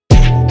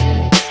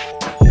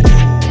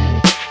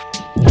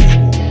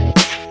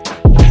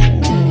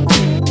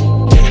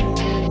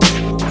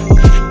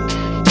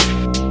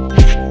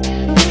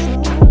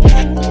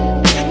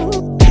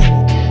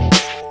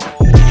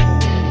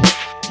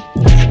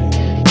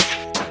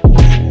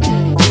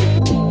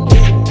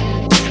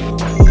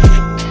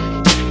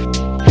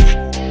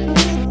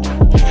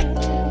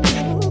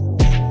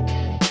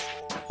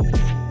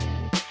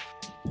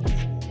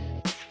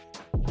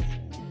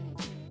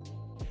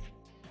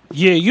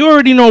Yeah, you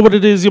already know what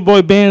it is. Your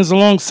boy Bands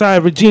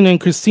alongside Regina and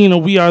Christina.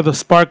 We are the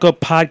Spark Up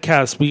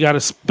Podcast. We got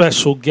a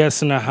special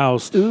guest in the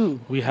house.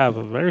 Ooh. We have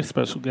a very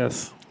special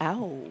guest.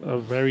 Ow. A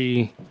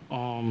very,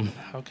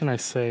 how can I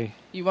say?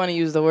 You want to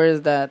use the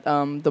words that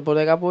the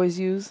Bodega Boys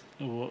use?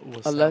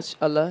 What's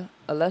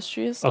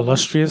Illustrious?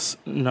 illustrious?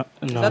 No,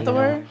 Is that the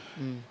word?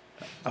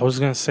 I was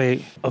going to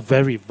say a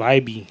very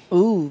vibey.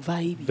 Ooh,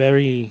 vibe.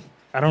 Very,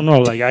 I don't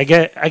know, like I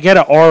get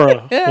an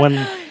aura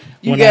when...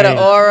 You get an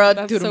aura.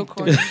 That's so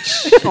corny.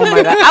 Oh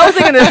my god! I was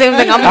thinking the same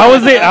thing. I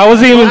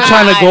wasn't even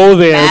trying to go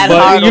there,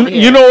 but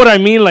you know what I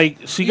mean. Like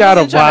she got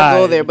a vibe. Trying to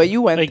go there, but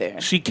you went like,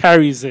 there. She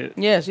carries it.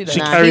 Yeah, she does.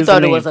 She He carries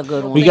thought the it name. was a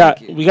good one. We got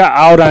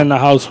Auda in the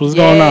house. What's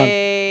going on?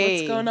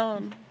 What's going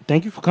on?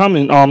 Thank you for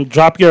coming.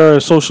 Drop your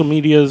social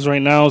medias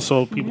right now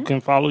so people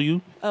can follow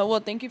you.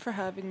 Well, thank you for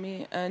having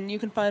me. And you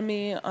can find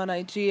me on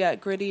IG at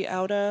Gritty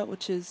Auda,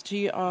 which is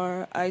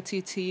GRITTYAURA,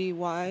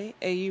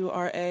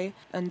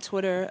 and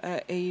Twitter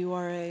at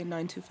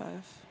AURA925.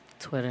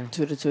 Twitter.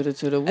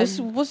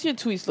 What's your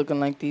tweets looking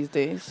like these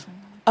days?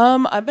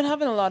 I've been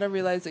having a lot of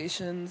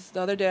realizations.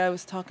 The other day I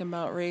was talking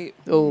about rape,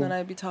 and then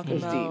I'd be talking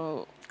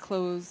about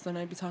clothes, then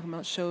I'd be talking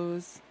about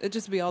shows. It'd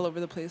just be all over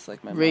the place,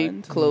 like my rape,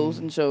 mind. clothes,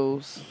 and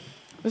shows.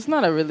 It's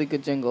not a really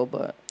good jingle,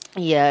 but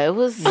yeah, it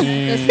was.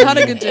 It's not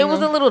a good jingle. It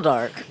was a little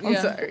dark. I'm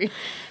Yeah. sorry.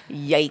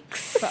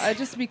 Yikes. But I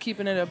just be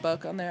keeping it a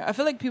buck on there. I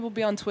feel like people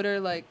be on Twitter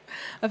like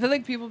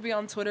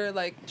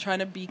trying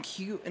to be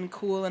cute and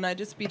cool, and I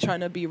just be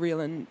trying to be real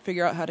and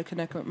figure out how to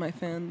connect with my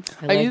fans.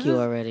 I like you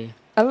already.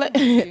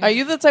 Are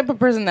you the type of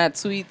person that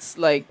tweets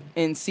like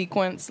in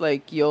sequence?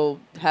 Like you'll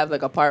have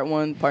like a part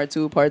 1, part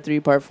 2, part 3,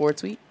 part 4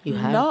 tweet?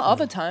 Not all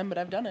the time, but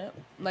I've done it.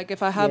 Like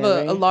if I have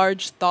a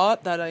large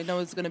thought that I know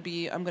is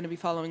I'm gonna be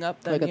following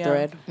up, then like a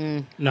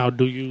thread. Now,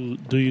 do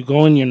you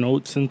go in your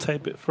notes and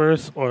type it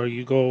first, or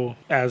you go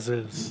as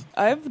is?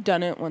 I've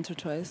done it once or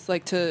twice,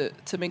 like to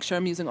make sure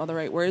I'm using all the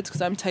right words,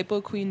 because I'm typo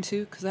queen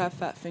too, because I have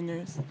fat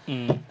fingers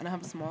and I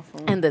have a small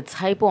phone. And the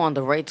typo on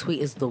the right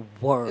tweet is the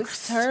worst.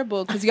 It's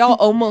terrible because y'all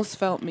almost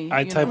felt me.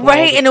 I type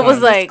right, and it was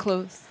like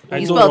close.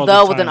 you spelled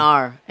the with an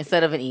R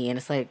instead of an E, and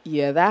it's like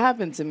yeah, that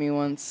happened to me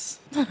once.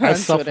 I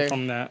suffer Twitter.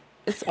 from that.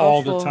 It's all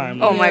awful. the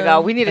time. oh my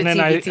god, we need a And then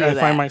TBT I of that.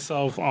 find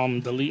myself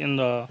deleting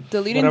the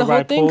the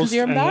whole thing because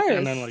you're embarrassed.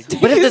 And then, like,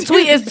 But if the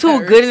tweet is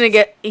too good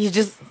and you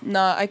just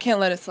Nah, I can't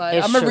let it slide.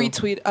 It's I'm gonna true.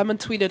 retweet. I'm gonna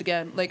tweet it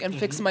again, like, and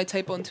fix my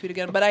typo and tweet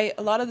again. But a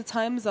lot of the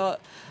times I'll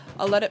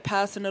let it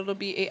pass and it'll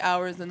be 8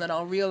 hours, and then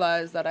I'll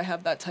realize that I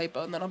have that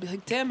typo, and then I'll be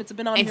like, damn, it's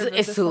been on here. for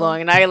it's this too long,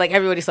 and now like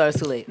everybody saw it's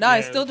too late. Nah,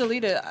 I still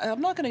delete it.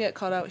 I'm not gonna get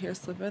caught out here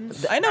slipping.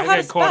 I know how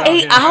to get caught spell. out 8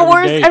 here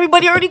hours, every day.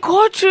 everybody already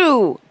caught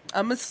you.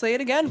 I'm gonna say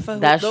it again for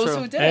That's those true.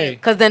 who did Hey. it.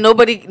 Because then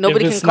nobody if can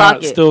it's clock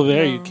not it still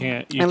there, you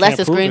can't. unless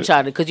it's prove it.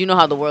 screenshotted. Because you know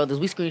how the world is.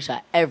 We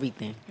screenshot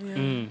everything.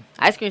 Yeah.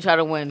 I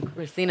screenshotted when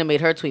Christina made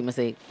her tweet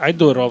mistake, I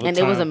do it all the and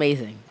time. it was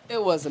amazing.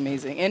 It was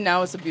amazing, and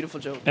now it's a beautiful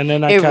joke. And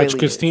then I It catch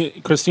really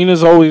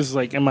Christina's always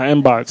like in my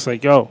inbox,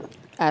 like, yo,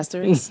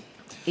 Asterisk.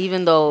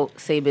 Even though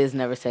Sabiz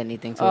never said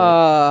anything to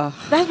her.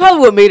 That's probably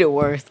what made it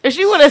worse. If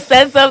she would have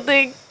said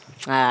something,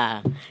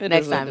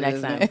 next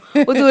time.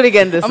 We'll do it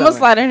again this I'm summer. gonna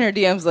slide in her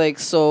DMs like,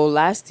 so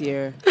last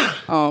year,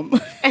 And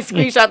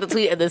screenshot the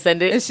tweet and then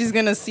send it. and she's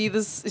gonna see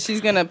this. She's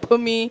gonna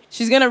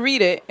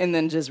read it and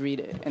then just read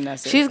it, and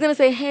that's it. She's going to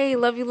say, hey,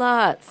 love you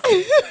lots.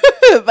 Bye.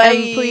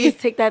 And please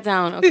take that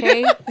down,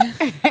 okay?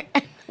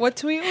 What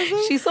tweet was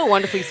it? She's so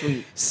wonderfully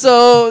sweet.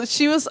 So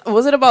she was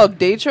it about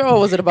Daytra or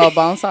was it about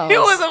Bounce House? It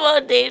was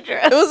about danger.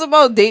 It was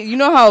about date. You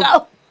know how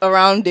No.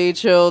 around Day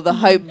Chill the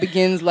hype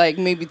begins like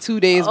maybe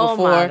 2 days Oh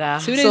before. my God.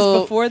 2 days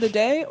So- before the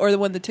day, or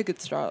when the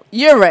tickets drop?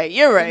 You're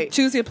right.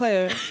 Choose your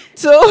player.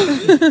 So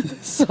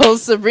so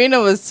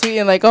Sabrina was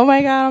tweeting like, "Oh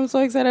my god, I'm so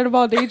excited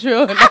about Day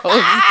Chill," and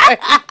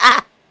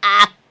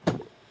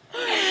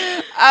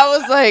I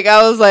was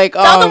like,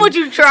 Tell them what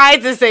you tried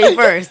to say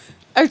first.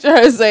 I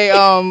tried to say,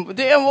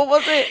 damn, what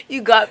was it?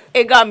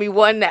 It got me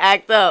wanting to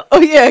act up.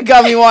 Oh yeah, it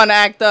got me wanting to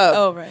act up.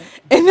 Oh right,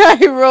 And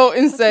I wrote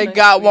and said, nice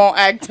God tweet. won't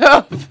act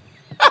up.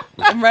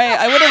 right.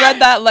 I would have read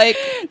that like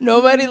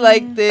Nobody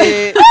liked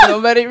it.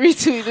 Nobody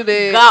retweeted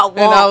it. God and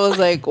I won't. was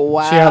like,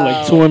 wow. she had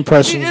like 2 She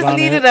impressions just on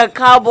needed it. a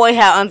cowboy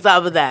hat on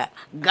top of that.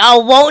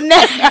 God won't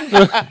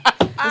never.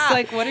 it's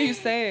like, what are you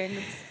saying?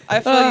 I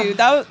feel you.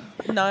 That was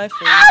I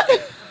feel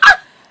you.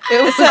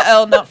 It was an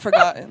L not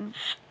forgotten.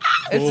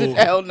 It's an Ooh.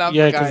 L not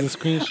Yeah, forgotten. because the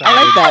screenshot.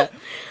 I like that.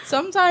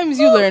 Sometimes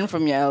you learn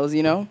from your L's,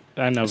 you know?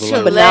 I never Should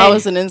learned. But Lay. now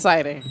it's an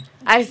insider.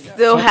 I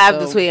still have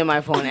the So- tweet in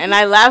my phone, and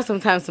I laugh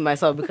sometimes to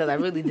myself because I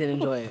really did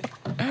enjoy it.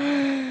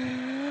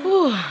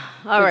 Whew.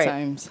 All Good right.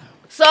 times.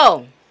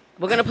 So,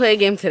 we're going to play a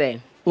game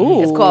today.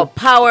 Ooh. It's called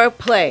Power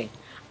Play.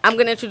 I'm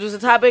going to introduce a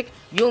topic.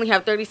 You only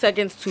have 30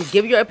 seconds to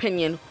give your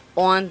opinion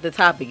on the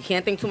topic. You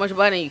can't think too much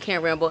about it, and you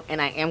can't ramble,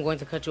 and I am going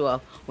to cut you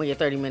off when your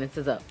 30 minutes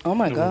is up. Oh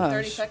my 30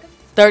 gosh. seconds.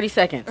 30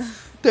 seconds.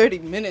 30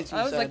 minutes, you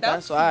I was said. like,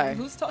 that's why.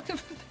 Who's talking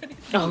for 30?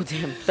 Oh,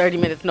 damn. 30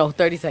 minutes. No,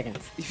 30 seconds.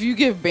 If you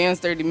give bands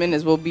 30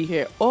 minutes, we'll be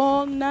here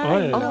all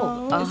night. yeah.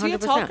 Oh, long. Is he a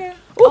 100%. talker?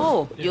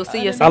 Oh, you'll see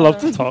I yourself.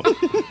 love to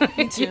talk.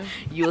 Me too.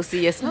 You'll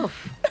see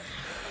yourself.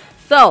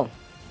 So,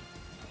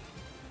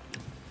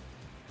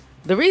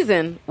 the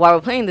reason why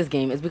we're playing this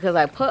game is because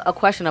I put a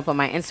question up on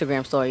my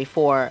Instagram story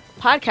for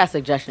podcast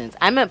suggestions.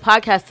 I meant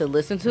podcasts to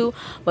listen to,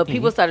 but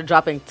people started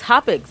dropping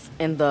topics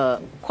in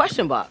the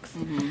question box.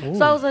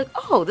 So I was like,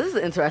 oh, this is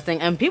interesting.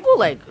 And people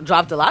like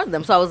dropped a lot of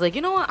them. So I was like,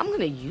 you know what? I'm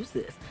going to use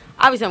this.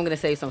 Obviously, I'm going to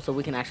say some so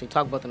we can actually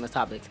talk about them as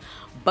topics.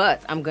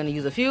 But I'm going to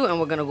use a few and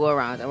we're going to go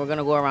around. And we're going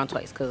to go around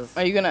twice.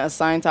 Are you going to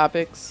assign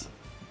topics?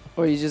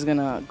 Or are you just going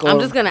to go?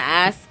 I'm just going to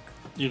ask.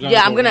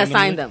 Yeah, I'm going to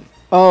assign them.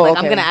 Oh, like, okay.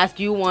 I'm going to ask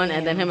you one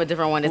and then him a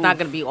different one. It's not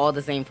going to be all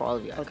the same for all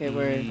of you. Okay,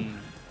 word.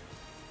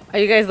 Are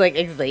you guys, like,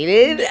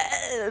 excited?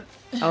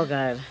 Oh,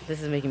 God.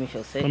 This is making me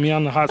feel sick. Put me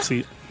on the hot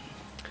seat.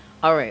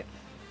 All right.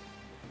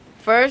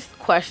 First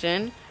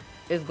question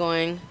is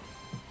going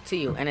to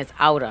you, and it's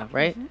Auda,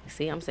 right?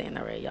 See, I'm saying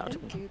that right, y'all.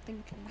 Thank you.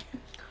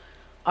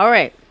 All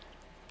right.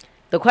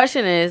 The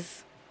question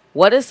is,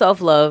 what is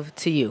self-love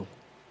to you?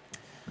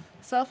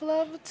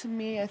 Self-love to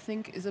me, I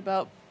think, is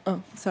about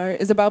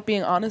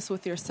being honest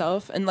with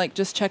yourself and like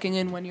just checking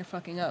in when you're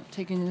fucking up,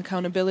 taking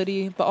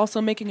accountability, but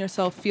also making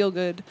yourself feel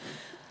good.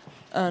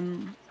 I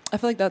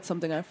feel like that's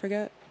something I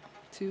forget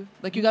too.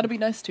 Like you got to be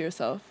nice to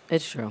yourself.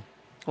 It's true.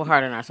 We're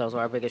hard on ourselves.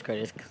 We're our biggest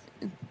critics.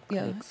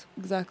 Yeah,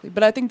 exactly.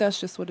 But I think that's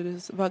just what it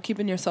is, about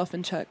keeping yourself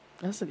in check.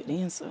 That's a good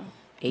answer.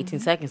 18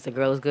 seconds. The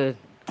girl is good.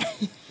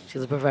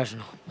 She's a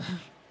professional.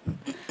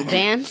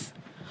 Vans,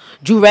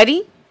 you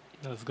ready?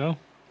 Let's go.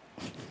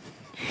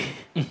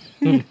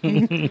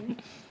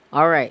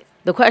 All right.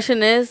 The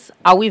question is,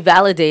 are we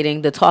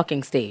validating the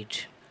talking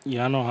stage?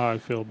 Yeah, I know how I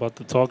feel about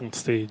the talking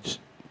stage.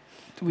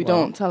 We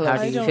don't tell How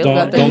us. do you I feel don't-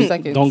 about Don't-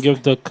 that? Don't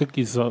give the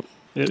cookies up.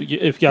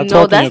 If y'all No,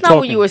 talking, that's you're not talking.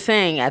 what you were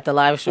saying at the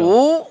live show.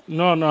 Ooh.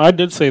 No, I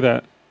did say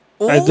that.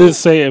 I did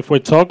say if we're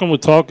talking, we're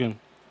talking.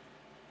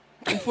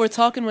 If we're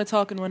talking,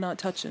 we're not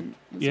touching.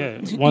 That's Yeah,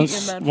 what-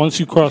 once you're mad once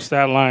you cross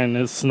that line,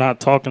 it's not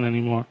talking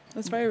anymore. for.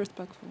 That's very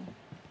respectful.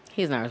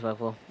 He's not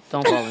respectful.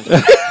 Don't fall into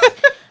it.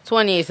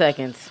 28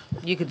 seconds.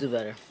 You could do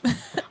better.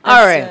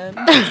 All right.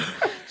 Understand.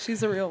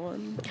 She's a real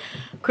one.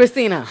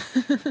 Christina,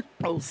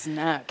 Oh,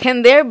 snap.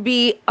 can there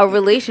be a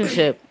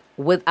relationship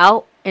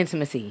without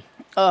intimacy?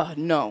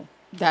 No.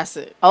 That's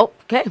it. Oh,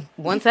 okay.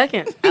 1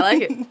 second. I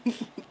like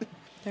it.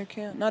 There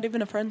can't. Not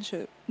even a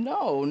friendship.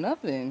 No,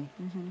 nothing.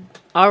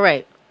 All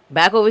right.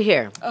 Back over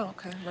here. Oh,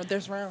 okay. But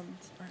there's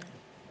rounds. All right.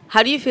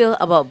 How do you feel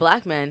about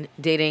black men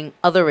dating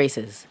other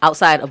races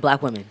outside of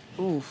black women?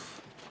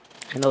 Oof.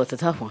 I know it's a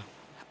tough one.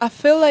 I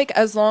feel like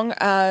as long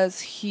as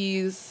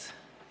he's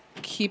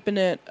keeping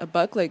it a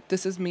buck, like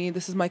this is me,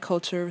 this is my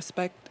culture,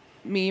 respect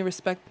me,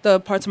 respect the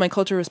parts of my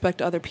culture,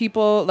 respect other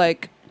people.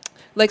 Like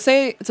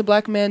say it's a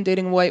black man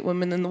dating a white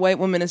woman, and the white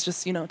woman is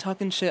just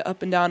talking shit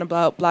up and down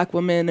about black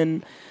women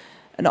and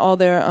all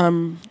their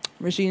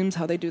regimes,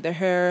 how they do their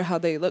hair, how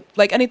they look,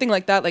 like anything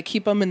like that. Like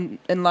keep them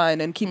in line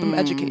and keep them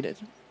educated.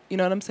 You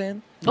know what I'm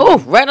saying? Oh,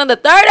 right on the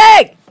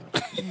 30.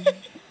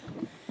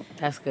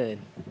 That's good.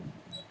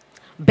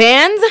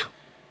 Bands?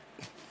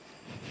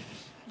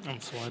 I'm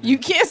sweating. You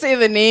can't say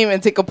the name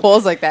and take a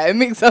pause like that. It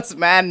makes us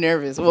mad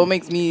nervous. Well, it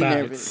makes me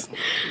nervous.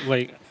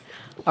 Like,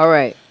 All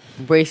right.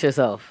 Brace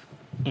yourself.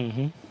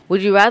 mm-hmm.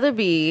 Would you rather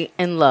be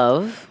in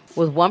love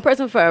with one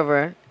person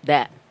forever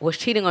that was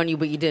cheating on you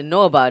but you didn't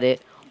know about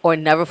it, or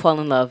never fall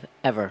in love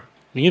ever?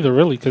 Neither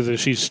really, because if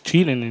she's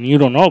cheating and you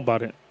don't know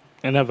about it,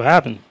 it never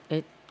happened.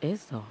 It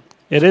is, though.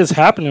 It is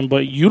happening,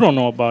 but you don't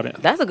know about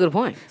it. That's a good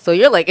point. So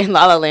you're like in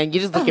La La Land.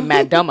 You're just looking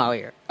mad dumb out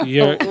here.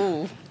 You're,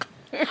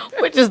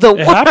 Which is the it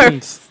worst.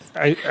 happens.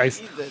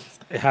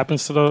 It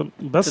happens to the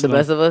best To the of them.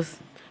 best of us.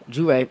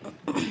 You right.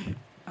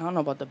 I don't know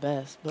about the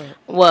best, but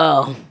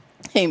Well,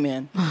 hey,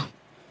 man.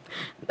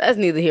 that's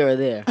neither here or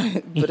there.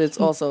 But it's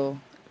also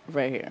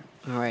right here.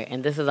 All right,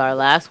 and this is our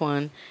last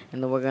one,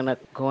 and then we're gonna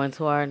go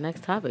into our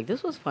next topic.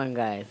 This was fun,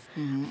 guys. I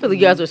feel like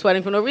you guys were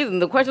sweating for no reason.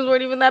 The questions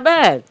weren't even that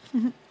bad.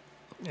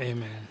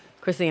 Amen.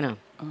 Christina,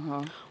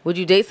 Uh-huh. would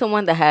you date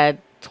someone that had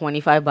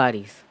 25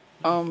 bodies,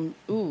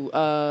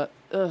 Ugh.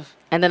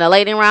 and then a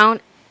lightning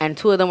round, and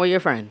 2 of them were your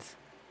friends?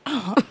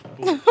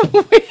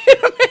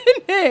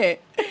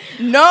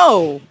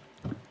 No.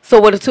 So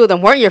what if 2 of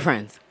them weren't your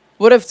friends?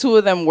 What if 2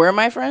 of them were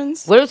my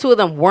friends? What if 2 of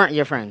them weren't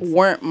your friends?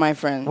 Weren't my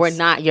friends. Were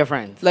not your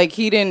friends. Like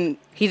he didn't,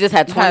 He just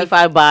had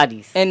 25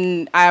 bodies.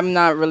 and I'm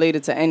not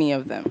related to any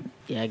of them.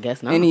 Yeah, I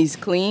guess not. And he's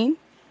clean.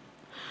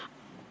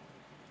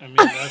 I mean,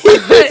 that's,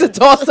 It's a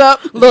toss up.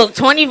 Look,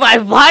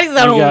 25 bodies.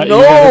 I don't you gotta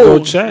know.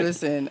 go check.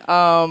 Listen,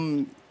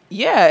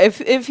 yeah,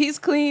 if he's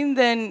clean,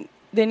 then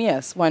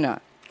yes, why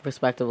not?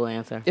 Respectable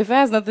answer. If it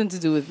has nothing to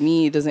do with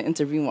me, it doesn't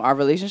intervene with our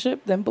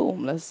relationship, then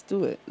boom, let's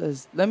do it.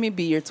 Let me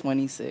be your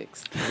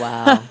 26.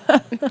 Wow.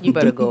 You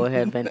better go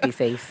ahead, Venti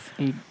Face.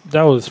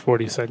 That was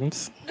 40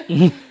 seconds.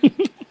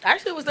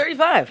 Actually, it was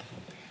 35.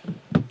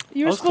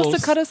 You were was supposed close.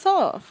 to cut us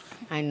off.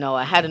 I know.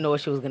 I had to know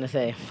what she was going to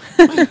say.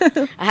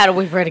 I had to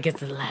wait for her to get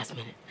to the last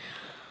minute.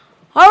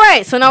 All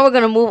right. So now we're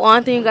going to move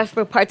on. Thank you guys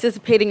for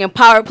participating in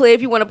Power Play.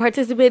 If you want to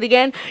participate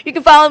again, you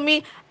can follow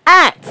me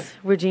at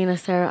Regina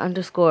Sarah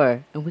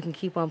 _, and we can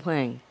keep on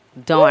playing.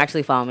 don't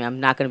actually follow me. I'm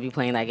not going to be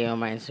playing that game on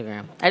my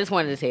Instagram. I just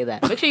wanted to say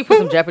that. Make sure you put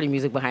some Jeopardy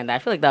music behind that. I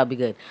feel like that would be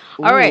good.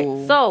 All right,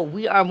 so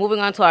we are moving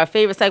on to our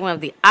favorite segment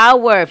of the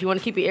hour. If you want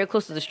to keep your ear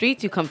close to the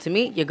streets, you come to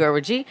me, your girl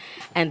Reggie,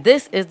 and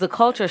this is the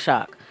Culture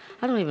Shock.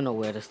 I don't even know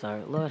where to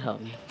start. Lord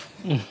help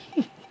me.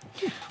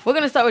 We're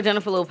going to start with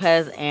Jennifer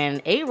Lopez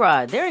and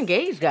A-Rod. They're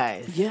engaged,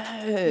 guys.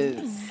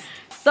 Yes.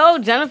 So,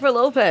 Jennifer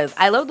Lopez,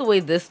 I love the way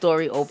this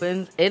story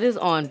opens. It is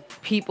on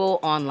People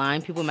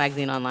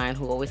Magazine Online,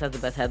 who always has the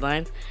best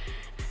headlines.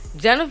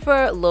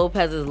 Jennifer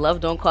Lopez's love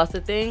don't cost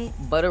a thing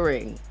but a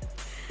ring.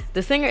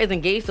 The singer is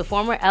engaged to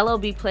former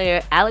LLB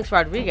player Alex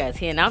Rodriguez.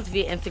 He announced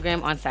via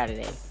Instagram on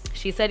Saturday.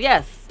 She said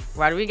yes.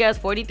 Rodriguez,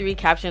 43,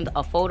 captioned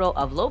a photo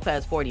of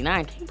Lopez,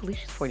 49. Can you believe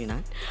she's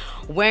 49?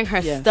 Wearing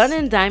her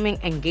stunning diamond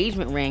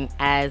engagement ring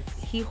as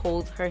he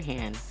holds her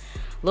hand.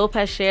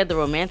 Lopez shared the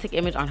romantic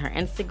image on her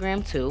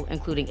Instagram too,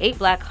 including 8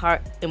 black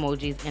heart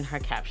emojis in her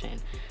caption.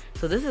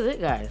 So this is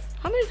it, guys.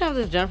 How many times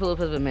has Jennifer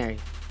Lopez been married?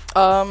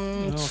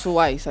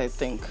 Twice, I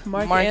think.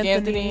 Mark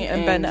Anthony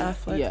and Ben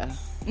Affleck. Yeah.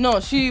 No,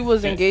 she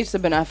was engaged to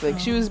Ben Affleck.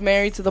 She was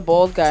married to the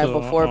bald guy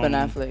before Ben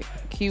Affleck.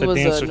 He was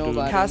a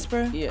nobody.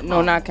 Casper? Yeah,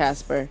 no, not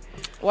Casper.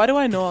 Why do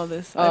I know all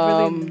this? I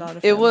really am not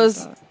a fan It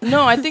was of that.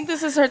 no, I think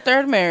this is her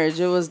third marriage.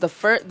 It was the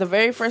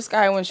very first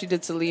guy when she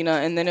did Selena,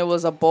 and then it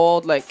was a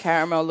bald, like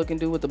caramel looking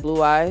dude with the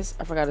blue eyes.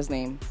 I forgot his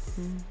name.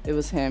 It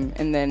was him,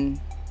 and then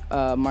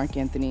Mark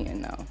Anthony,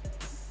 and now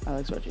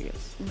Alex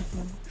Rodriguez.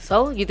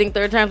 So, you think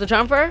third time's a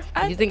charm for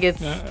her? You think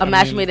it's a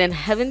match made in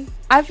heaven?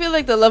 I feel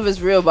like the love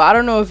is real, but I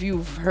don't know if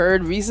you've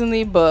heard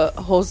recently, but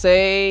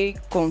Jose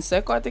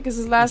Canseco, I think is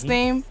his last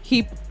name,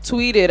 he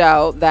tweeted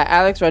out that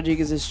Alex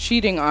Rodriguez is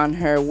cheating on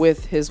her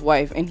with his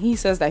wife, and he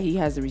says that he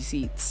has the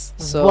receipts.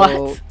 So,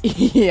 What?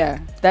 Yeah,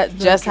 that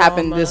just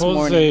happened this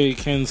morning. Jose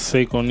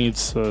Canseco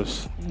needs to.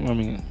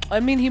 I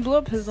mean, he blew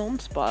up his own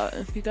spot.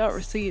 If he got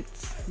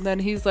receipts, then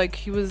he's like,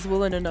 he was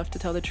willing enough to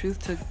tell the truth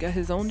to get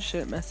his own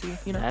shit messy,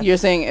 you know? You're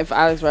saying if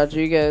Alex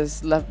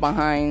Rodriguez left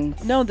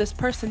behind? No, this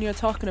person you're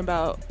talking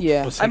about.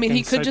 Yeah. I mean,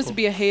 he could just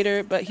be a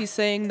hater, but he's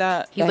saying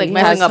that He's that like he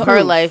messing has up her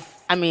proof.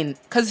 life. I mean,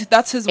 because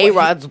that's his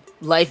A-Rod's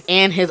life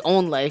and his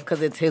own life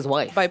because it's his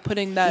wife. by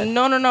putting that.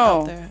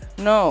 No. there.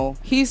 No.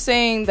 He's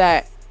saying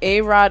that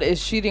A-Rod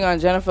is cheating on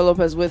Jennifer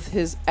Lopez with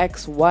his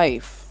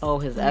ex-wife. Oh,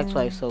 his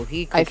ex-wife, so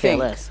he could I care think.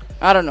 less.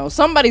 I don't know.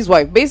 Somebody's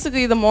wife.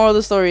 Basically, the moral of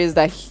the story is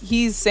that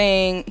he's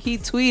saying, he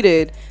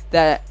tweeted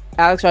that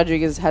Alex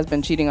Rodriguez has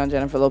been cheating on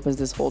Jennifer Lopez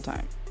this whole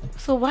time.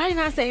 So why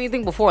not say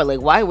anything before? Like,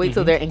 why wait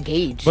till they're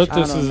engaged? But I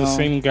this don't is the know.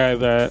 same guy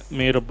that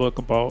made a book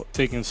about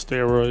taking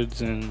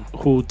steroids and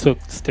who took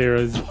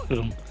steroids with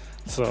him.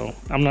 So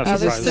I'm not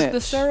Alex surprised took The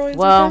steroids.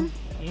 Well, with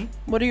him?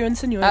 What are you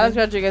insinuating? Alex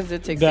Rodriguez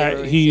did take that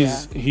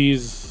steroids.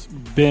 he's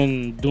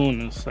been doing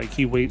this. Like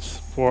he waits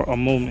for a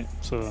moment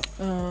to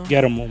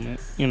get a moment.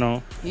 You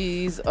know.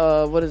 He's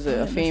what is it?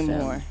 A fame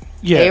understand. whore.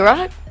 Yeah.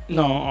 A-Rod?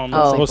 No.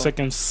 Oh. Jose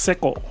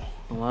Canseco.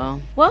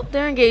 Well,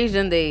 they're engaged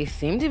and they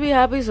seem to be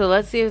happy. So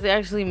let's see if they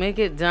actually make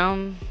it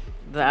down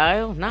the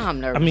aisle. Now I'm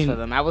nervous for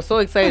them. I was so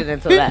excited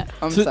until that.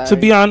 I'm To sorry.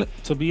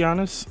 be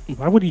honest,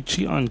 why would he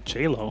cheat on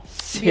J-Lo?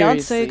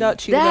 Beyonce got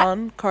cheated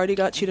on. Cardi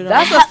got cheated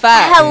That's on. a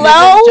fact.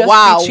 Hello? Niggas just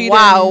Wow, be cheating.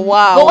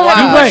 wow. Go ahead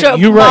and Right, put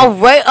you're your right.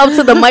 mouth right up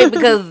to the mic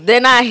because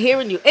they're not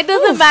hearing you. It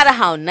doesn't matter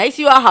how nice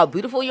you are, how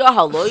beautiful you are,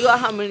 how loyal you are,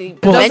 how many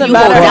It men Doesn't you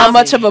matter hold how down.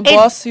 much of a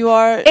boss you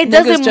are. It niggas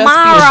doesn't just be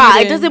matter.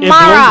 It cheating. doesn't It blows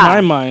my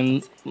matter.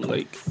 mind.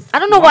 Like I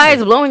don't know why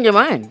it's blowing your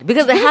mind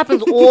because it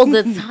happens all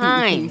the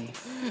time.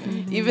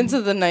 Even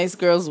to the nice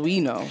girls we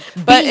know.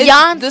 But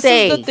Beyonce. this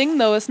is the thing,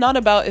 though. It's not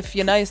about if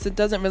you're nice. It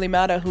doesn't really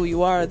matter who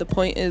you are. The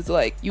point is,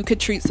 like, you could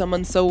treat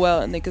someone so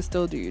well and they could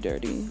still do you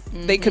dirty.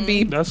 They could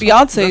be That's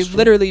Beyonce, true.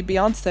 literally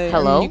Beyonce.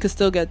 Hello? And you could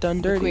still get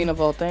done dirty. Queen of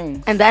all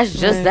things. And that's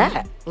just Right.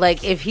 that.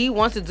 Like, if he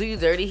wants to do you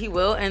dirty, he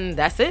will, and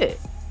that's it.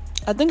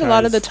 I think a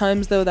lot of the Guys.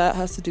 times, though, that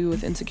has to do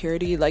with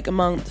insecurity, like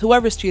among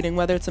whoever's cheating,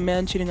 whether it's a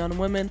man cheating on a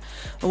woman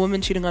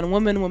cheating on a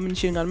woman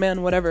cheating on a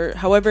man, whatever.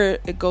 However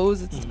it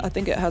goes, I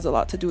think it has a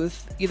lot to do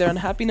with either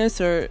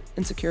unhappiness or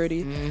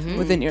insecurity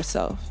within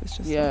yourself. It's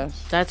just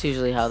Yes. That's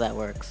usually how that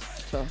works.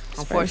 So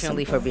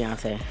Unfortunately for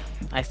Beyonce.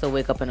 I still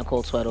wake up in a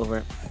cold sweat over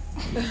it.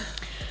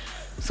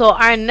 So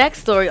our next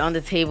story on the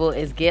table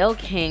is Gayle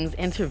King's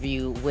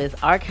interview with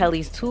R.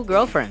 Kelly's 2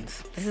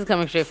 girlfriends. This is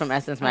coming straight from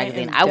Essence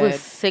Magazine. am I was dead.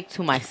 sick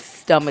to my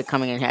stomach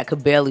coming in here. I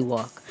could barely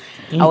walk.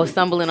 I was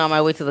stumbling on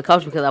my way to the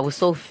couch because I was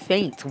so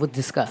faint with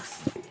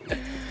disgust.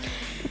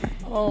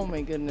 Oh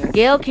my goodness.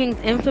 Gayle King's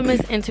infamous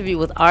interview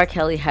with R.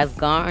 Kelly has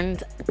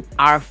garnered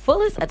our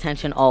fullest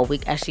attention all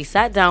week as she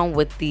sat down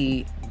with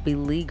the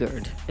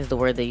beleaguered, is the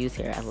word they use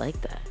here. I like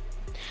that.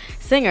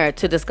 Singer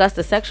to discuss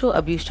the sexual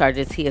abuse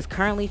charges he is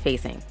currently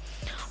facing.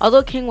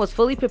 Although King was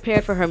fully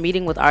prepared for her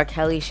meeting with R.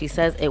 Kelly, she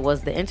says it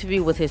was the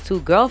interview with his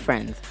 2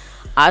 girlfriends,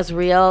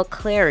 Azriel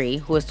Clary,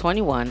 who is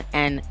 21,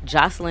 and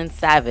Jocelyn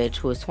Savage,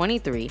 who is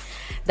 23,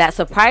 that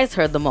surprised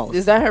her the most.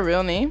 Is that her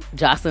real name?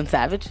 Jocelyn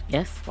Savage?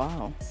 Yes.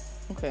 Wow.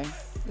 Okay.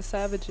 The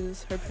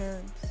Savages, her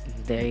parents.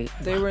 They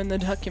were in the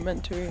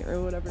documentary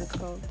or whatever it's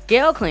called.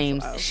 Gail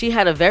claims she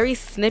had a very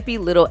snippy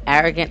little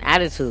arrogant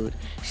attitude.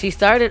 She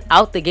started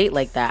out the gate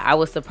like that. I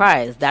was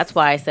surprised. That's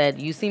why I said,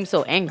 you seem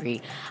so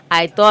angry.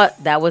 I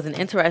thought that was an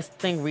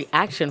interesting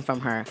reaction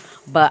from her,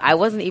 but I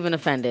wasn't even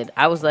offended.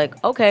 I was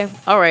like, okay,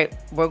 all right,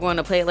 we're going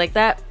to play it like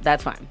that.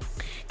 That's fine.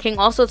 King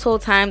also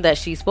told Time that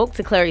she spoke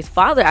to Clary's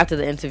father after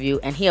the interview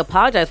and he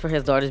apologized for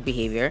his daughter's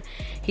behavior.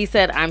 He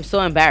said, I'm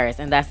so embarrassed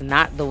and that's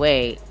not the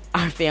way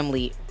our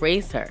family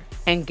raised her.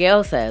 And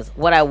Gail says,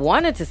 what I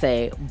wanted to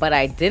say, but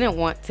I didn't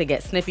want to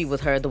get snippy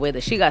with her the way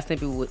that she got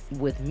snippy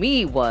with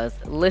me was,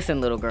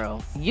 listen, little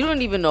girl, you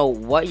don't even know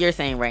what you're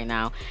saying right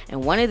now.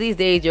 And one of these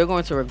days, you're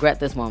going to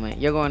regret this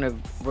moment. You're going to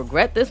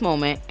regret this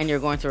moment and you're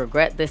going to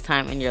regret this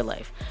time in your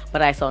life.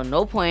 But I saw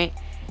no point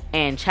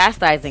and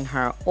chastising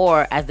her,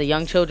 or as the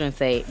young children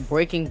say,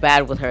 breaking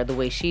bad with her the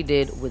way she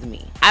did with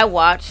me. I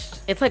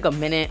watched, it's like a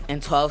minute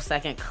and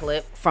 12-second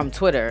clip from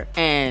Twitter,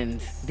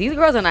 and these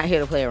girls are not here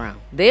to play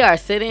around. They are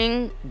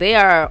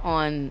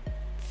on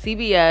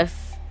CBS,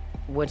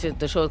 which is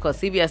the show is called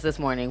CBS This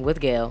Morning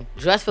with Gail,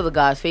 dressed for the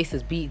gods,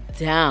 faces beat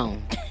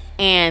down.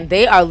 And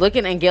they are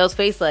looking in Gail's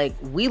face like,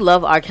 we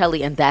love R.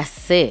 Kelly and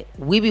that's it.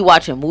 We be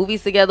watching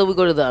movies together, we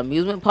go to the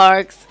amusement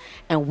parks,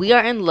 and we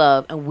are in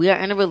love and we are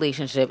in a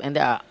relationship, and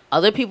there are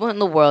other people in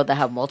the world that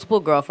have multiple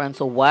girlfriends,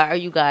 so why are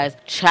you guys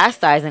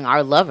chastising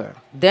our lover?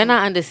 They're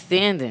not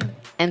understanding.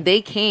 And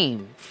they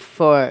came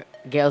for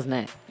Gail's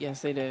neck.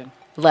 Yes, they did.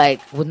 Like,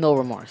 with no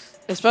remorse.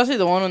 Especially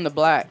the one in the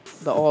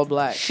all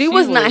black. She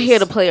was not here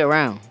to play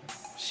around.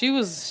 She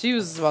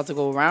was about to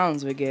go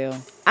rounds with Gail.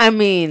 I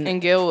mean... And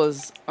Gail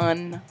was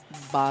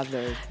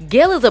unbothered.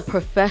 Gail is a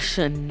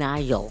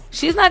professional.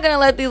 She's not going to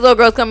let these little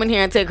girls come in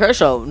here and take her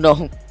show.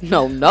 No.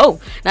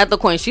 Not the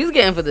coin she's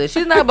getting for this.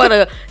 She's not about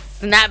to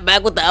snap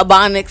back with the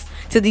ebonics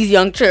to these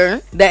young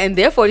children that in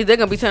their 40s, they're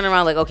going to be turning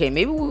around like, okay,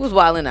 maybe we was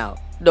wilding out.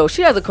 No,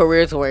 she has a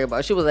career to worry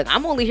about. She was like,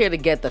 I'm only here to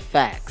get the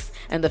facts.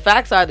 And the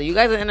facts are that you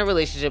guys are in a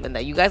relationship and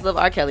that you guys love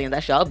R. Kelly and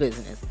that's y'all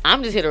business.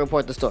 I'm just here to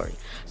report the story.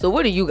 So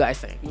what do you guys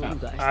think?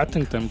 I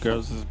think them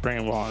girls is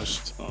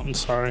brainwashed. I'm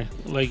sorry.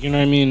 Like, you know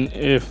what I mean?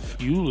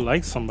 If you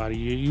like somebody,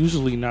 you're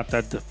usually not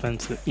that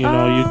defensive. You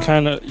know, you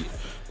kind of...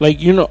 Like,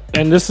 you know,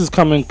 and this is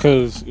coming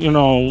because, you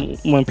know,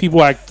 when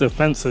people act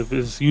defensive,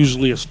 it's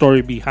usually a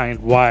story behind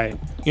why.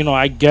 You know,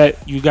 I get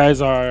you guys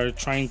are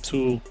trying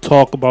to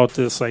talk about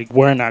this like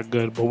we're not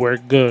good, but we're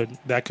good.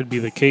 That could be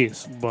the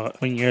case.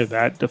 But when you're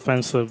that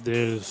defensive,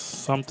 there's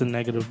something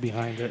negative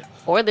behind it.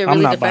 Or they're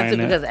really defensive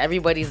because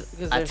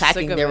everybody's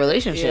attacking their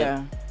relationship.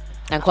 Yeah.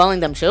 And calling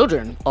them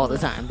children all the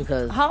time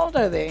because... How old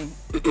are they?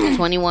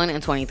 21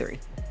 and 23.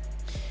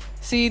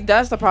 See,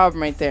 that's the problem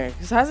right there.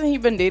 Because hasn't he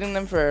been dating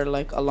them for,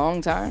 like, a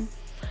long time?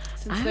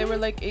 Since they were,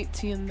 like,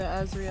 18, the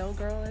Azriel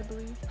girl, I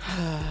believe.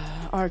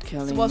 R.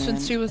 Kelly, well,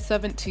 since she was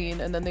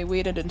 17, and then they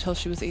waited until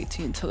she was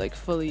 18 to, like,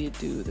 fully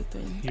do the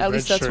thing. He At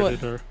least that's what...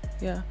 her.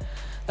 Yeah.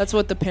 That's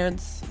what the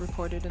parents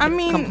reported. I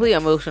mean... Complete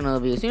emotional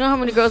abuse. You know how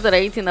many girls that are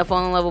 18 that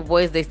fall in love with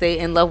boys they stay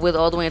in love with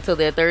all the way until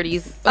their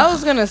 30s? I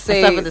was going to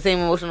say... Suffer the same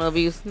emotional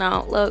abuse.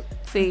 Now, look...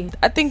 See,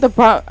 I think the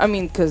problem, I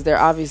mean, because they're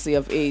obviously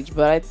of age,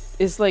 but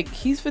it's like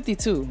he's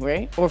 52,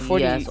 right? Or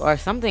 40. Yes, or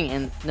something.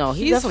 He's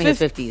definitely in his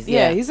 50s.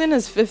 Yeah, he's in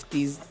his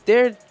 50s.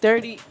 They're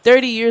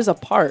 30 years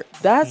apart.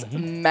 That's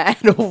mad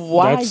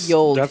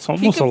wild. That's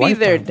almost he could a be lifetime.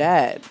 their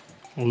dad.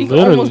 He could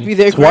Literally, almost be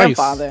their twice.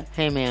 grandfather.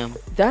 Hey, ma'am.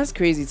 That's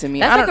crazy to me.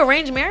 That's like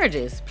arranged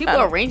marriages.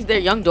 People arrange their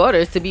young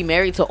daughters to be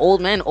married to old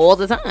men all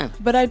the time.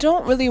 But I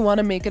don't really want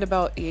to make it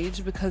about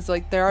age because,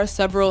 like, there are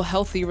several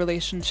healthy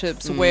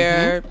relationships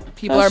where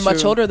people are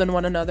much older than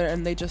one another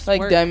and they just like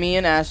work. Demi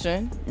and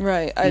Ashton.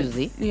 Right.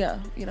 Usually. Yeah,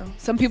 you know,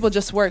 some people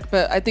just work,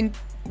 but I think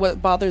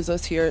what bothers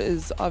us here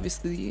is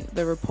obviously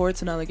the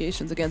reports and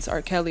allegations against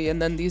R. Kelly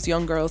and then these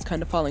young girls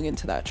kind of falling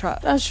into that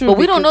trap. That's true. But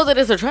we don't know that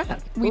it's a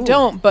trap. We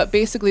don't, but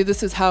basically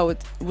this is how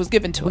it was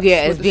given to us.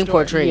 Yeah, it's being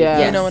portrayed.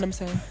 Yeah. You know what I'm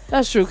saying?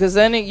 That's true, because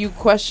then you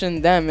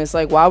question them. It's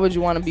like, why would you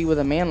want to be with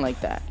a man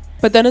like that?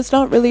 But then it's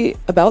not really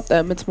about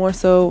them. It's more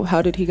so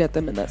how did he get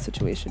them in that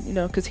situation, you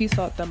know, because he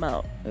sought them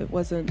out. It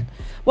wasn't...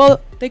 Well,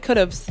 they could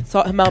have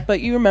sought him out,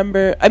 but you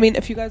remember... I mean,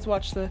 if you guys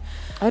watched the...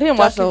 I didn't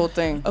watch the whole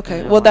thing.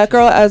 Okay, well, that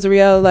girl,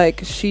 Azriel,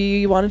 like,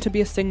 she wanted to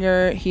be a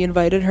singer. He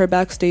invited her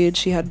backstage.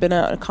 She had been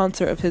at a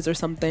concert of his or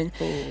something.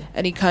 Ooh.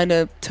 And he kind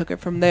of took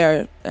it from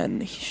there.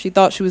 And she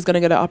thought she was going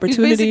to get an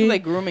opportunity. He's basically,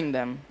 like, grooming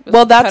them.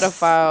 Well, that's...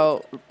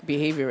 pedophile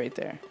behavior right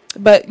there.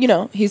 But, you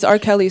know, he's R.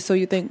 Kelly, so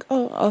you think,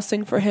 oh, I'll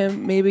sing for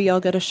him. Maybe I'll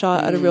get a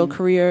shot at a real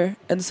career.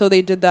 And so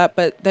they did that,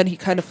 but then he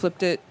kind of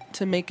flipped it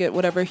to make it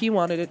whatever he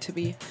wanted it to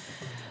be,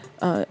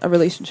 a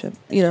relationship,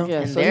 you know?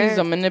 Yeah, so he's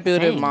a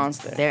manipulative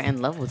monster. They're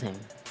in love with him.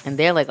 And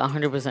they're like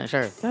 100%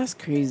 sure. That's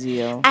crazy,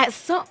 yo.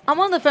 I'm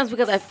on the fence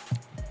because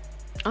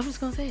I'm just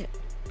going to say it.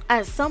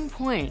 At some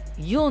point,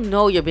 you'll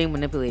know you're being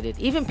manipulated.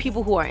 Even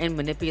people who are in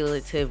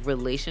manipulative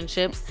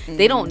relationships,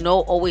 they don't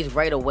know always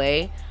right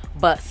away.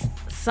 But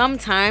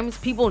sometimes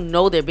people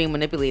know they're being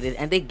manipulated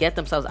and they get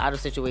themselves out of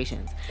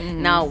situations.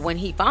 Now, when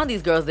he found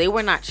these girls, they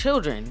were not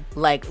children,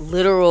 like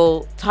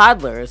literal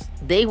toddlers.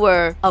 They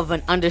were of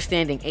an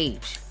understanding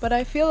age. But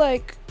I feel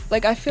like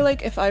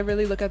if I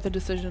really look at the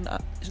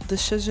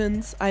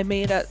decisions I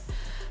made at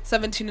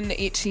 17 and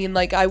 18,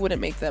 like I wouldn't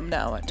make them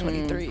now at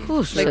 23.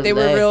 Like they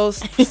were real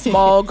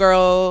small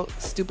girl,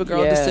 stupid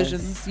girl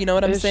decisions. You know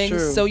what I'm saying?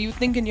 True. So you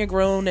thinking you're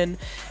grown, and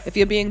if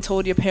you're being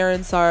told your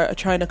parents are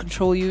trying to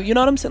control you, you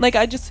know what I'm saying? Like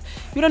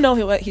you don't know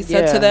what he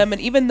said to them,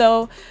 and even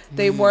though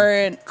they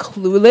weren't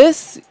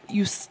clueless,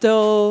 you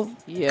still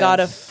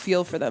gotta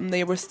feel for them.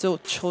 They were still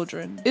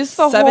children. It's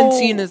the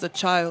 17 whole, is a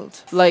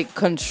child. like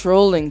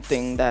controlling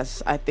thing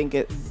that's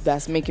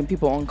making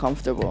people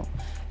uncomfortable.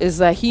 Is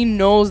that he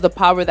knows the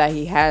power that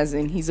he has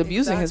and he's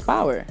abusing his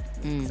power.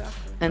 And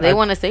they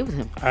want to stay with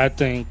him. I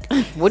think.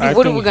 What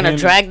are we going to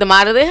drag them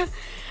out of there?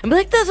 And be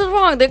like, this is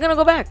wrong. They're going to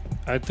go back.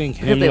 I think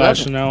him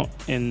lashing out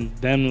and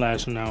them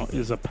lashing out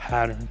is a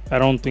pattern. I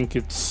don't think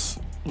it's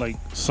like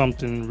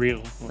something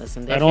real.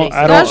 Listen,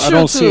 That's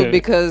true see too, it.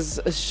 because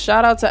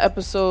shout out to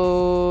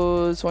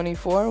episode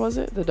 24, was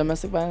it? The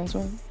domestic violence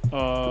one?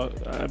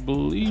 I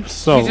believe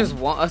so. You just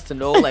want us to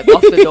know, like,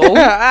 off the dome?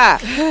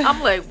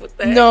 I'm like, what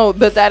the heck? No,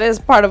 but that is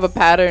part of a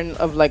pattern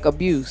of like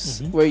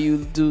abuse where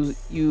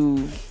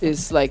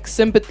it's like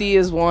sympathy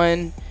is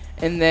one,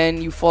 and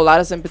then you fall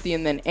out of sympathy,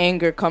 and then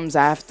anger comes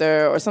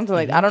after, or something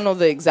like that. I don't know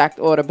the exact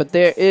order, but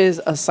there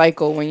is a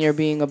cycle when you're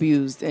being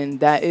abused, and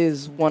that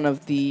is one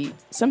of the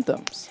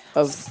symptoms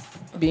of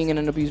being in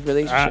an abused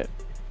relationship.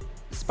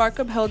 Spark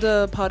Up held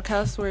a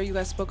podcast where you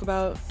guys spoke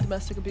about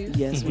domestic abuse.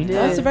 Yes, we did.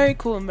 That's very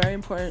cool and very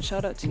important.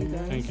 Shout out to you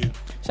guys. Thank you.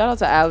 Shout out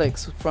to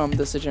Alex from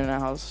the Sojourner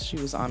House. She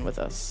was on with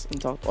us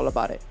and talked all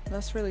about it.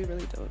 That's really,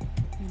 really dope.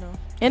 You know.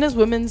 And it's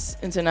Women's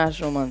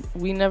International Month.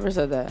 We never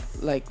said that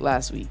like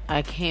last week.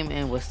 I came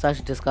in with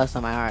such disgust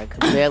on my heart. I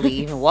could barely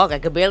even walk. I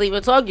could barely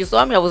even talk. You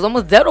saw me. I was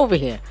almost dead over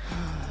here.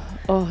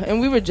 Oh, and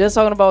we were just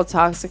talking about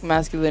toxic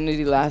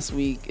masculinity last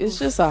week. It's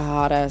just a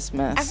hot ass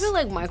mess. I feel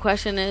like my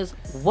question is,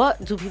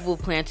 what do people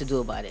plan to do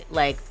about it?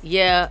 Like,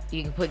 yeah,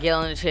 you can put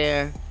Gail in a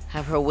chair,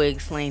 have her wig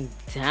slain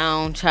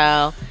down,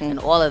 child, and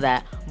all of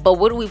that. But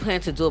what do we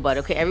plan to do about it?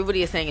 Okay,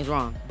 everybody is saying it's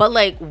wrong. But,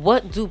 like,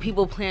 what do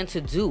people plan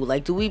to do?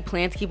 Like, do we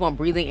plan to keep on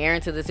breathing air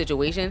into the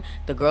situation?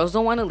 The girls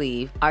don't want to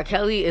leave. R.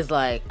 Kelly is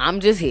like, I'm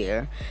just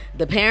here.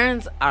 The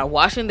parents are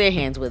washing their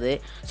hands with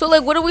it. So,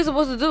 like, what are we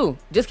supposed to do?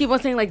 Just keep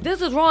on saying, like,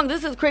 this is wrong.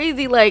 This is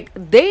crazy. Like,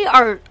 they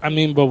are... I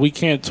mean, but we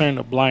can't turn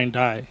a blind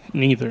eye,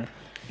 neither.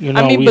 You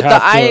know, I mean, but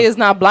the eye is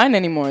not blind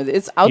anymore.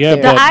 It's out there.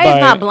 The eye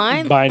is not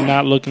blind? By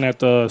not looking at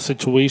the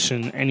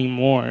situation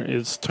anymore,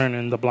 it's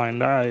turning the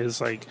blind eye. It's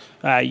like,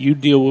 you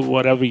deal with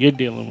whatever you're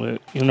dealing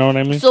with. You know what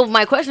I mean? So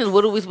my question is,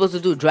 what are we supposed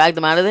to do? Drag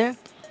them out of there?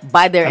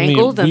 By their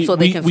ankles and so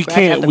they can scratch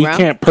at the ground?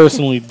 We can't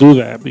personally do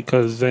that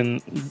because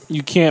then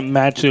you can't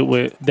match it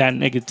with that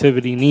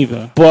negativity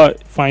neither.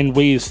 But find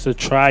ways to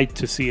try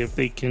to see if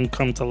they can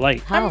come to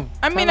light. How?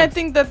 I mean, I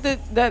think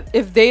that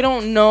if they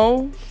don't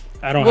know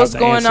what's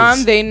going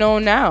on, they know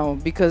now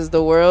because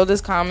the world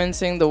is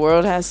commenting. The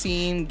world has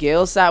seen.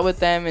 Gail sat with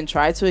them and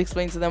tried to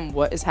explain to them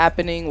what is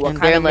happening, what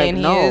kind of man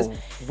he is.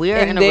 We're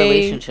in a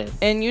relationship.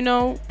 And you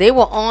know, they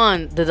were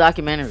on the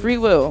documentary Free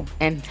Will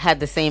and had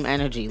the same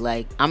energy.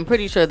 Like, I'm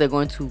pretty sure they're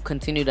going to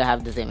continue to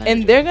have the same energy.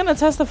 And they're gonna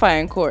testify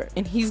in court,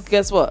 and he's,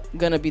 guess what,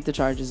 gonna beat the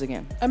charges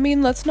again. I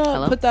mean, let's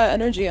not put that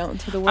energy out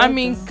into the world. I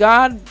mean,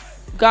 God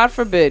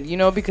forbid, you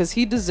know, because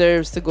he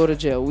deserves to go to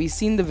jail. We've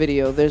seen the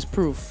video. There's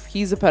proof.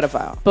 He's a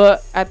pedophile.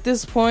 But at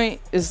this point,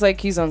 it's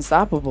like he's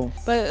unstoppable.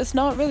 But it's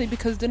not really,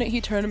 because didn't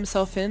he turn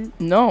himself in?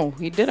 No,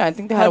 he did. I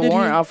think they had a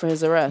warrant out for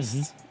his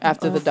arrest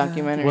after the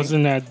documentary.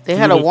 Wasn't that they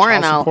had a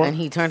warrant out and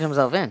he turned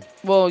himself in?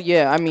 Well,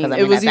 yeah. I mean,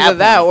 it was either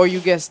that or you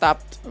get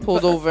stopped,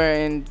 pulled over,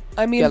 and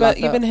I mean, but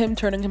even him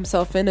turning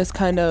himself in is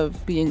kind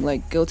of being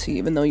like guilty,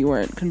 even though you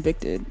weren't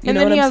convicted. You know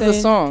then what he I'm has saying?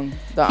 the song.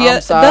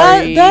 I'm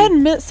sorry. That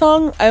admit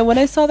song. When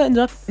I saw that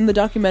in the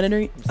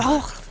documentary,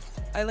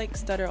 I like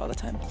stutter all the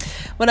time.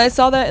 When I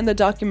saw that in the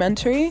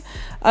documentary,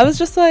 I was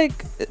just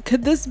like,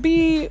 could this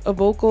be a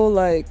vocal,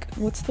 like,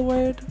 what's the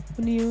word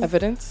when you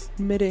evidence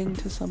admitting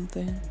to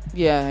something?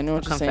 Yeah, I know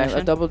what you're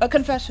saying. A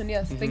confession.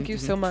 Yes, thank you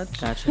so much.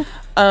 Gotcha.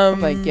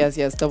 Like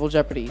yes, double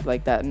jeopardy,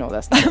 like that. No,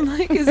 that's not. I'm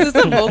like, is this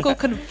a vocal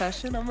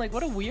confession? I'm like,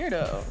 what a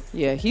weirdo.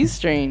 Yeah, he's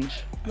strange.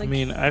 I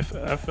mean, I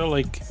feel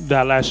like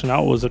that lashing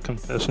out was a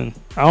confession.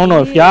 I don't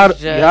know if y'all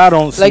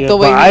don't see like it, the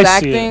way but he's I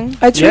see acting.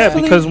 it.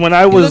 Yeah, because when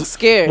I was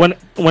scared,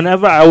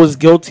 whenever I was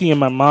guilty and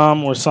my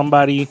mom or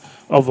somebody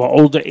of an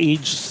older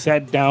age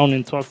sat down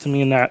and talked to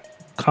me in that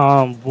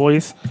calm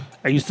voice,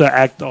 I used to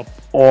act up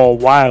all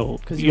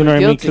wild. You know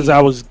what I mean? Because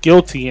I was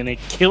guilty and it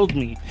killed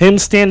me. Him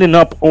standing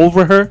up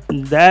over her,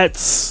 him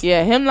lashing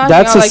out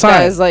like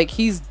that is like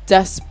he's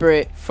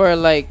desperate for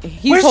like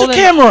Where's the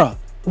camera?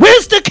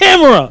 Where's the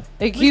camera?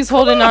 Like he's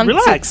holding on.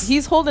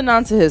 He's holding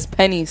on to his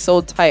penny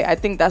so tight. I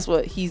think that's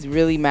what he's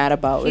really mad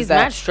about. He's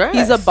mad stressed.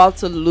 He's about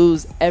to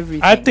lose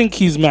everything. I think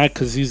he's mad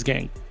because he's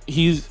getting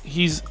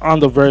he's on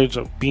the verge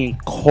of being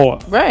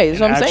caught. Right,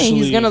 that's what I'm saying.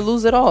 He's gonna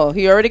lose it all.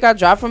 He already got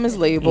dropped from his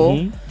label.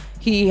 Mhm.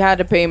 He had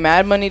to pay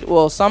mad money.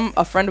 Well,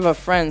 a friend of a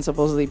friend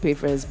supposedly paid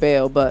for his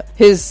bail, but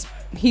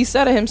he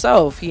said it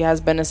himself. He has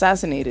been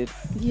assassinated.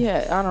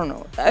 Yeah, I don't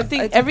know. I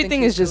think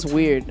everything is just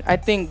weird. I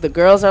think the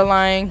girls are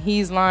lying.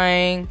 He's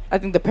lying. I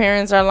think the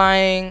parents are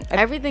lying.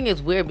 Everything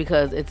is weird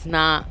because it's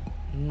not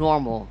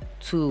normal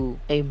to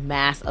a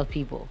mass of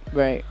people.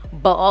 Right.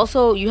 But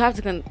also, you have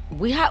to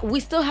we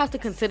still have to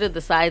consider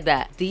the side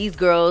that these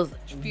girls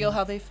Feel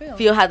how they feel.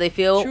 feel how they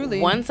feel. Truly.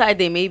 One side,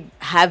 they may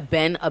have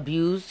been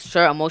abused,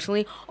 sure,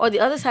 emotionally, or the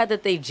other side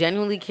that they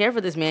genuinely care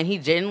for this man. He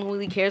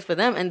genuinely cares for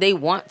them, and they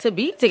want to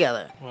be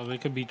together. Well, they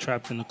could be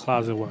trapped in a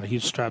closet while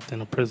he's trapped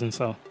in a prison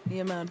cell.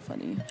 Yeah, man,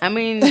 funny. I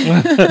mean,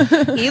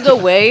 either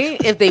way,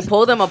 if they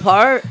pull them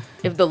apart,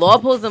 if the law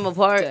pulls them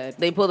apart, Dead.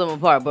 they pull them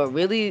apart. But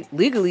really,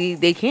 legally,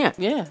 they can't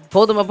Yeah.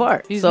 pull them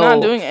apart. He's So,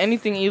 not doing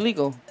anything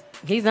illegal.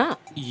 He's not.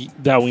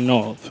 That we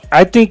know of.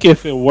 I think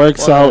if it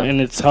works Well, out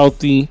and it's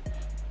healthy,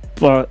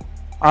 but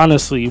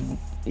honestly,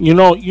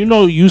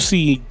 you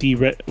see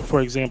D-Ray,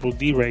 for example,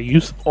 D-Ray,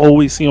 you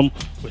always see him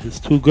with his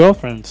 2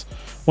 girlfriends.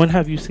 When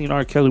have you seen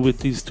R. Kelly with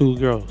these 2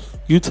 girls?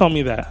 You tell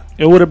me that.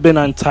 It would have been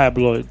on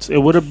tabloids. It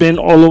would have been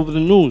all over the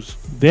news.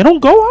 They don't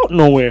go out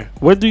nowhere.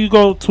 Where do you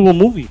go to a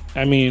movie?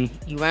 I mean,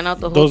 You ran out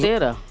the whole Those-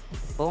 theater.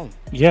 Boom.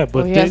 yeah,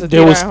 but He has a there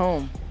theater was at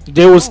home.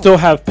 they would still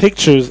have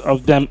pictures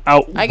of them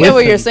out. I get with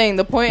what you're him. saying.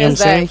 The point You know is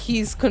what I'm that saying?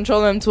 he's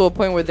controlling them to a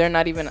point where they're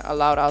not even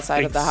allowed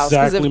outside of the house.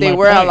 Because if Exactly they my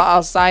were point. allowed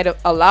outside of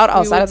would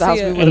the house,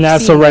 see we it. would And have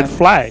that's seen a red them.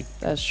 flag.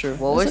 That's true.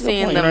 Well, That's we're a good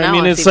seeing point. them You know what now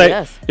I mean? on It's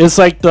CBS. it's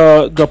like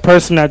the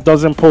person that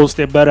doesn't post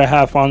their better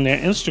half on their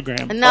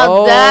Instagram. And now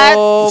Oh,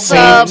 that's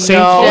Same- same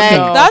token.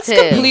 subjective. That's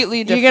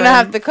completely different. You're gonna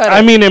have to cut it.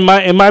 I mean, in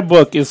my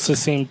book, it's the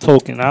same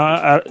token.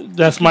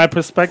 That's my Where's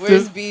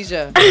perspective.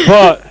 Bija?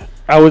 But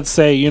I would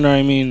say, you know what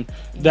I mean?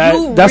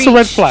 That's a red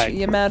reached. flag.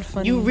 You're mad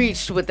funny. You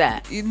reached with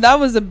that. That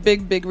was a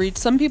big reach.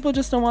 Some people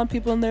just don't want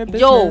people in their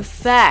business. Yo,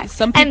 facts.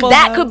 Some And people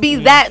that have- could be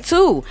that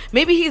too.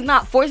 Maybe he's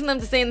not forcing them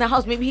to stay in the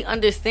house. Maybe he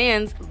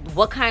understands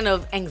what kind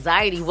of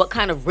anxiety, what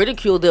kind of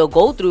ridicule they'll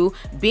go through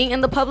being in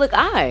the public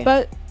eye.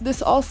 But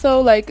this also,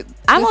 like,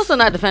 I'm this- also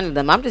not defending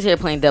them. I'm just here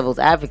playing devil's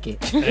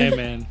advocate Hey,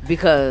 man.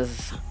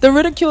 because the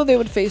ridicule they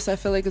would face, I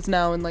feel like, is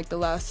now in like the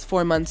last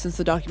 4 months since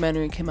the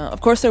documentary came out.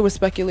 Of course, there was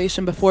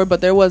speculation before,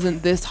 but there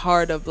wasn't this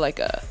hard of like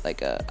a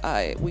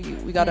we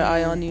got an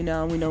eye on you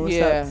now. We know what's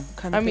Yeah. up.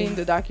 Kind of I mean, thing.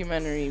 the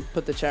documentary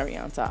put the cherry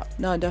on top.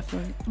 No,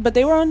 definitely. But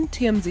they were on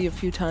TMZ a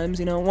few times.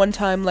 You know, one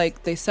time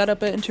like they set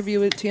up an interview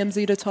with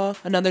TMZ to talk.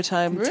 Another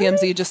time Really?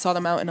 TMZ just saw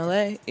them out in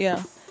LA.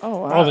 Yeah, Oh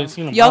wow. Oh, they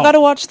seen him. y'all out. gotta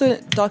watch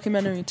the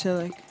documentary to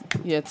like.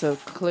 Yeah, to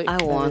click.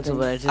 I want to, everything.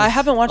 but I just I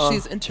haven't watched oh,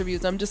 these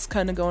interviews. I'm just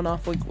kind of going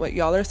off like what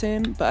y'all are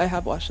saying, but I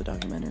have watched the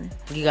documentary.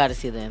 You got to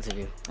see the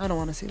interview. I don't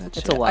want to see that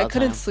It's shit. a wild I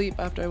couldn't time. sleep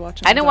after I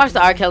watched it. I didn't watch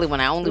the R. Kelly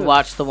one. I only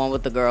watched the one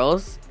with the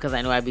girls because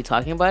I knew I'd be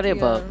talking about it.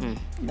 But Yeah.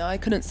 No, I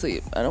couldn't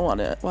sleep. I don't want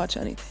to watch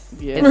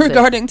anything. Yeah. It's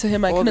Regarding to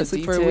him, I All couldn't the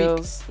sleep for a week.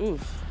 details.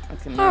 Oof. I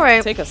cannot. All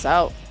right. Take us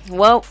out.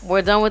 well,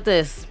 we're done with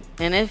this.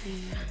 And if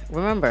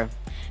remember,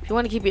 if you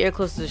want to keep your ear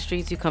close to the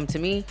streets, you come to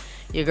me,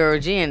 your girl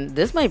G. And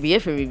this might be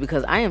it for me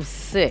because I am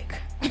sick.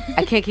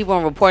 I can't keep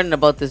on reporting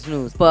about this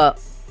news, but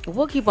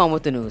we'll keep on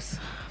with the news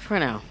for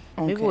now.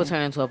 Maybe Okay. we'll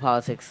turn into a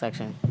politics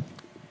section.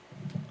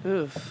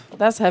 Oof.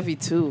 That's heavy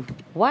too.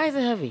 Why is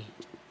it heavy?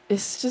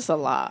 It's just a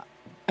lot.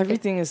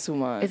 Everything is too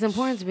much. It's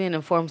important to be an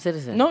informed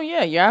citizen. No,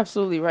 yeah, you're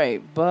absolutely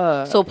right.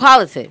 But So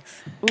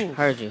politics. oof.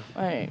 Heard you.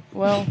 All right.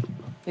 Well,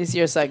 it's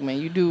your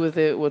segment. You do with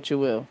it what you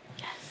will.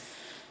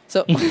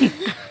 So,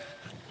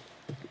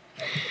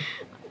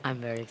 I'm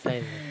very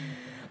excited.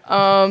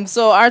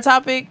 so our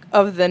topic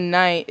of the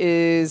night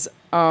is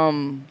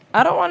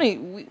I don't want to.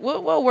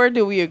 What word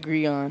do we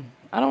agree on?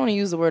 I don't want to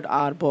use the word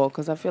oddball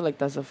because I feel like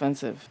that's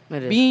offensive.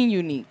 It is. Being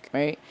unique,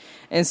 right?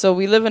 And so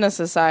we live in a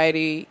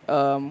society.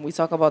 We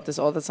talk about this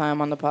all the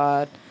time on the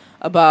pod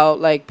about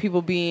like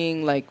people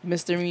being like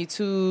Mr. Me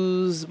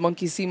Too's,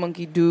 monkey see,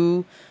 monkey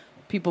do.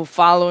 People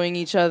following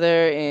each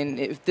other, and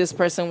if this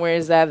person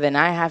wears that, then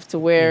I have to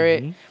wear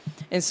it.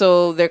 And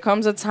so there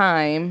comes a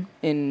time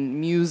in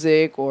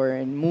music or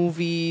in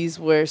movies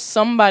where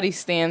somebody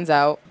stands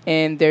out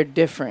and they're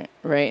different,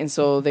 right? And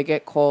so they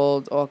get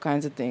called all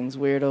kinds of things,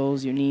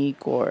 weirdos,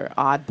 unique, or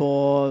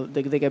oddball.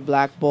 They get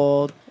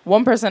blackballed.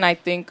 One person I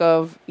think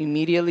of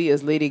immediately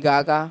is Lady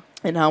Gaga,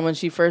 and how when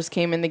she first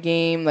came in the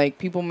game, like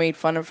people made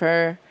fun of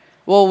her.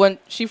 Well, when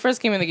she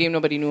first came in the game,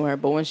 nobody knew her,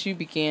 but when she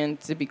began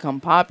to become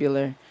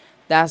popular,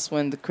 that's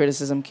when the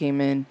criticism came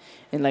in,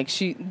 and like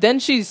she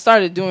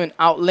started doing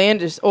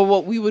outlandish, or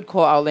what we would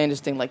call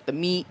outlandish thing, like the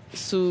meat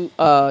suit,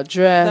 dress.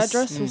 That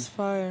dress was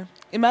fire.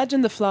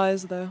 Imagine the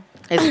flies though.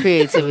 It's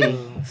creativity.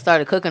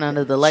 Started cooking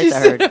under the lights, I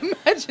heard.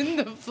 Imagine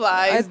the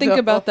flies. I think though.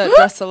 about that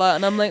dress a lot,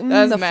 and I'm like,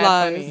 That's the mad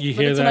flies. funny. You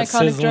But hear it's an that iconic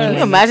sizzling dress. Can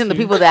you imagine the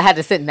people that had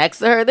to sit next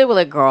to her? They were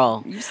like,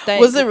 girl. You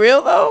stank. Was it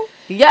real though?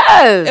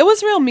 Yes. It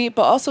was real meat,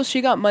 but also she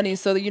got money,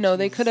 so you know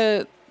they could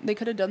have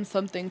done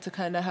something to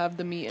kind of have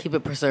the meat. Keep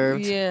it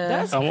preserved. Yeah,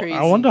 That's crazy.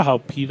 I wonder how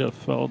Peter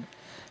felt.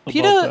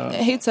 PETA about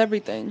that. hates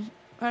everything,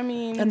 I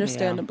mean,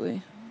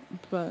 understandably.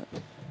 But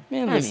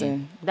man, I listen.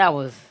 mean, that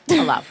was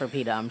a lot for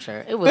PETA, I'm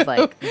sure. It was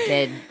like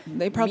dead.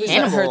 they probably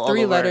Animal sent her all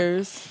 3 over.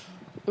 letters.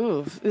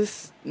 Oof,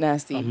 it's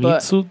nasty. A meat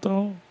But suit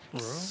though.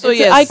 so It's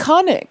yes,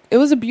 iconic. It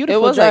was a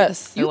beautiful it was like,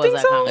 dress. you It think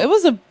was so? iconic. It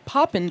was a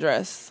poppin'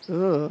 dress.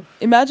 Ugh.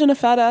 Imagine a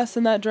fat ass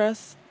in that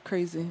dress.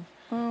 Crazy.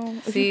 Well,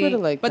 if See, you put it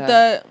like But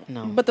that.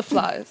 No. but the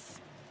flies.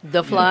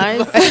 The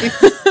flies.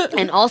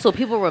 And also,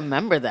 people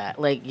remember that.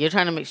 Like, you're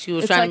trying to make, she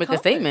was It's trying to make a iconic.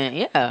 statement.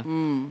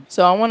 Yeah.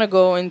 So I want to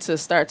go into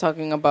start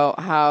talking about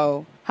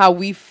how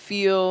we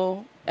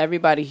feel.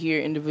 Everybody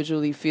here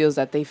individually feels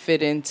that they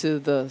fit into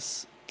the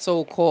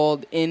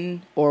so-called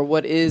in, or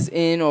what is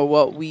in, or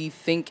what we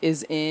think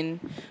is in.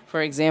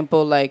 For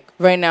example, like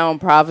right now in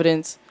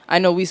Providence, I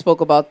know we spoke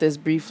about this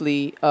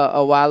briefly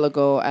a while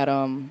ago at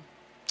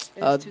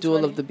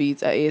Duel of the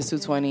Beats at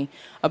AS220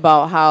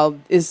 about how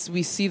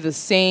we see the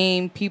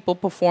same people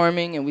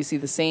performing and we see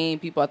the same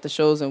people at the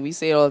shows, and we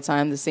say it all the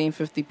time, the same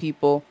 50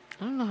 people.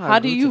 I don't know How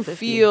do you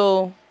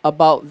feel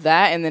about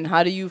that? And then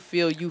how do you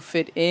feel you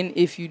fit in?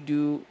 If you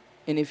do,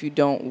 and if you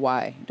don't,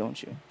 why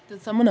don't you?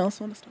 Did someone else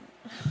want to start?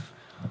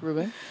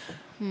 Ruben?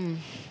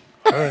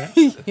 All right.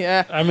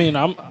 Yeah. I mean,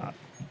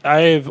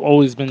 I've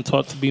always been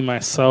taught to be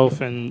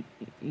myself and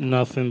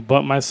nothing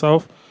but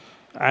myself.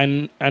 I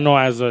know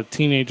as a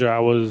teenager I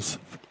was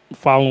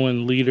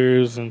following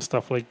leaders and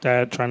stuff like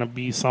that, trying to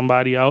be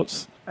somebody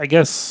else. I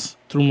guess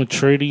through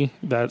maturity,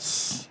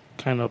 that's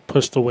kind of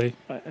pushed away.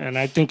 And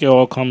I think it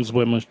all comes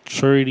with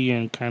maturity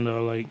and kind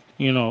of like,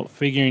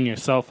 figuring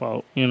yourself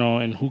out,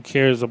 and who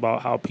cares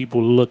about how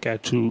people look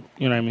at you,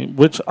 you know what I mean?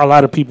 Which a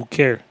lot of people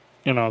care.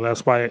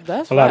 That's why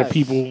That's a lot of facts.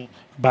 people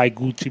buy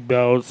Gucci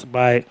belts,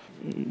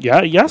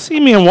 y'all see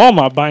me in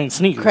Walmart buying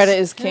sneakers. Credit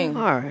is king.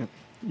 All right.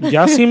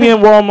 Y'all see me in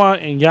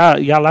Walmart and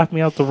y'all laughed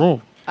me out the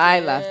room.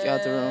 I laughed you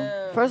out the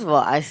room. First of all,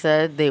 I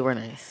said they were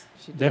nice.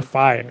 They're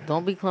fire.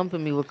 Don't be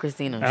clumping me with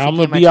Christina. And She I'm came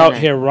gonna at be you out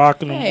nice. here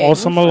rocking them Hey, all we're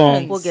summer long.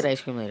 friends. We'll get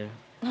ice cream later.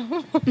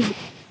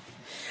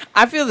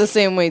 I feel the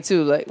same way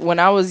too. Like when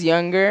I was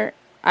younger,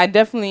 I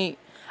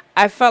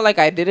felt like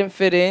I didn't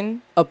fit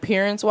in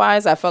appearance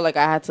wise. I felt like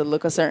I had to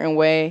look a certain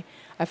way.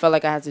 I felt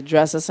like I had to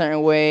dress a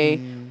certain way.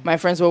 My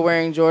friends were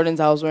wearing Jordans.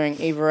 I was wearing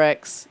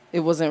Averex. It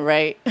wasn't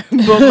right.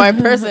 But my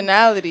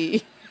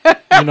personality.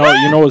 You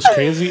know what's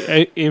crazy?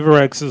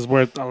 Averex is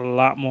worth a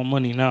lot more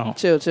money now.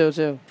 Chill.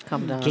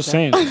 Come down. Just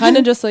okay? saying. Kind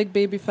of just like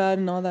Baby Fat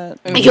and all that.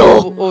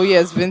 Yo. Oh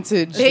yes,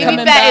 vintage. Baby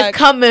Coming Fat is back.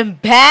 coming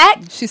back.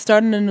 She's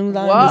starting a new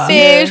line. Wow. this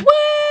year. Bitch,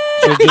 what?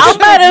 I'm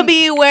about to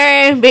be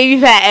wearing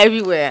Baby Fat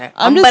everywhere.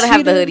 I'm about to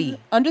have the hoodie.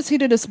 I'm just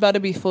heated. It's about to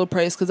be full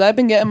price because I've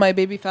been getting my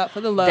Baby Fat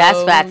for the low.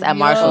 That's facts at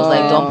Marshalls.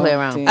 Like, don't play Oh,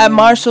 around. damn. At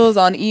Marshalls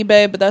on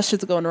eBay, but that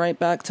shit's going right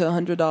back to $100.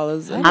 I'm don't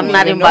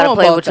not even even about know to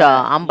play about with that.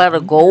 y'all. I'm about to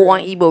go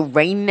on eBay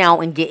right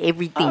now and get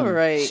everything. All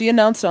right. She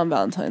announced it on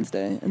Valentine's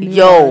Day. a new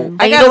Yo, line.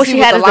 and I you gotta know what see she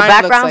what had the as the line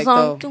looks background like,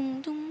 song? though.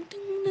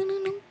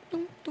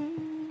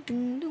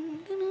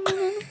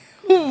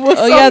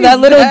 Oh yeah, that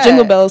little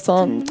Jingle Bell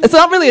song. It's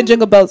not really a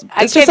Jingle Bells.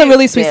 I It's just can't a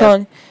really even- sweet yeah.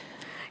 song.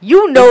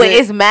 You know Is it it-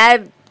 is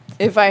mad.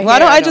 If I Why hear,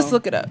 don't I know. just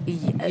look it up?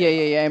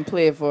 Yeah, and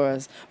play it for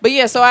us. But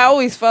yeah, so I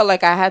always felt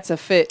like I had to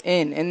fit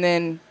in, and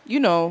then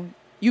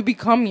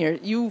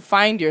you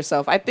find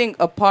yourself. I think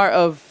a part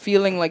of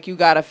feeling like you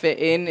gotta fit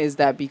in is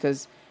that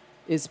because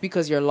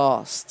you're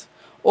lost,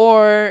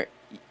 or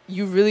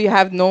you really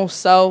have no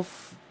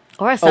self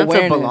Or a sense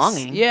awareness. of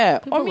belonging. Yeah,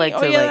 People like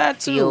to that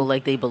too. feel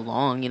like they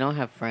belong.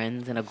 Have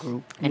friends in a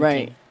group. And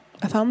Right. can-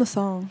 I found the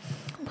song.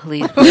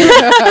 Please,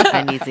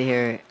 I need to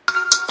hear it.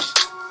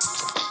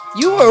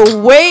 You were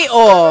way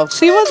off.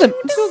 She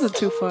wasn't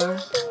too far.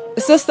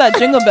 It's just that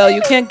Jingle Bell.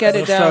 You can't get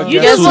it down.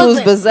 You Guess just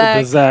who's wasn't-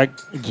 Bazak?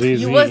 Bazak,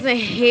 Jay-Z. You wasn't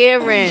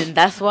hearing.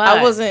 That's why.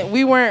 I wasn't.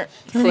 We weren't.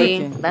 See,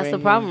 clicking that's the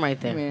here. problem right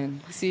there.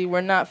 Man, see,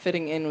 we're not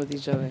fitting in with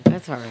each other.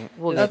 That's all right.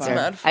 We'll That's get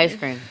there. mad funny. Ice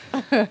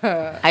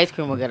cream. Ice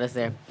cream will get us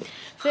there.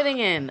 Fitting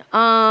in.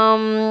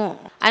 I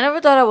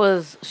never thought I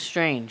was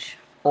strange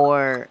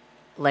or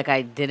like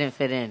I didn't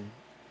fit in.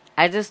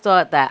 I just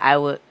thought that I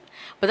would.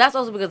 But that's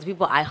also because the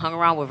people I hung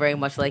around were very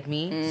much like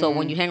me. So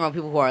when you hang around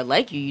people who are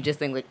like you just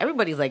think like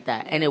everybody's like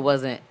that, and it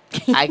wasn't.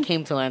 I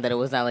came to learn that it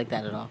was not like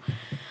that at all.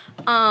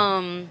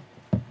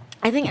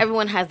 I think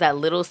everyone has that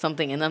little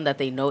something in them that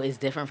they know is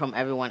different from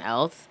everyone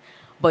else,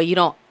 but you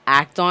don't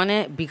act on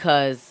it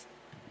because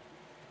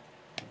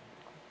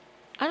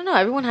I don't know.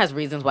 Everyone has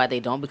reasons why they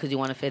don't, because you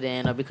want to fit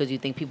in or because you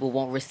think people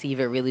won't receive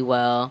it really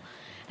well.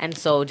 And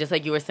so, just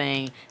like you were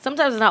saying,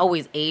 sometimes it's not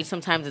always age.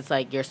 Sometimes it's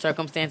like your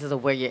circumstances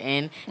of where you're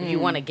in. If you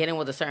want to get in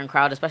with a certain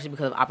crowd, especially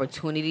because of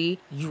opportunity,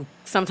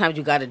 sometimes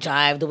you got to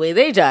jive the way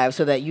they jive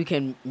so that you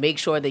can make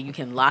sure that you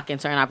can lock in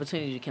certain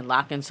opportunities. You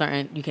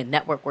can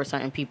network with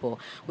certain people.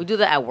 We do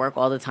that at work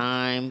all the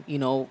time.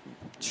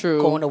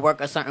 True. Going to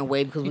work a certain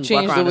way because You we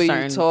change work the around way a you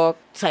certain talk.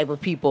 type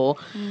of people.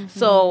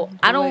 So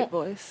I don't. White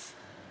voice.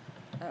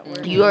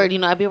 You already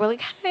know. I'd be like,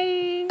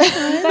 hey, you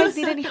guys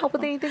need any help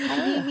with anything? If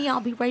you need me,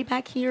 I'll be right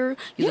back here.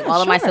 Using all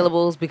of my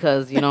syllables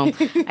because,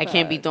 I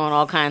can't be throwing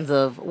all kinds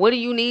of, what do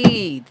you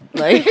need?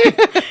 Like,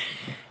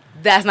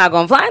 that's not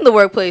going to fly in the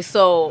workplace.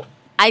 So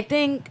I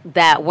think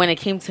that when it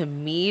came to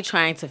me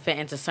trying to fit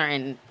into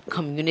certain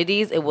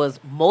communities, it was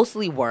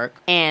mostly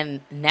work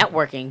and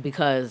networking,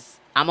 because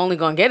I'm only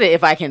going to get it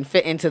if I can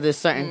fit into this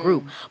certain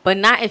group, but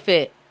not if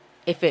it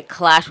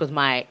clashed with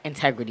my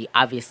integrity.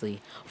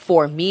 Obviously,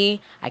 for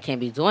me, I can't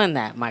be doing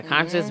that. My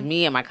conscience,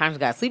 me and my conscience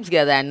got to sleep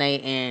together that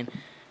night, and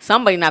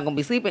somebody not going to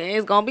be sleeping, and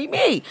it's going to be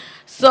me.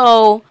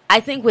 So I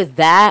think with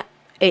that,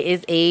 it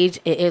is age.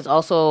 It is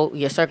also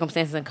your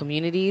circumstances and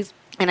communities.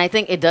 And I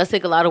think it does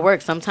take a lot of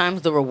work.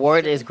 Sometimes the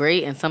reward is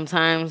great, and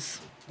sometimes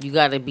you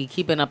got to be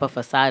keeping up a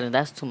facade, and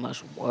that's too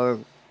much work.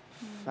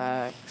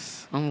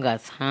 Facts. I don't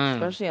got time.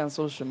 Especially on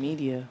social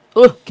media.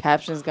 Ugh.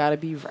 Captions gotta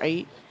be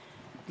right.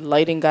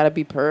 Lighting gotta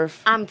be perf.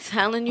 I'm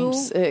telling you, I'm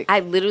sick.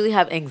 I literally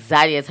have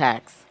anxiety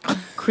attacks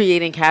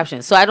creating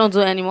captions, so I don't do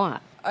it anymore.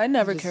 I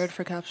never cared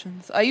for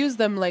captions. I use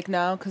them like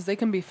now because they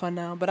can be fun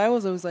now. But I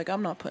was always like,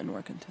 I'm not putting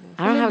work into this.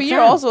 I don't have but time. you're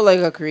also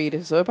like a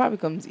creative, so it probably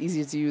comes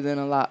easier to you than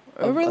a lot.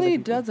 It really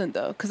doesn't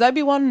though, because I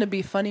be wanting to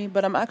be funny,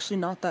 but I'm actually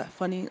not that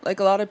funny. Like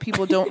a lot of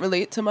people don't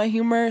relate to my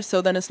humor,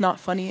 so then it's not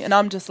funny, and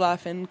I'm just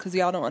laughing because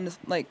y'all don't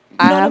understand. Like, you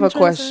I know what have I'm a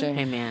trying to say? question.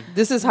 Hey, man.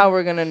 This is how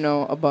we're gonna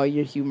know about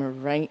your humor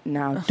right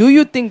now. Do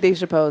you think Dave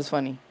Chappelle is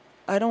funny?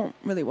 I don't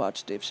really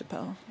watch Dave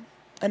Chappelle.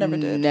 I never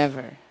did.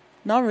 Never.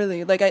 Not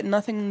really. Like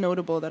nothing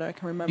notable that I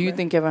can remember. Do you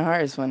think Kevin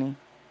Hart is funny?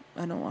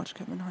 I don't watch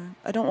Kevin Hart.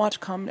 I don't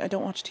watch comedy. I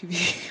don't watch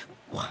TV.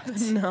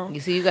 What? No. You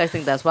see, you guys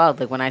think that's wild,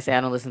 like when I say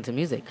I don't listen to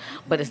music.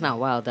 But it's not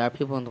wild. There are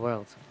people in the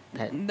world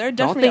that There don't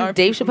definitely think are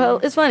Dave people.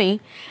 Chappelle is funny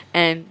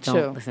and don't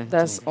Chill. listen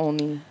That's to music.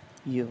 only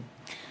you.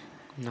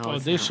 No, Oh,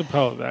 it's Dave not.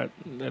 Chappelle,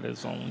 that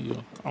is only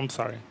you. I'm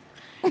sorry.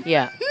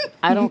 Yeah,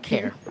 I don't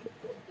care.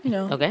 You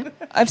know. Okay?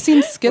 I've seen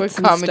We're skits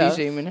and comedy stuff.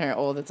 shaming her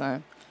all the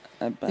time.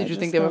 I Did you just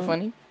think they were don't-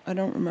 funny? I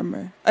don't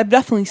remember. I've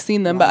definitely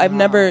seen them, but I've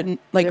never Wow.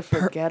 like They're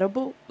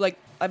forgettable.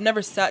 I've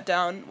never sat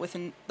down with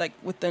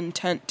the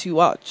intent to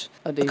watch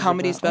a Dave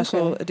comedy Chappelle.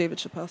 special, Okay. a David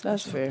Chappelle special.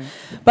 That's fair.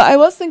 But I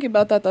was thinking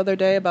about that the other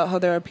day about how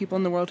there are people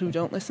in the world who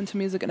don't listen to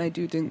music, and I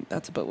do think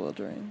that's a bit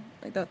bewildering.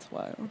 Like that's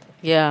wild.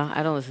 Yeah,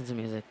 I don't listen to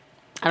music.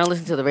 I don't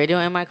listen to the radio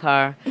in my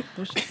car.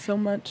 There's just so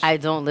much. I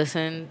don't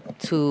listen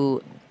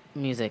to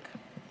music.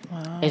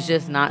 Wow. It's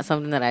just not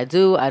something that I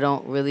do. I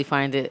don't really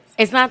find it.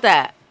 It's not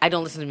that I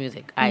don't listen to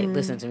music. I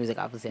listen to music.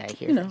 Obviously, I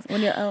hear You know, things.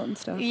 when you're out and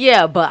stuff.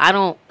 Yeah, but I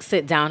don't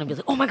sit down and be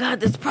like, oh my God,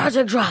 this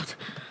project dropped.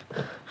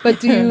 But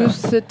do you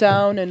sit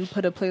down and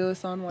put a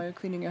playlist on while you're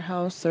cleaning your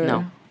house or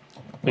No.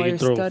 while you're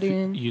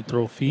studying? You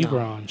throw Fever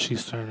on,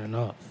 she's turning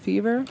up.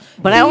 Fever?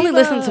 But I only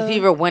listen to Fever.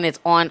 Fever when it's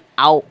on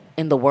out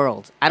in the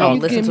world. I don't Oh,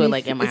 listen Give to it me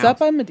like in my Is house. that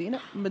by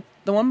Medina?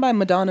 The one by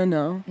Madonna?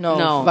 No. No,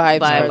 No, vibes.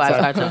 by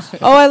are Vibes.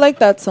 Oh, I like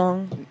that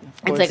song.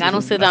 It's like I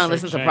don't sit down and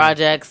That's listen her to jam.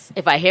 projects.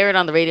 If I hear it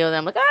on the radio, then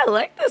I'm like, I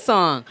like this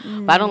song.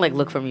 But I don't like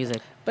look for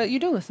music. But you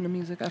do listen to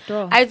music after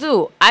all. I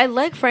do. I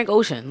like Frank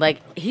Ocean. Like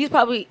he's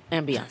probably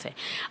and Beyonce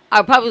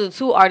are probably the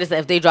two artists that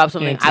if they drop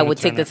something, And I Tina would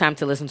take the Turner. time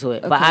to listen to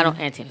it. But Okay. I don't.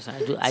 And Tina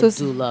Turner. I So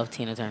do love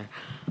Tina Turner.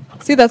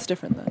 See, that's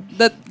different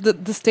then.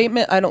 The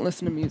statement, I don't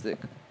listen to music.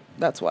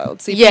 That's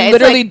wild. See, if Yeah, you it's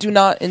literally like- do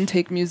not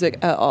intake music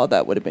at all,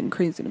 that would have been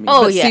crazy to me.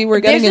 Oh but yeah. see, we're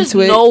getting There's just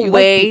into it. no You like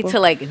way people. to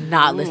like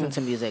not listen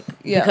to music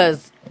Yeah.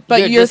 because.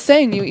 But you're just,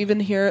 saying you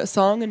even hear a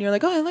song and you're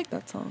like, oh, I like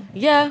that song.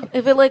 yeah,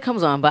 if it like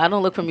comes on, but I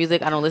don't look for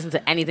music. I don't listen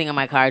to anything in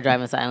my car. I drive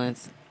in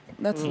silence.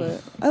 That's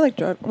lit. I like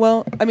drive.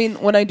 Well, I mean,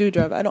 when I do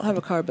drive, I don't have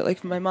a car, but like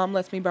if my mom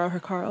lets me borrow her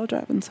car, I'll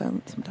drive in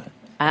silence sometimes.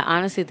 I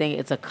honestly think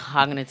it's a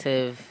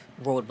cognitive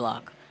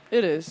roadblock.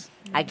 It is.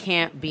 I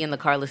can't be in the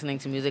car listening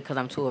to music because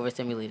I'm too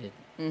overstimulated.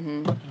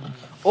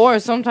 Or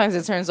sometimes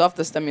it turns off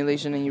the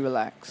stimulation and you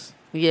relax.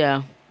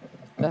 Yeah.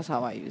 That's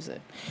how I use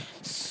it.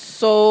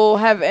 So,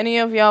 have any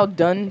of y'all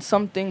done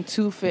something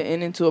to fit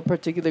into a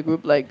particular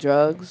group, like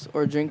drugs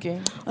or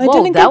drinking? I Whoa,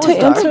 didn't that get was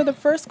to dark. answer the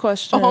first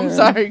question. Oh, I'm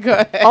sorry. Go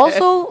ahead.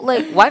 Also,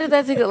 like, why did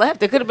that take a left?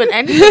 There could have been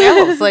anything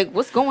else. Like,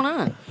 what's going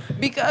on?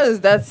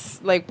 Because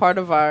that's like part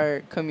of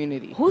our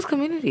community. Whose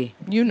community?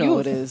 You know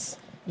Youth. it is.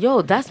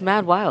 Yo, that's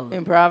mad wild.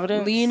 In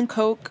Providence. Lean,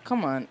 coke,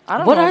 Come on. I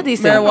don't What know. are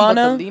these I don't know about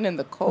things? the lean and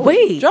the coke.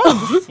 Wait.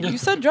 drugs. You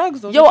said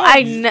drugs. Those Yo, are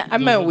I drugs. I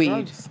meant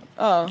weed.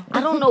 Oh. I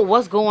don't know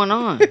what's going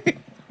on.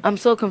 I'm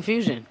so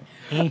confusion.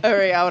 All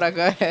right, Aura,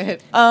 go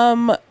ahead.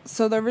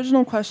 So the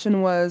original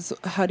question was,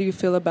 how do you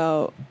feel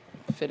about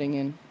Fitting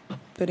in.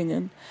 fitting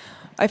in?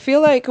 I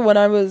feel like when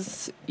I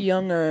was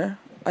younger,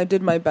 I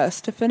did my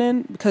best to fit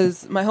in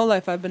because my whole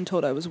life I've been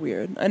told I was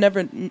weird. I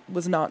never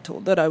was not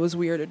told that I was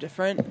weird or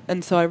different,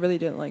 and so I really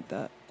didn't like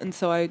that. And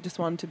so I just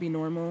wanted to be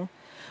normal,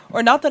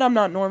 or not that I'm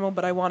not normal,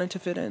 but I wanted to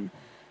fit in,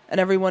 and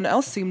everyone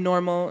else seemed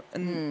normal,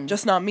 and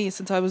just not me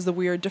since I was the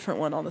weird, different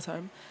one all the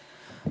time,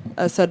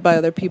 as said by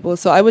other people.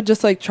 So I would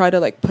just like try to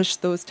like push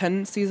those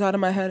tendencies out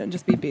of my head and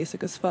just be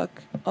basic as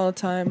fuck all the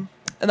time.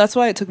 And that's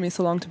why it took me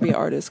so long to be an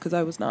artist, because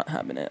I was not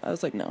having it. I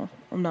was like, no,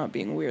 I'm not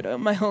being a weirdo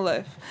my whole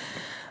life.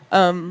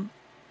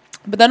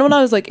 But then when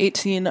I was like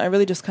 18, I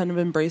really just kind of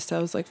embraced it. I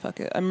was like, fuck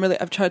it.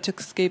 I've tried to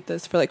escape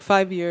this for like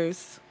 5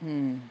 years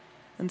and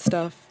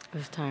stuff.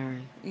 It's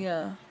tiring.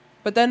 Yeah.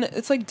 But then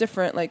it's like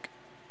different. Like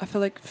I feel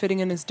like fitting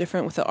in is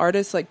different with the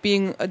artist, like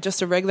being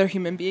just a regular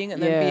human being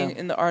and then being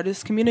in the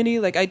artist community.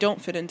 Like I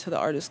don't fit into the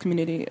artist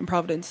community in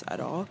Providence at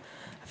all.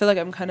 I feel like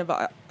I'm kind of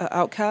an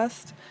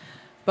outcast,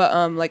 but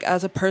like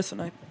as a person,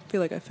 I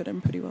feel like I fit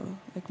in pretty well.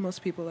 Like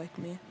most people like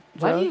me.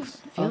 Why do you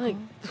feel like?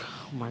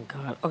 Oh my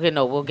God. Okay,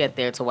 no, we'll get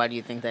there. So why do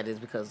you think that is?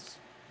 Because,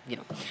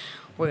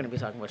 we're gonna be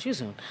talking about you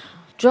soon.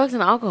 Drugs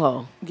and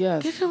alcohol.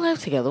 Yes. Get your life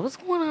together. What's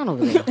going on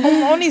over there?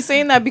 I'm only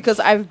saying that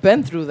because I've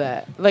been through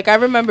that. Like, I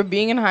remember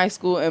being in high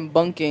school and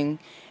bunking,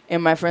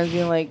 and my friends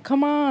being like,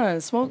 come on,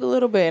 smoke a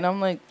little bit. And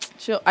I'm like,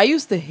 chill. I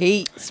used to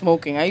hate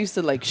smoking. I used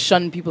to, like,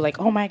 shun people like,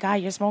 oh, my God,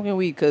 you're smoking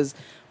weed. Because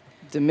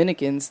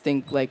Dominicans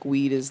think, like,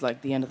 weed is,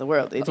 like, the end of the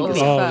world. They think,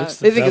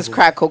 it's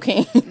crack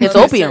cocaine. It's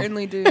No, opium. They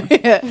certainly do.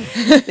 Yeah.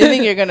 They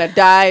think you're going to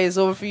die. It's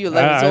over for you.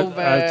 Like, it's over.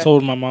 I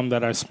told my mom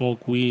that I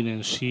smoke weed,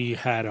 and she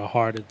had a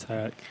heart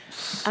attack.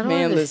 I don't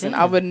Man, understand. listen,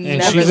 I would And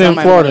never she's tell in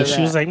my Florida. mother She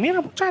that. was like,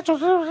 "Mira, muchacho."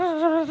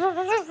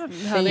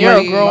 And you're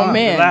a grown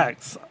man.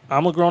 Relax.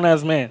 I'm a grown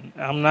ass man.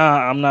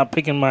 I'm not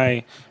picking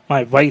my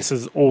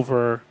vices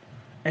over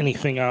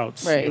anything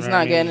else. Right. You It's know not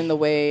what I getting mean? in the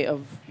way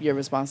of your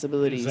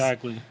responsibilities.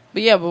 Exactly.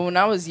 But yeah, but when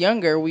I was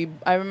younger,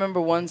 I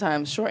remember one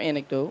time, short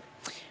anecdote,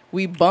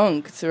 we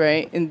bunked,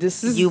 right? And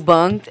this is... You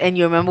bunked, and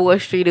you remember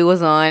what street it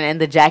was on, and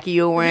the jacket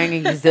you were wearing,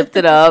 and you zipped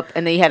it up,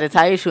 and then you had to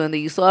tie your shoe, and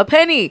then you saw a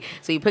penny.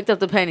 So you picked up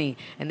the penny,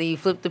 and then you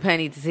flipped the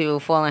penny to see if it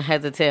would fall on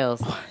heads or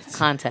tails.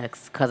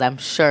 Context, because I'm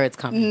sure it's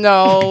coming.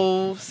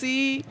 No.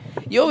 See?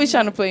 You're always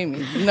trying to play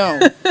me. No.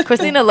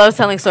 Christina loves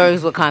telling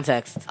stories with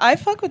context. I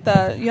fuck with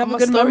that. You have I'm a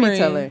good memory.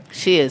 storyteller.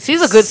 She is.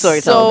 She's a good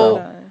storyteller,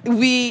 though. So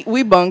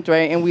we bunked,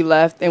 right? And we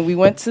left, and we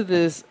went to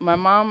this... My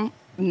mom...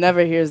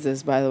 never hears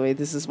this, by the way.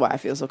 This is why I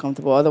feel so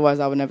comfortable. Otherwise,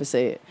 I would never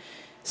say it.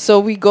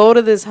 So we go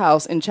to this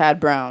house in Chad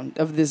Brown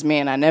of this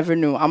man I never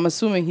knew. I'm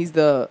assuming he's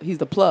the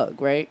plug,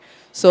 right?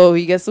 So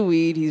he gets the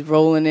weed, he's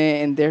rolling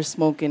it, and they're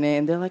smoking it,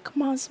 and they're like,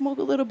 "Come on, smoke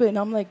a little bit." And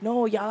I'm like,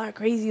 "No, y'all are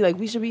crazy. Like,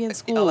 we should be in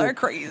school. Y'all are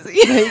crazy.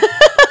 Like,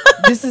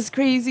 this is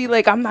crazy.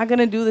 Like, I'm not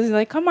gonna do this." And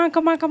like, come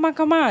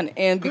on.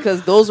 And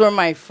because those were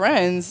my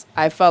friends,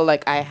 I felt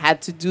like I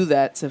had to do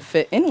that to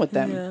fit in with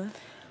them. Yeah.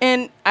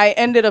 And I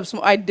ended up,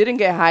 I didn't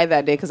get high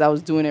that day because I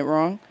was doing it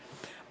wrong.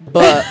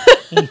 But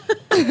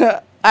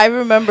I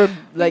remember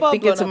like Well,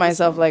 thinking blown to up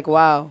myself, like,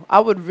 wow, I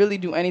would really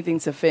do anything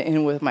to fit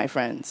in with my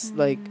friends.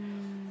 Like,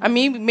 I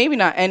mean, maybe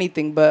not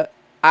anything, but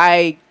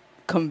I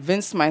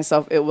convinced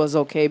myself it was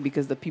okay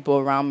because the people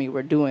around me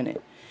were doing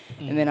it.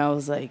 And then I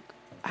was like,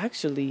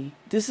 actually,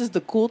 this is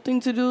the cool thing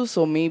to do.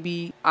 So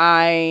maybe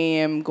I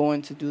am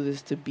going to do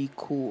this to be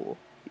cool.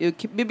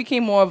 It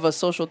became more of a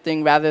social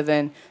thing rather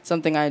than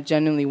something I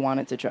genuinely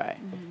wanted to try.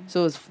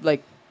 So it's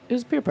like, it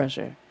was peer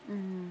pressure.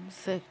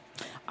 Sick.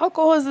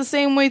 Alcohol is the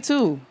same way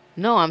too.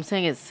 No, I'm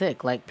saying it's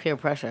sick, like peer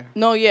pressure.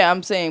 No, yeah,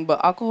 I'm saying,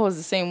 but alcohol is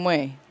the same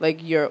way.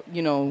 Like your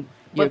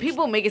But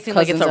people make it seem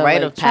like it's cousins a are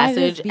rite like, of "Try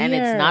this passage, and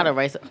it's beer." not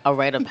a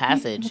rite of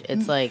passage.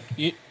 It's like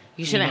you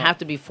shouldn't know. have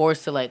to be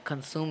forced to like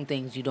consume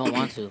things you don't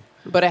want to.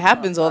 But it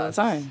happens all the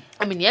time.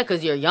 I mean, yeah,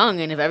 because you're young,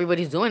 and if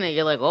everybody's doing it,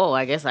 you're like, oh,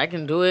 I guess I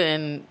can do it,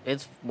 and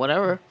it's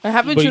whatever. And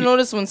haven't But you you-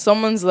 noticed when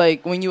someone's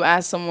like, when you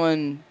ask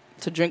someone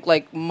to drink,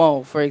 like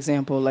Mo, for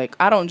example, like,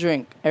 I don't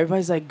drink.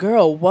 Everybody's like,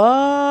 girl,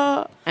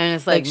 what? And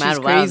it's like, Like, mad she's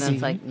wild, crazy. and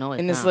it's like, no, it's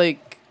And not. it's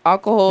like,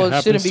 alcohol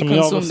It shouldn't happens be to me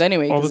all the- consumed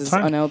anyway all the because it's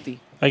time. unhealthy.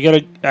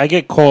 I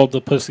get called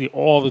the pussy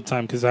all the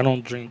time because I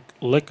don't drink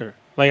liquor.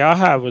 Like I'll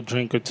have a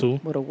drink or two.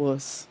 What a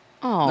wuss.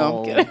 oh, No,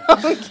 I'm kidding.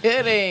 I'm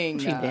kidding.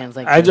 She Nah. dance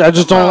like I that.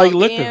 just don't Oh, like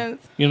liquor. man.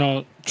 You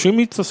know, treat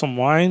me to some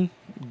wine,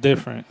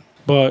 different.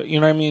 But you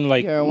know what I mean?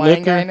 Like You're a wine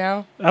liquor. guy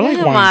now? I like Get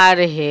him wine. out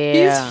of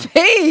here. He's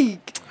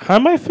fake. How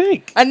am I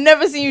fake? I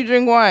never seen you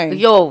drink wine.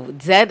 Yo,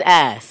 dead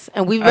ass.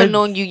 And we've been I-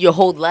 knowing you your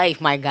whole life,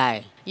 my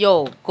guy.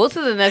 Yo, go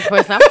to the next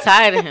person. I'm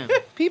tired of him.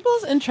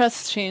 People's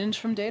interests change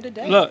from day to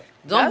day. Look,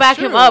 Don't That's back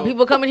him true. up.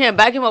 People come in here and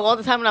back him up all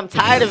the time, and I'm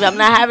tired of it. I'm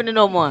not having it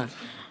no more.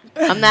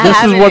 I'm not this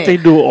having is what it. they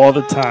do all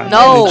the time.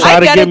 No. They try I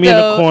to get get it, me in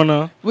the though.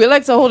 corner. We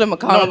like to hold him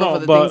accountable No, for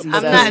the but- things he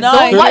I'm says. not. No,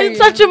 Don't, why I you hear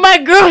touching my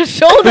girl's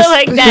shoulder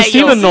like that,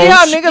 Christina yo? knows. See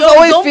how niggas Yo,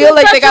 always don't be feel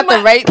like they got touching the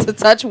my- right to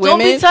touch women?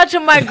 Don't be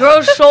touching my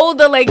girl's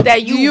shoulder like that.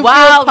 Do You, you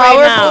wild feel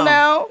powerful right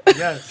now?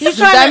 Yes. He's Does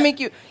trying that to- make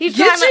you? he's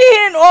Get trying your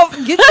hand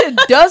off. Get your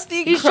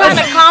dusty. He's trying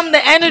to calm the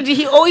energy.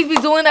 He always be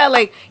doing that,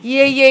 like,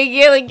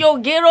 yeah. Like, yo,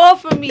 get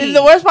off of me. And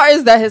the worst part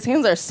is that his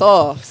hands are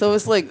soft, so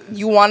it's like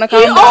you want to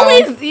calm He down.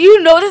 always,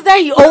 you notice that?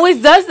 He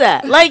always does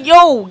that. Like,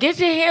 yo, get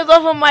your hands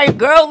off of my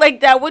girl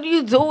like that. What are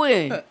you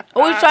doing?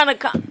 Always trying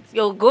to,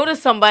 yo, go to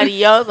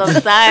somebody else. I'm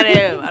tired of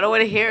him. I don't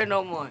want to hear it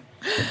no more.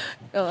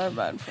 Oh, I'm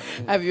bad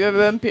for me. Have you ever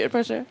been peer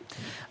pressure?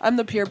 I'm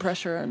the peer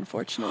pressure,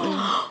 unfortunately.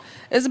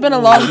 It's been a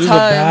long He's a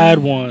time. bad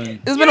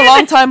one. It's been a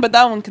long time, but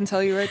that one can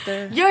tell you right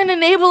there. You're an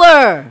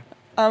enabler.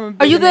 I'm a Are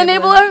big you the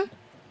enabler?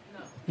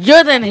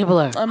 You're the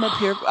enabler. I'm a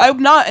peer.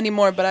 I'm not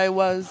anymore, but I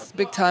was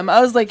big time. I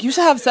was like, you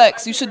should have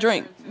sex. You should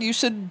drink. You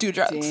should do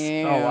drugs.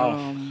 Damn.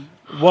 Oh,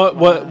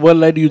 wow. What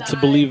led you to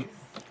believe?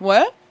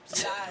 What?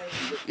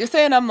 You're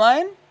saying I'm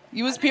lying?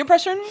 You was peer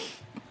pressuring me?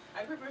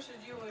 I peer pressured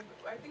you.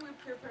 I think we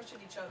peer pressured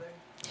each other.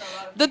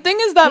 The thing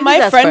is that Maybe my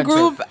that's friend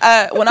friendship.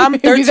 group, when I'm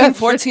Maybe 13, that's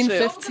 14,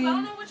 friendship.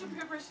 15,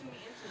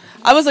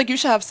 I was like, you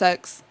should have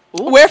sex.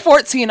 We're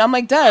 14. I'm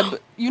like, Deb,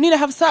 you need to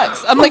have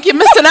sex. I'm like, you're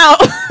missing out.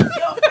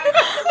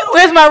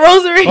 Where's my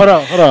rosary? Hold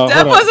on.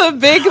 Deb was a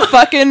big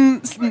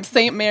fucking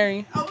Saint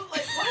Mary.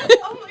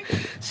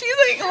 She's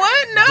like,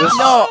 what? No.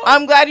 No,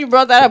 I'm glad you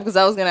brought that up because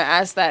I was gonna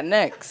ask that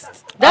next.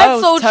 That's That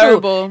so was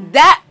terrible. true.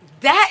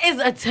 That is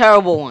a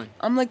terrible one.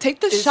 I'm like, take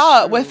the It's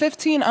shot. true. We're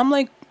 15. I'm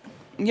like,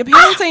 your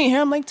parents ain't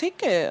here. I'm like,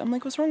 take it. I'm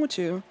like, what's wrong with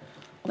you?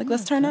 Like,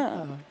 let's turn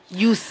up.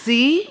 You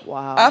see?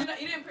 Wow.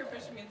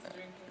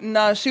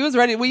 Nah, she was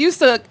ready. We used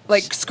to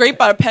like scrape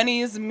our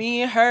pennies,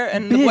 me, her,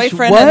 and the Bitch,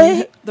 boyfriend what?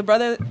 and the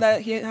brother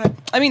that he had.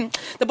 I mean,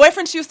 the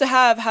boyfriend she used to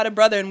have had a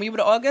brother, and we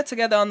would all get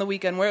together on the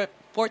weekend. We're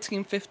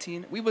 14,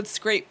 15. We would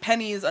scrape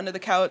pennies under the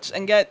couch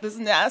and get this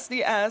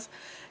nasty ass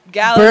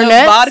gallon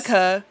Burnett's? of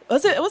vodka.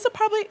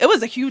 It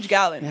was a huge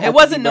gallon. had It to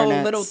wasn't be no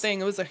Burnett's. little thing.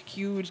 It was a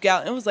huge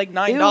gallon. It was like Ew,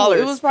 $9.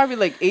 it was probably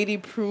like 80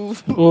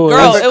 proof. Ooh, Girl,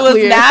 that's- it was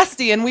clear.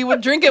 nasty, and we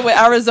would drink it with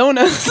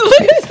Arizona.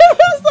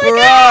 It was like,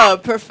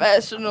 Bruh,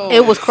 professional.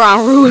 It was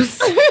Crown Rouge.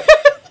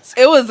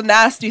 it was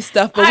nasty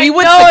stuff, but I we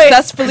would know it.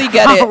 successfully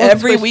get it Crown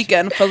every Rouge.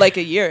 weekend for like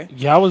a year.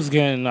 Yeah, I was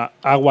getting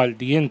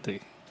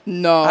aguardiente.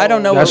 No. I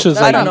don't know. That's just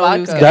I like- don't know. what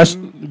he was Vodka. That's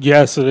getting.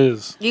 yes, it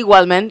is.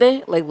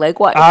 Igualmente, like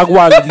likewise.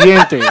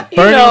 Aguardiente,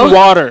 burning know.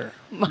 water.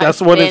 My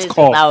That's what it's Spanish is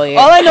called. out here.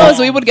 All I know is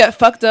we would get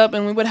fucked up,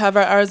 and we would have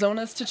our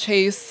Arizonas to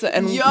chase,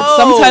 and Yo.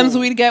 sometimes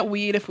we'd get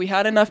weed if we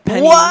had enough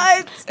pennies.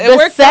 What? It The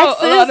worked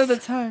out a lot sexist- of the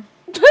time.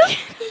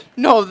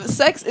 No, the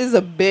sex is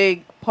a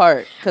big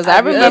part. Because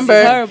I That's remember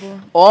terrible.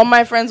 all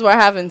my friends were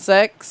having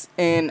sex,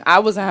 and I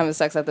wasn't having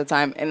sex at the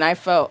time, and I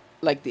felt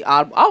like the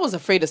odd. I was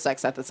afraid of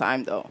sex at the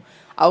time, though.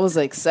 I was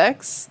like,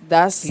 sex?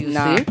 That's You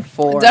not see?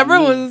 for Deborah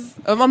me. was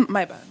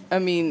my bad. I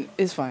mean,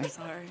 it's fine.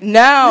 Sorry.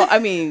 Now, I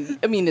mean,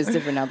 it's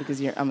different now because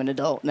I'm an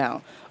adult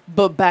now.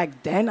 But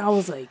back then, I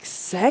was like,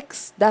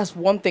 sex? That's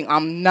one thing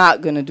I'm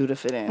not gonna do to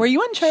fit in. Were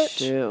you in church?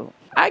 Chill.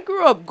 I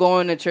grew up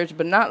going to church,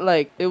 but not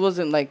like it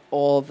wasn't like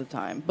all the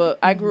time. But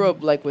I grew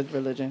up like with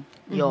religion.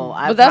 Yo,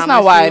 I But that's not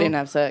promise why I you- didn't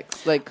have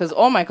sex. Like, cause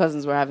all my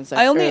cousins were having sex.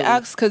 I only early.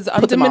 asked because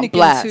I'm Put them on Dominican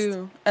blast.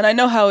 too, and I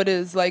know how it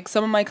is. Like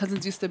some of my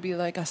cousins used to be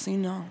like, "I see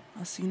no,"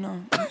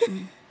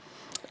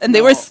 and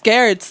they were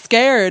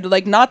scared.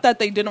 Like not that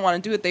they didn't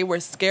want to do it, they were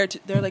scared.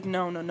 They're like,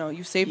 "No,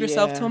 you save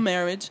yourself Yeah. till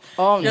marriage."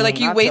 Oh, You're no, like,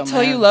 you not wait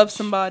till you marriage. love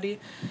somebody.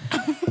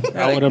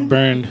 I would have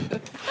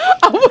burned.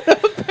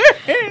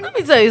 Let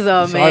me tell you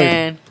something, Sorry.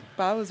 man.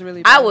 But I was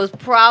really. I bad. was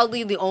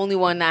proudly the only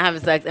one not having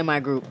sex in my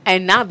group.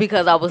 And not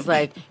because I was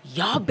like,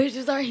 y'all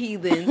bitches are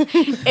heathens.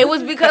 It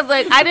was because,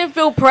 like, I didn't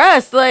feel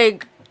pressed.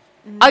 Like,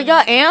 are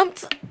y'all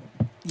amped?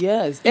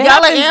 Yes, Y'all it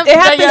happens, like amped? it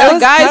happens Y'all- to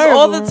guys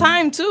all terrible. the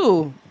time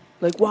too.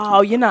 Like,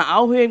 wow, you're not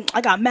out here. I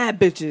got mad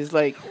bitches.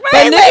 Like,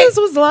 But niggas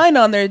was lying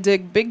on their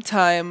dick big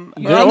time.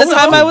 Yeah, Around the always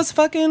time do. I was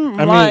fucking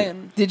mean-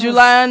 lying. did you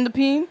lie on the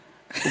peen?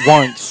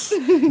 Once.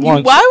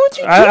 Once. Why would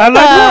you do I like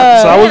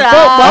that? once. I was Get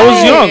broke. I outta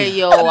was young. here,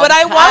 yo. But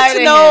I I'm want tired to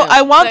of know. him.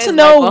 I want Plays to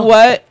know Michael.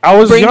 what I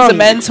was brings young. a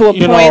man to a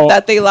You point know-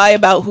 that they lie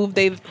about who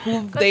they've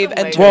Michael.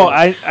 entered. Well,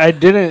 I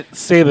didn't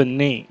say the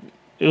name.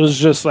 It was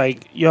just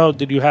like, yo,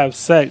 did you have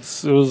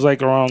sex? It was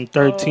like around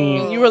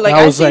 13. And you were like,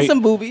 I I was seen like,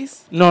 some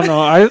boobies. No,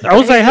 I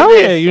was like, hell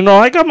yeah, you know,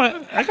 I got my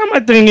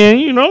thing in,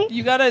 you know.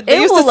 You gotta. They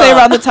It used to will, say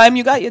around the time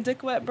you got your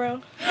dick wet,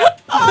 bro.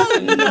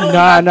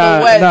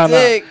 Nah. Wet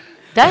dick.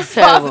 That's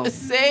terrible. Papa,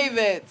 save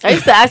it. I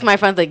used to ask my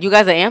friends, like, you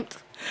guys are amped?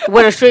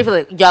 With a straight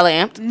face, like, y'all are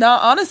amped? No,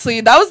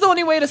 honestly, that was the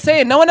only way to say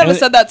it. No one ever And it-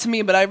 said that to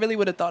me, but I really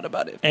would have thought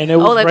about it. And it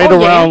was like, right oh,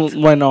 yeah.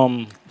 around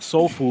when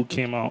Soul Food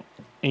came out,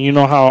 and you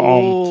know how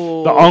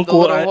the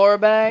uncle, the horror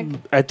bag.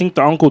 I think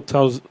the uncle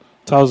tells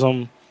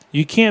him,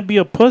 you can't be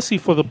a pussy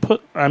for the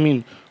put. I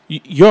mean,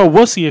 you're a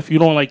wussy if you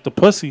don't like the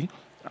pussy.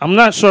 I'm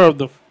not sure of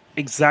the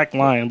exact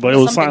line, but it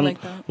was something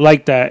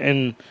like that.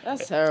 And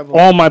That's terrible.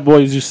 all my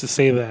boys used to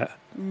say that,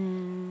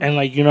 and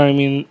like, you know what I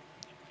mean.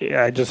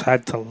 Yeah, I just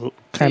had to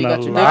kind got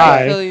of your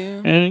I feel lie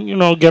you.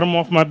 and get them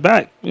off my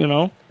back. You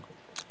know.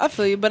 I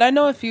feel you, but I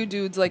know a few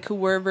dudes like who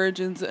were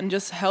virgins and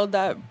just held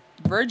that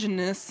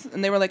virginness,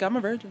 and they were like, "I'm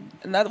a virgin,"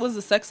 and that was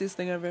the sexiest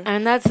thing ever.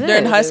 And that's it.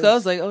 During high is. school, I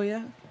was like, "Oh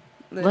yeah."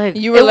 Like,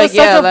 You were it like, was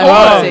yeah, such a let me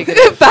Wow. take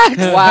it. Facts.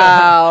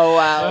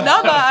 Wow.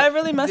 No, but I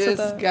really messed with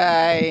This that.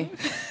 guy.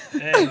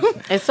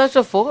 It's such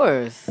a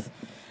force.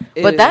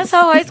 It But that's is.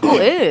 how high school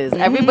is.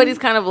 Everybody's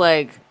kind of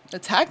like,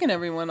 Attacking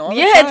everyone all the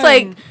yeah, time. it's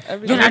like,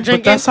 Every you're day. not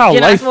drinking, that's how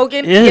you're not life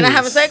smoking, is. you're not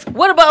having sex.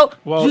 What about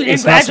Well, you didn't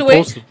it's not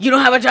graduate, supposed to. you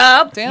don't have a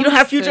job, Damn, you don't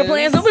have future sis.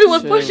 plans. Nobody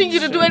was Chill, pushing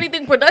you to do chill.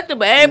 anything productive,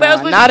 but everybody Nah,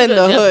 was pushing not you in to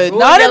the just hood. ruin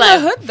Not your in the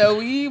life. hood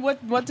though.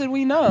 What did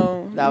we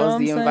know? That You know was what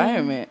the I'm saying?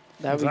 environment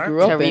that we Exactly.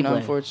 grew up in, Terrible.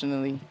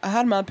 unfortunately. I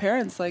had my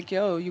parents like,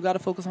 "Yo, you got to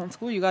focus on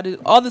school. You got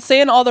to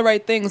saying all the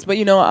right things." But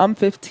I'm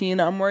 15.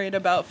 I'm worried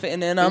about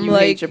fitting in. I'm you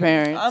like, hate your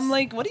parents. I'm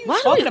like, what are you Why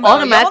do talking we about?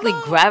 automatically Y'all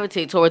know?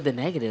 gravitate toward the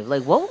negative?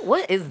 Like,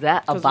 what is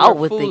that 'Cause about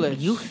we're with foolish.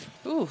 the youth?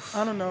 Ooh, Oof.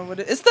 I don't know what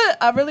it's the.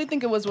 I really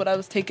think it was what I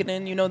was taking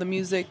in. You know, the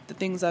music, the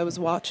things I was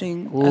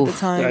watching at the Oof.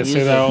 time. I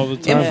say that all the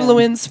time.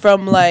 Influence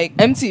from like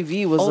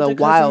MTV was older a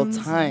wild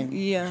cousins. time.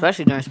 Yeah,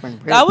 Especially during spring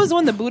break. that was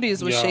when the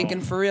booties was Yo.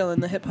 shaking for real in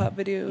the hip hop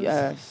videos.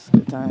 Yes,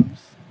 good times.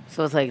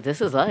 So it's like,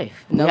 this is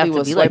life. We have Nelly to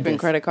was be like swiping this.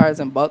 credit cards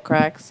and butt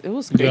cracks. It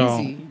was Yo,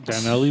 crazy.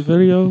 that Nelly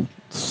video.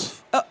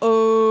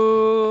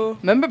 Oh.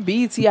 Remember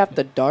BET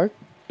After Dark?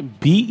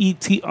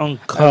 BET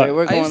Uncut. Okay,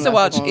 we're I going used to left,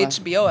 watch we're going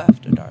left. HBO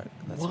After Dark.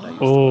 That's what I used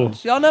to Oh.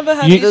 watch. Y'all never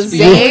had You-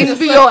 HBO?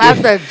 HBO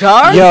after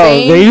dark. Yo,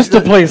 Same. they used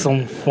to play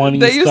some funny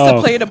They used stuff.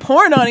 to play the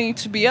porn on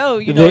HBO.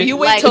 You know, They- you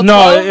wait Like- till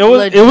No, 12. it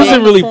legit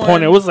wasn't really porn.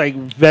 porn. It was like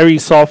very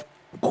soft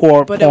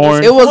core But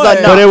porn. It was porn.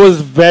 enough. but it was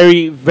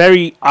very,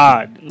 very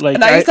odd. Like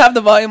And I used to have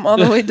the volume all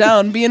the way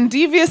down, being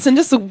devious and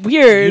just you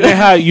weird. didn't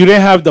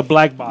have the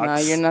black box. Nah,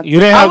 you're not. You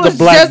didn't have I the was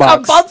black just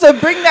box. about to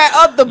bring that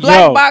up. The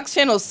Black Yo. Box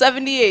channel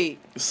 78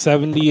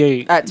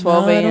 78. at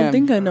 12 No, a.m. I don't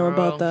think I know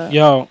about that.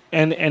 Yo,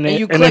 and and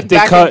you if click they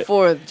back cut and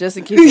forth just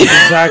in case.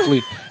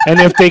 exactly,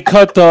 and if they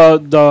cut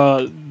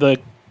the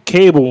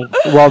cable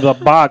while the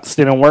box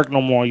didn't work no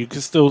more, you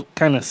could still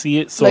kind of see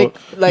it. So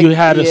Like- you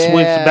had to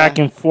switch yeah. back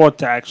and forth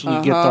to actually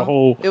get the Uh-huh.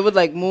 whole It would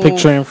like move.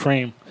 picture in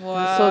frame.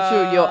 Wow. So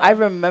true, yo. I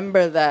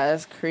remember that.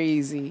 That's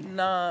crazy.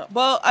 Nah.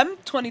 Well, I'm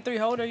 23.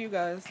 How old are you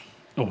guys?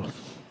 Oh.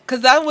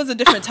 Because that was a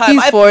different time.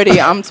 He's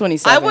 40. I'm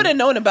 27. I would have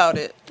known about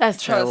it.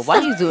 That's terrible. Trust. Why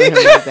are you doing him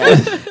like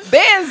that?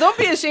 Bands, don't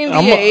be ashamed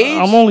of your age.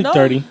 I'm only No.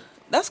 30.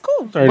 That's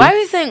cool. 30. Why are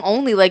you saying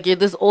only like you're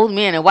this old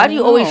man? And why do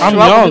you always I'm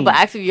struggle young. with people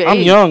asking your I'm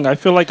age? young. I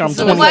feel like I'm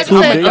So why'd 22.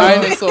 you say baby.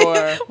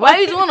 dinosaur. Why are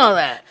you doing all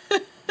that?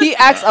 He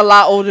acts a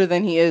lot older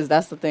than he is.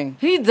 That's the thing.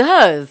 He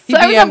does. He So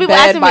every be time in people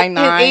bed ask him by his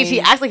 9. age, he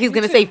acts like he's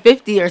gonna say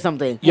 50 or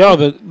something. Yo,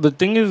 the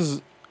thing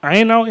is, I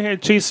ain't out here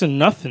chasing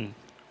nothing.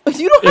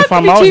 You don't If have to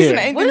I'm be out chasing here.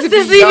 anything What to does be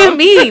this young. even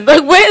mean?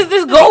 Like, where is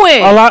this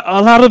going? A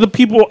lot of the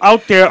people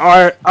out there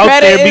are out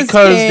Credit there is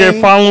because king.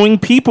 they're following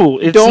people.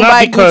 It's Don't not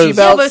buy Gucci because belts.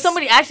 Yeah, but if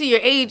somebody asks you your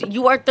age,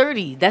 you are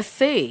 30. That's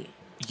say.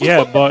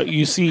 yeah, but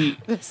you see,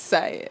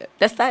 Say it.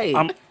 That's say.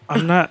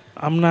 I'm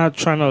not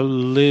trying to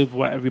live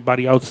what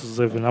everybody else is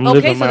living. I'm Okay,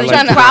 living so my then life.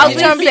 you're You're proudly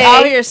trying to be say-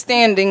 out here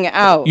standing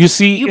out. You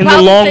see, You in the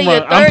probably long say you're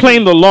run, I'm 30.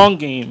 playing the long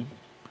game.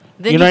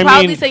 Then You know what I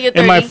proudly mean? say you're 30.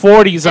 In my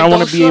 40s, I and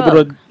want don't to be able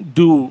shrug. to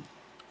do.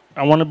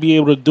 I want to be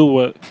able to do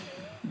what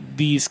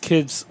these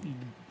kids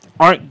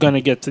aren't gonna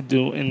get to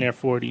do in their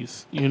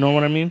 40s. You know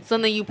what I mean? So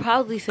then you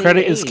proudly say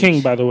Credit your is age.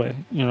 king, by the way.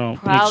 You know,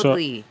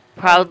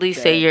 Proudly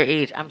say your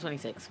age. I'm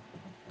 26.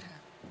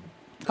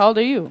 How old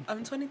are you?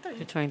 I'm 23.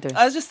 You're 23.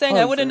 I was just saying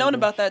Oh, I would have known sorry.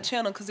 about that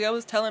channel because y'all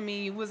was telling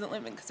me you wasn't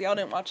living because y'all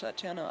didn't watch that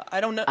channel.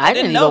 I don't know. I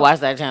didn't know. even watch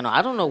that channel.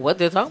 I don't know what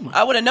they're talking about.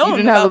 I would have known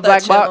didn't have about the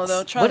black that channel box?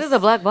 though. Trust. What is a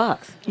black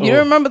box? You don't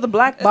remember the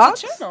black It's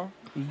box? a channel.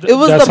 It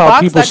was That's the how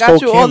box people that got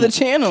stole you all the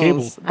cable.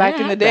 channels back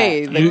in the had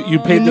day. that. Like, You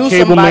paid knew the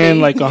cable somebody. man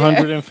like Yeah.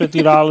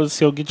 $150.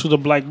 He'll get you the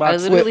black I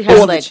box. literally with have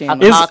all the like a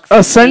channels. It's Cox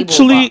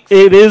essentially cable box.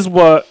 it is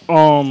what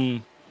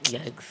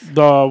Yikes.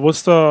 the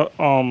what's the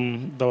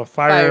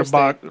fire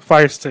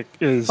fire stick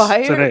is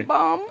Fire today.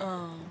 bomb?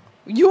 Oh.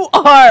 You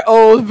are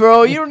old,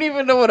 bro. You don't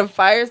even know what a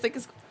fire stick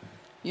is.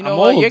 You know I'm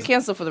what? old. You're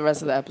canceled for the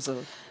rest of the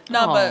episode.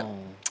 No, but Oh.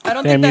 I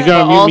don't Damn, think you're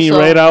that. gonna mute me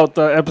also- right out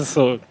the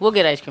episode. We'll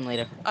get ice cream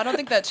later. I don't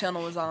think that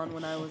channel was on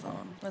when I was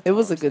on. That's It all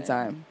was a I'm good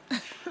saying.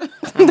 time.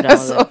 I'm done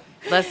That's with all.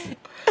 it. Let's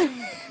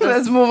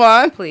Let's move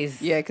on.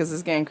 please. Yeah, because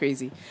it's getting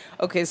crazy.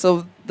 Okay,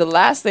 so the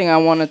last thing I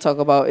want to talk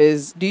about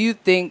is, do you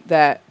think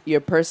that your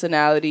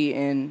personality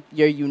and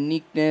your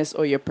uniqueness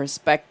or your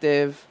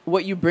perspective,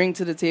 what you bring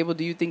to the table,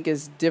 do you think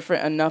is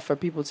different enough for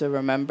people to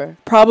remember?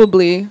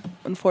 Probably,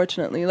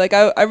 unfortunately. Like,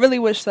 I really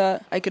wish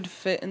that I could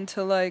fit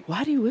into, like,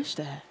 Why do you wish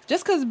that?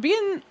 just because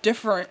being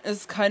different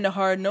is kind of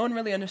hard. No one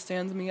really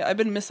understands me. I've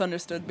been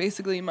misunderstood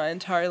basically my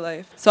entire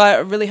life. So I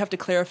really have to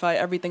clarify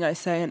everything I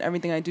say and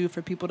everything I do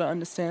for people to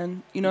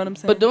understand. You know what I'm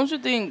saying? But don't you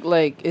think,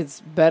 like,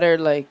 it's better,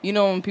 like, you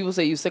know, when people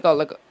say you stick out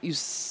like you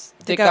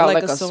stick out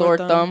like a sore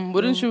thumb,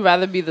 wouldn't Mm. you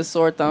rather be the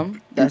sore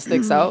thumb that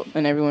sticks out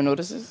and everyone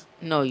notices?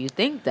 No, you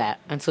think that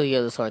until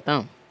you're the sore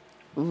thumb.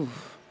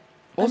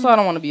 Also, I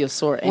don't want to be a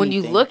sore anything. When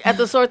you look at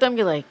the sore thumb,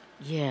 you're like,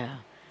 yeah,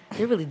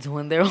 they're really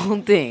doing their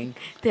own thing.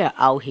 They're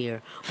out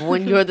here. But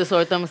when you're the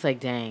sore thumb, it's like,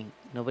 dang,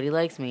 nobody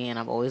likes me, and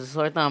I'm always a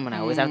sore thumb, and I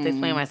always have to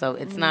explain myself.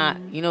 It's not,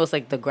 you know, it's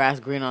like the grass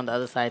green on the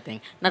other side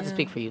thing. Not to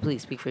speak for you.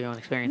 Please speak for your own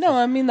experience. No,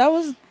 I mean, that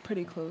was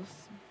pretty close.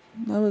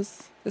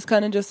 It's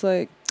kind of just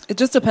like, it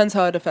just depends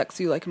how it affects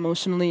you, like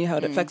emotionally, how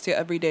it affects your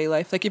everyday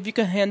life. Like, if you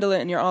can handle it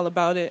and you're all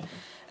about it,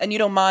 and you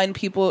don't mind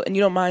people, and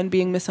you don't mind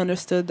being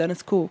misunderstood, then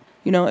it's cool.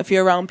 You know, if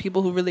you're around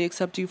people who really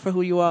accept you for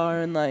who you are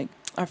and, like,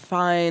 are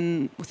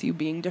fine with you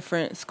being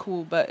different, it's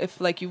cool. But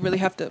if, like, you really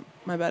have to,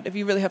 if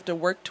you really have to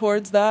work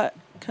towards that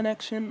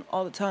connection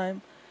all the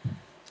time,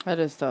 That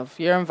is tough.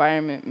 Your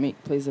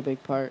environment plays a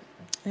big part.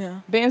 yeah.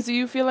 Bands, do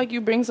you feel like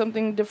you bring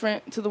something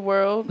different to the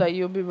world that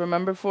you'll be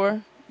remembered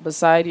for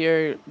besides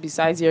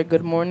your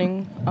Good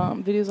Morning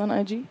videos on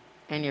IG?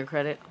 And your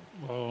credit.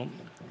 Well,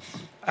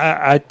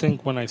 I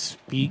think when I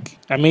speak,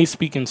 I may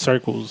speak in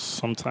circles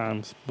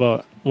sometimes,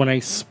 but when I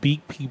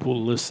speak, people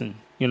listen.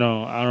 You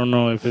know, I don't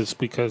know if it's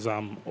because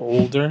I'm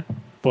older,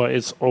 but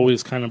it's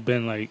always kind of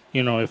been like,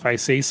 you know, if I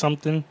say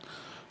something,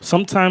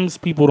 sometimes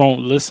people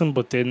don't listen,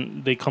 but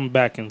then they come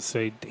back and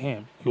say,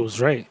 damn, he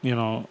was right. You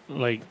know,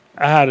 like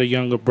I had a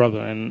younger brother,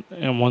 and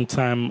one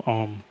time,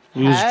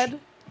 we was, Had?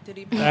 Did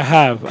he? I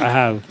have.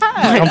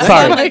 I'm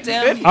sorry. Like,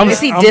 damn. Is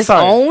he I'm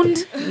sorry.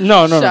 disowned?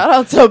 No. Shout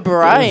out to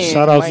Brian.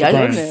 Shout out My to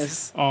Brian.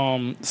 goodness.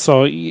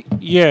 So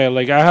yeah,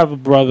 like I have a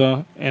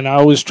brother, and I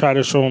always try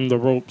to show him the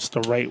ropes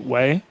the right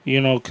way,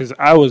 you know, because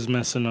I was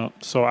messing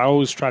up. So I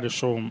always try to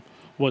show him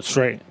what's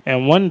right.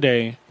 And one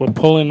day, we're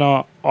pulling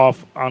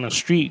off on a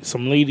street.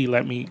 Some lady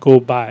let me go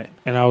by,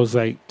 and I was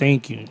like,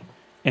 "Thank you."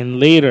 And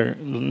later,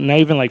 not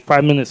even like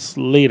 5 minutes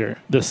later,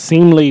 the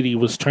same lady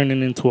was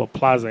turning into a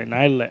plaza, and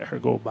I let her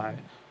go by.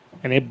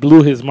 And it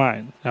blew his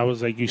mind. I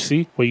was like, you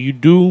see, what you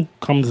do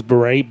comes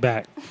right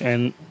back.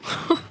 And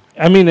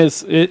I mean,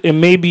 it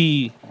may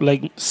be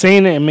like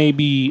saying it may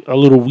be a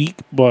little weak,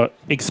 but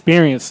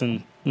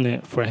experiencing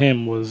it for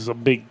him was a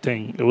big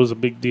thing. It was a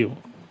big deal.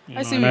 You I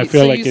know, see. and What I you,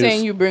 feel so like you it's-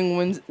 saying you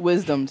bring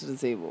wisdom to the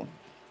table?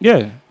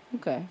 yeah,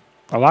 Okay.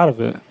 a lot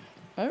of it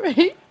All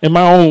right. in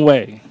my own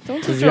way. Don't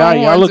 'Cause put your y'all-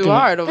 own y'all one looking- too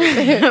hard over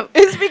there.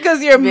 It's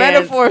because your Man,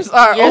 metaphors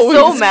are You're always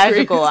so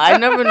magical. crazy. I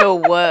never know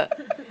what.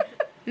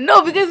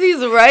 No, because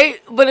he's right,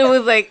 but it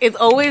was like it's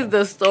always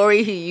the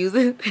story he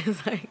uses.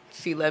 It's like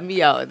she let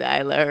me out and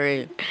I let her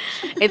in.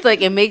 It's like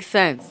it makes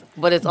sense,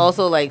 but it's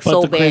also like But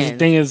so the crazy banned.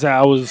 thing is that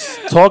I was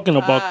talking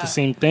about the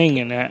same thing,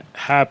 and that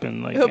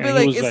happened. Like, He'll be and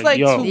like, he was it's like, like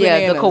yo, two Yeah,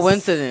 the bananas.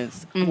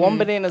 coincidence. One Mhm.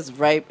 banana's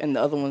ripe and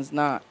the other one's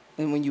not.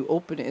 And when you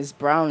open it, it's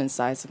brown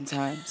inside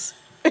sometimes.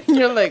 And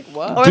you're like,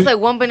 what? Or it's like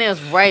one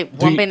banana's ripe,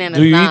 one banana's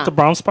do you not. Uh, eat the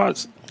brown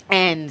spots?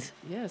 And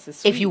Yes,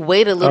 it's if you sweet.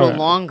 wait a little Alright.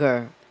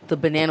 longer, the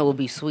banana will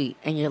be sweet,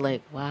 and you're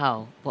like,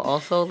 wow. But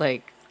also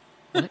like,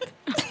 what?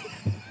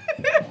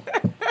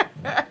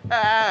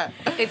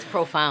 It's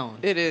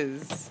profound. It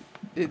is.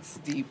 It's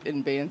deep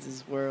in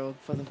Bands' world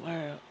for the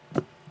world.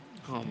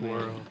 Oh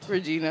man,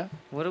 Regina,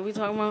 what are we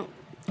talking about?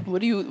 what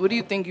do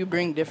you think you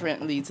bring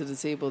differently to the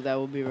table that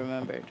will be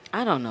remembered?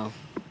 I don't know.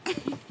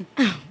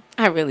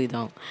 I really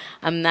don't.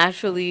 I'm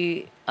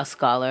naturally a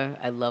scholar.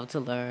 I love to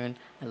learn.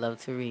 I love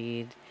to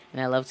read.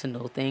 And I love to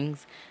know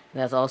things.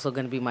 That's also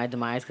going to be my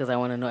demise because I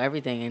want to know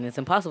everything. And it's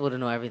impossible to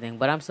know everything,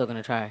 but I'm still going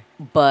to try.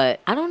 But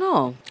I don't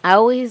know. I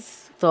always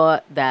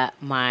thought that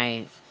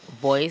my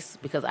voice,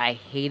 because I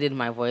hated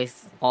my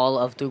voice all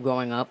of through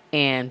growing up.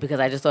 And because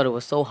I just thought it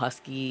was so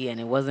husky and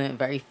it wasn't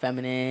very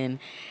feminine.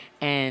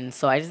 And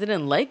so I just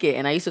didn't like it.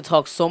 And I used to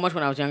talk so much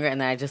when I was younger. And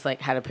then I just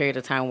like had a period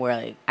of time where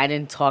like I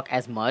didn't talk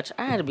as much.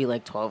 I had to be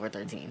like 12 or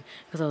 13.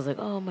 Because I was like,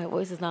 oh, my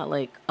voice is not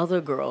like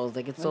other girls.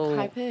 Like it's so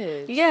high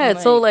pitched. Yeah,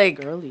 it's so,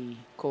 like, girly,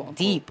 quote unquote.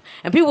 deep.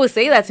 And people would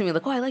say that to me.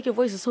 Like, oh, I like your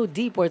voice is so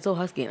deep or it's so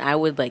husky. And I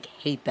would like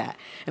hate that.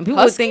 And people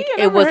would Husky? think I it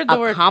never was heard the a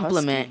word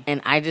compliment. husky.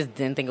 And I just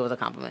didn't think it was a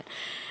compliment.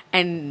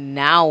 And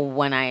now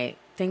when I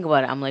think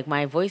about it, I'm like,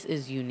 my voice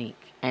is unique.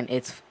 And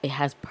it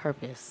has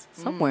purpose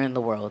somewhere in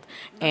the world.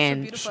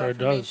 And Sure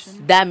does.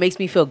 that makes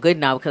me feel good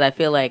now because I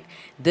feel like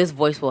this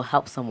voice will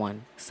help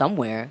someone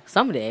somewhere,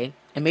 someday.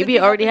 And maybe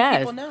it already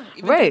has.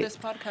 Right. This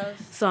podcast.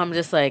 So I'm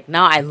just like,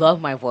 now I love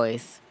my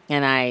voice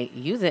and I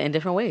use it in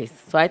different ways.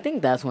 So I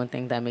think that's one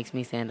thing that makes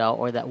me stand out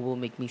or that will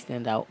make me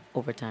stand out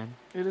over time.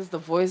 It is the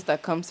voice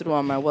that comes through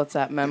on my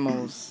WhatsApp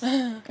memos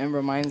and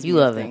reminds You me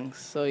love of it. things.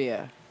 So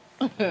yeah.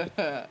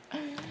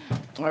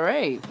 All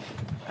right.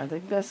 I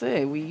think that's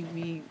it.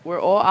 We're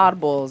all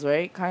oddballs,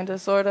 right? Kinda,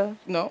 sorta.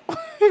 No,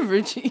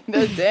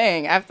 Regina.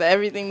 Dang. After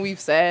everything we've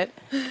said,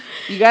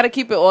 you gotta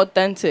keep it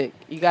authentic.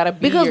 You gotta be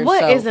Because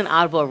yourself. what is an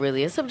oddball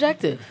really? It's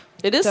subjective.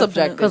 It is Definitely.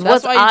 subjective. Because That's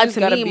what's why you odd just to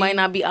gotta me be- might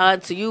not be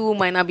odd to you,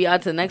 might not be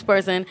odd to the next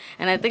person.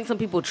 And I think some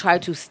people try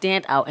to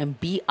stand out and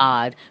be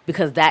odd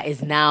because that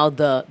is now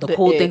the The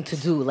cool it. thing to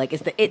do. Like,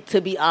 it's the it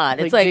to be odd.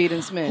 It's Like like,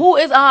 Jaden Smith. who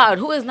is odd?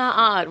 Who is not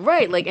odd?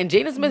 Right. Like, and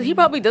Jaden Smith, he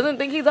probably doesn't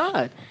think he's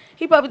odd.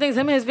 He probably thinks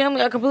him and his family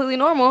are completely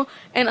normal.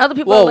 And other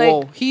people Whoa, are like,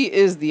 whoa. He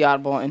is the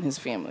oddball in his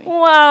family.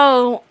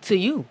 well, to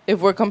you. If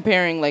we're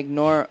comparing like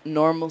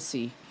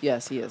normalcy,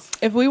 yes, he is.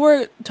 If we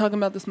were talking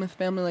about the Smith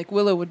family, like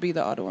Willow would be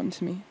the odd one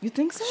to me. You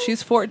think so?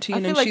 She's I 14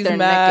 feel and like she's they're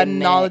neck mad and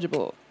neck.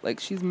 knowledgeable. Like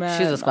she's mad.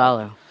 She's a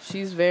scholar.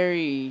 She's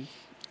very.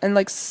 and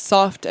like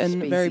soft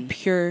and very Spacey.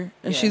 pure.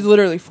 And Yeah. she's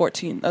literally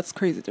 14. That's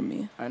crazy to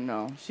me. I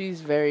know.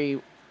 She's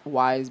very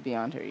wise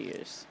beyond her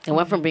years. It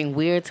went from being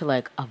weird to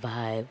like a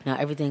vibe. Now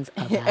everything's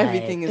a vibe.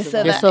 Everything is It's a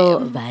a You're vibe. so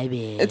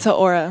vibey. It's an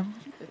aura.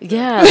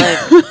 yeah,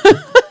 like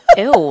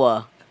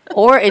ew.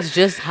 Or it's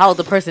just how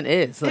the person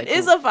is. Like, It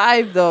is a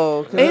vibe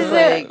though. 'cause Is it's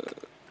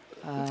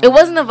it? like, It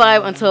wasn't a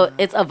vibe until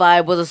 "It's a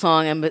Vibe" was a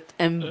song, and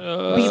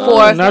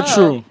before Not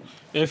true.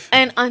 If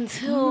and I've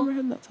until never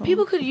heard that song.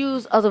 people could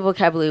use other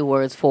vocabulary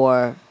words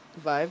for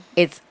vibe.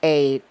 it's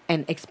an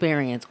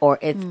experience or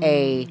it's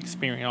a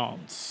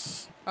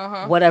experience.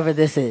 whatever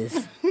this is.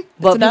 It's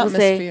But an people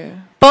say,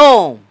 atmosphere.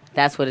 boom,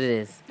 that's what it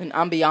is. An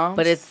ambiance.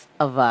 But it's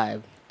a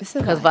vibe It's a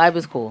because vibe. vibe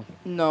is cool.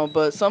 no.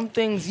 But some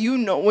things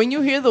when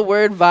you hear the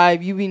word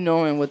vibe, you be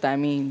knowing what that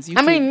means. You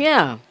I mean,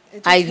 yeah, It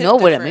just I hit know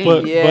what it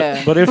different. means.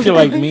 Yeah. But if you're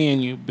like me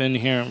and you've been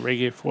hearing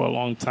reggae for a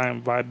long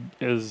time, vibe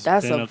is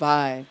That's been a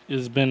vibe.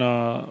 it's been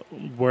a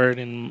word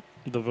in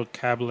the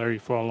vocabulary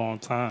for a long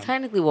time.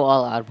 Technically, we're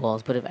all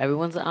oddballs, but if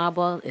everyone's an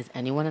oddball, is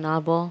anyone an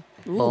oddball?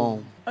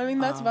 Boom. I mean,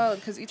 that's valid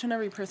because each and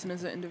every person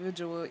is an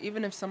individual.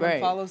 Even if someone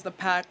Right. follows the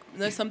pack,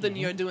 there's something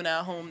you're doing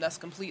at home that's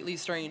completely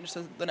strange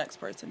to the next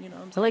person. You know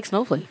what I'm They're saying? like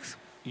snowflakes.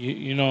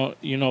 You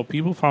know,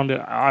 people found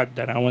it odd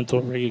that I went to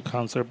a reggae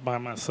concert by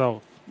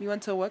myself. You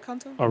went to what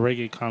concert? A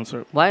reggae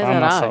concert Why is by that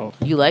myself.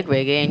 odd? You like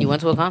reggae and you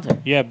went to a concert.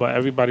 Yeah, but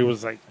everybody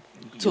was like,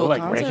 To "You a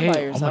like concert reggae? by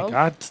Oh yourself? my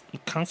god,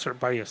 concert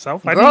by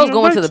yourself!" I didn't Girls even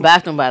going to like the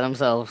bathroom by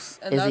themselves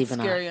And is that's even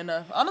scary odd.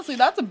 enough. Honestly,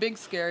 that's a big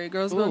scary.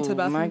 Girls going to the Ooh,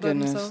 bathroom my by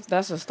goodness. themselves.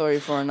 That's a story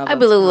for another I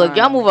believe, look,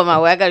 y'all time. move on my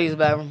way. I gotta use the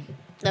bathroom.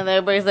 And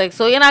everybody's like,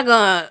 so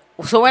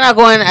we're not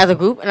going as a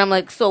group. And I'm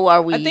like, so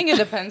are we? I think it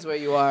depends where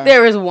you are.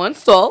 there is one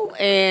stall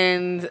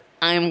and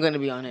I'm going to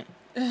be on it.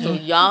 So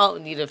y'all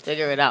need to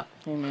figure it out.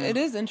 Amen. It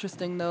is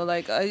interesting though.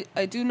 Like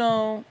I do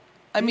know.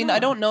 I mean, I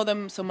don't know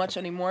them so much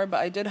anymore, but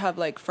I did have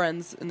like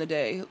friends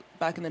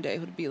back in the day,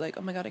 who'd be like,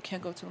 "Oh my god, I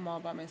can't go to the mall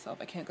by myself.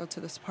 I can't go to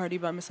this party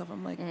by myself."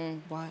 I'm like,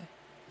 why?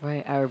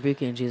 Right, I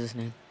rebuke you in Jesus'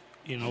 name.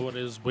 You know what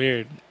is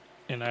weird,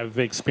 and I've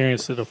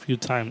experienced it a few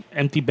times.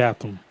 Empty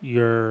bathroom.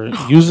 You're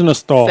using a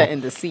stall,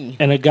 Setting the scene.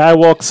 and a guy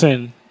walks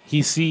in.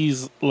 He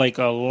sees like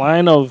a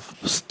line of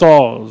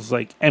stalls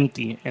like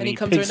empty, and he he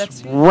comes right picks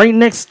next to you? right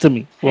next to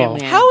me. Hey, Well,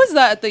 man. How is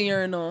that at the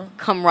urinal?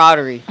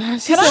 Camaraderie. Can I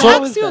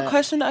So- ask you a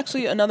question?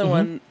 Actually, another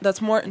one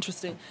that's more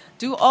interesting.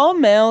 Do all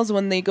males,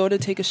 when they go to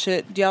take a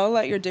shit, do y'all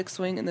let your dick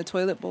swing in the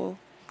toilet bowl,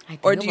 I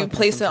think or do you about that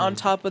place it on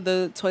sometimes. top of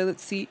the toilet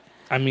seat?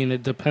 I mean,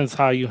 it depends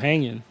how you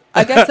hanging.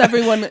 I guess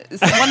everyone is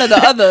one or the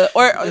other.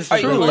 Or are you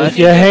True. letting If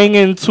your you're dick-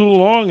 hanging too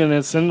long and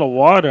it's in the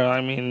water,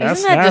 I mean, that's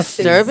Isn't that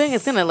nasty. disturbing?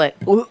 It's gonna like.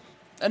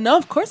 No,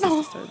 of course it's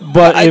disturbing.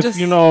 But I if just-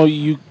 you know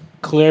you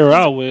clear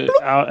out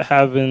without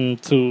having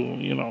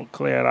to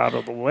clear it out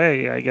of the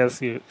way, I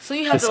guess you. So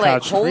you have It's to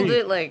like hold scotch-free.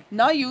 it like.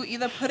 No, you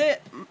either put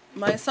it.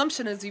 My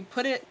assumption is you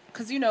put it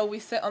because we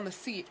sit on the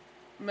seat.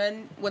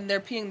 Men, when they're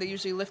peeing, they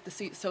usually lift the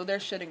seat, so they're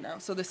shitting now.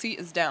 So the seat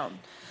is down.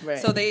 Right.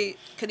 So they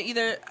can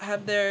either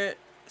have their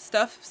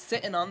stuff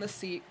sitting on the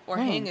seat or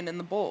hanging in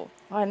the bowl.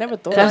 Oh, I never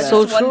thought That's of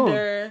so that. I just true.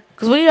 wonder-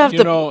 Because what do you have You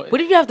to? know-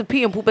 What if you have to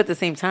pee and poop at the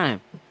same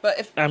time? But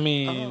if I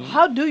mean,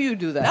 How do you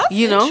do that? that's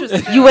You know,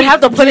 interesting. you would have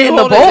to put it in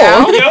the hold it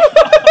down? bowl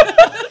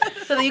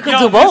so that you can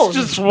do both.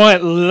 this just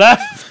went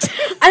left.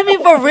 I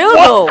mean, for real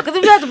though, because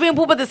if you have to pee and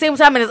poop at the same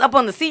time and it's up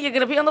on the seat, you're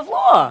gonna pee on the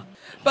floor.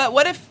 But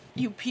what if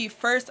you pee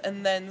first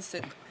and then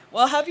sit?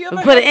 Well, have you ever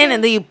You put it had in to-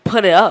 and then you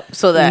put it up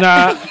so that.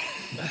 Nah,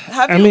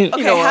 Have I you, mean- okay,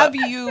 You know what? have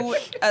you,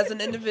 as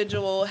an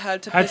individual,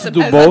 had to Had piss to and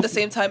do piss at both? the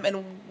same time,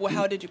 and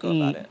how did you go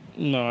about it?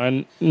 no,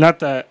 and not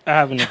that I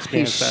haven't He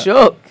experienced that.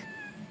 shook.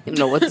 You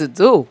know what to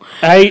do.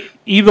 I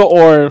either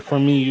or for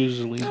me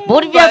usually. But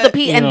what if you have to But,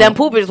 pee you and know. then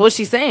poop? Is what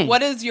she's saying.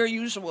 What is your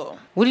usual?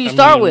 What do you I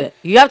start mean- with?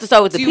 You have to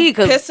start with the Do pee you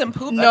because piss and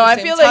poop? No, at I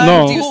the feel same like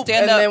time? No. Do you poop,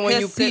 stand and up, then when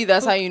you piss, pee, sit,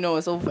 that's how poop? you know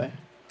it's over,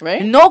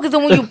 right? no, because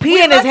then when you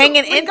pee and it's got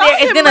hanging him- we in got there,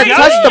 it's him gonna right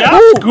touch the Y'all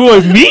poop.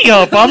 screwing me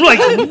up. I'm like,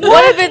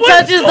 What if it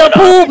touches the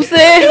poop,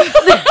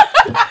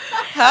 sis?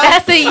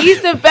 That's a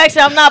yeast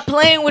infection. I'm not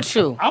playing with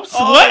you. I'm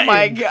sweating. Oh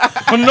my god!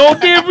 For no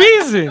damn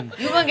reason.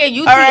 You're gonna get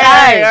UTI. All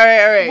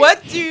right.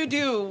 What do you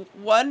do?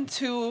 1,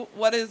 2.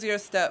 What is your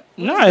step?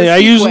 No, What's the I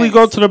usually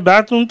go sequence? to the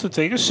bathroom to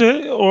take a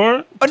shit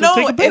or Oh, to no,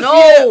 take a if piss.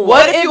 No,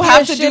 what if you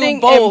have to do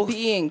shitting both? and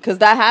peeing? Because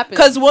that happens.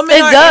 Because women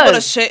It are able to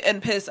does. shit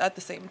and piss at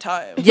the same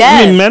time.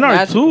 Yes. I mean, men are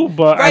magical. too,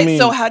 but Right, I mean,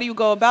 so how do you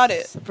go about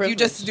it? a Do you privilege.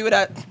 just do it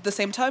at the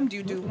same time? Do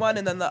you do one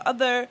and then the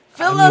other?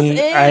 fill I us mean,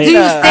 in. I- Do you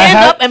I stand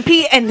have- up and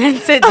pee and then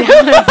sit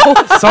down and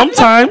poop?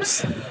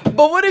 sometimes.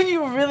 But what if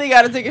you really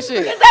gotta take a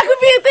shit? That could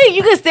be a thing.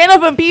 You can stand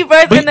up and pee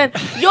first, and then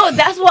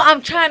that's what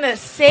I'm trying to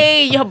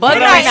say. You're bugging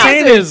What right I'm now.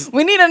 saying is,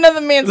 We need another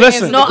man to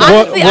listen. answer. No, the I-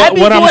 what, honestly, I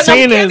be what I'm doing-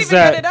 saying Can't is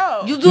even get it that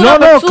out. You do no,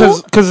 number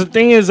two? because the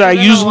thing is, I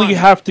No, no, usually no.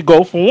 have to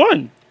go for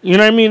one. You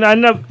know what I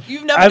mean?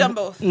 You've never I've- done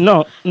both.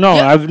 No,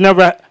 Yeah. I've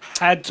never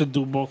had to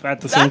do both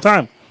at the same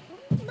That's- time.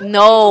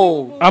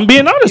 No. I'm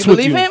being honest You with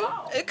believe you. him?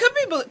 It could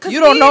be. 'Cause You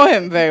don't know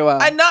him very well.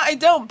 I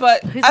don't,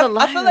 but He's I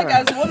a feel like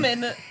liar. as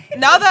women,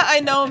 now that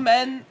I know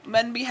men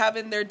be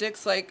having their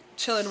dicks like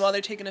chilling while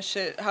they're taking a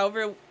shit,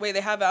 however way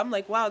they have it, I'm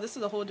like, wow, this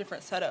is a whole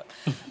different setup.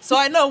 So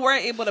I know we're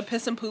able to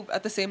piss and poop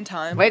at the same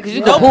time. Right? Because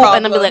you No can poop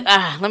and then be problem.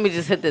 like, let me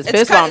just hit this It's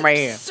piss kinda- bomb right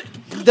here.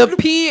 The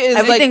pee is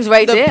Everything's like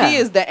right the there. pee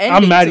is the ending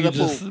I'm mad to you the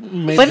just poop.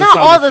 made But the not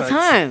sound all the effects.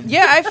 time.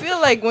 Yeah, I feel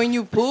like when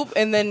you poop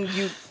and then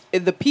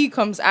the pee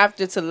comes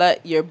after to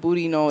let your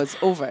booty know it's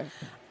over.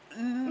 For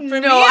No,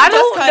 me, I it just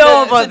don't kinda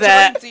know is about a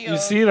that. joint deal. You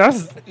see,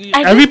 that's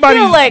I everybody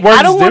just feel like works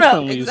I don't want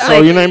differently. to.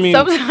 So you know what I mean?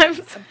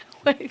 Sometimes,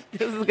 like,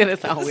 this is gonna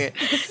sound weird.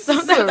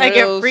 Sometimes I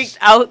get real freaked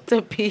out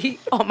to pee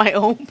on my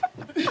own.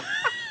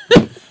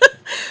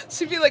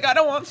 She'd be like, I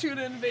don't want you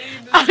to invade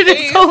this I'm just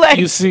space. so like,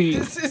 You see,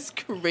 This is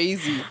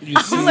crazy. you see,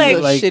 This is like, a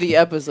shitty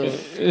episode.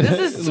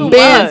 this is too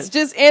Bands, much.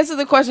 just answer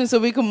the question so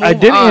we can move I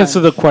did on. answer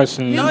the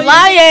question. No, you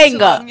Lying. do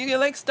too long. You get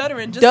like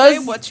stuttering. Just Does-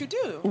 say what you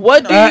do.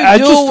 What do you I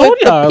do just with told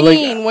the y'all, like-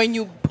 peen when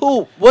you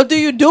poop? What do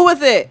you do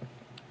with it?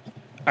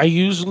 I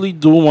usually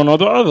do one or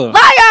the other.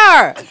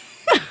 Liar.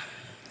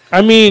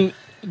 I mean,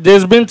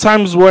 there's been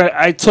times where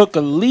I took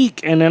a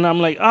leak and then I'm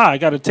like, I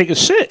gotta take a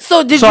shit.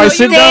 So did I you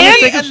sit down and stand?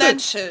 take a and then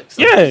shit. shit.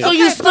 Yeah, So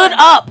you Okay, stood fine.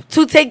 up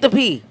to take the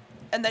pee.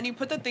 And then you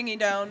put the thingy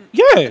down.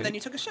 Yeah. And then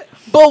you took a shit.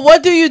 But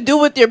what do you do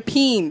with your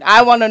peen?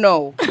 I want to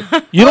know.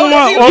 you don't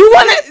want. Do you,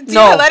 wanna- do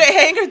no. you let it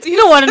hang or do You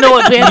you don't want to know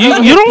what bands.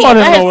 You don't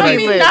wanna know what I I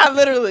mean, live. not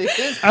literally.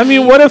 I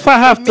mean, what if I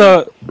have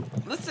to?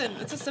 Listen,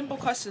 it's a simple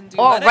question. Do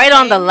you Or let it right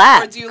on the hang,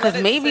 lap, or do you 'cause let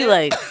it maybe, sit,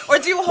 like- or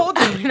do you hold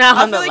it? Not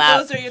I on feel the like lap.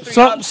 those are your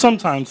three options.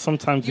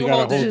 Sometimes you gotta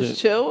hold hold Just it.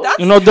 chill. That's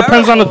You know, it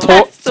depends on the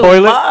terrible. That's too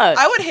toilet. much.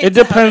 I would hate. It to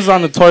have depends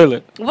on the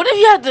toilet. What if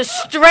you have to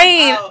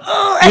strain?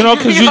 You know,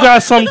 because you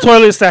got some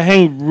toilets that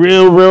hang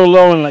real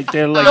low and like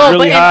they're like No, but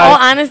really in all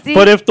high. honesty,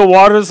 But if the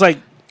water's like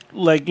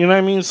you know what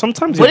I mean,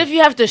 sometimes what your if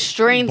you have to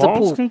strain to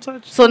balls poop? can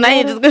touch. So now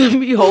you're just gonna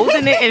be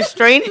holding it and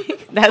straining.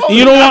 That's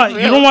You don't not want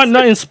real.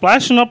 nothing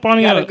splashing up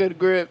on Got a you. good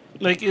grip.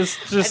 Like it's I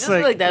just just feel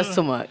like that's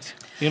too much.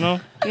 you know.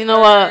 You know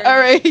what? All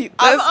right.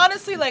 I'm let's-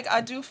 honestly like I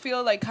do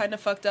feel like kind of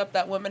fucked up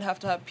that women have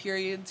to have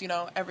periods,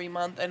 every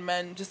month, and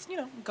men just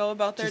go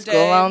about their Just day.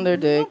 go around their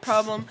No dicks.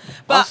 problem.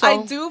 But Also, I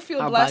do feel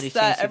our blessed bodies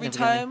that change every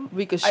significantly. time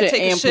We could I shit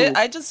take a and shit, poop.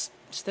 I just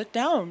sit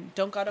down.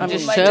 Don't gotta I move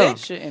mean, my chill. dick.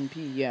 shit and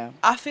pee, yeah.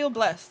 I feel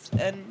blessed,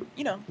 and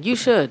You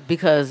should,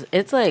 because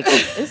it's like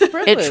It's it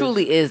privilege.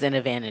 truly is an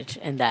advantage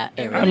in that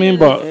area. I mean,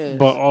 is.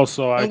 but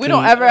also I And we can-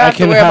 don't ever I have to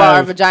can worry about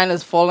our have-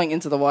 vaginas falling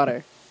into the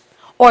water.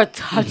 Or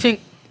touching.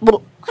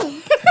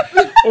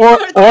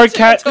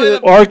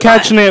 or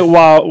catching it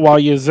while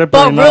you're zipping.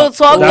 But real up.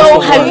 talk That's though,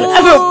 the have you worst.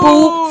 ever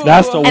pooped?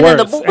 That's the And then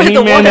the worst. bo- Any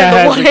the man water- that the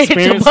has water hit your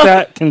experienced butt.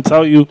 that can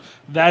tell you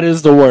that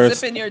is the worst.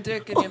 zipping your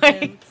dick in your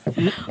Wait.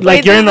 pants.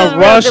 Like you're in this a is real,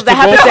 rush 'cause to that go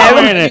happens to somewhere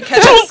everyone. and You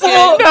catch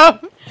your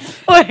skin.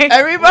 Wait.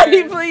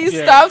 Everybody, please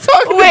Yeah. stop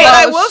talking Wait, about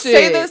I will say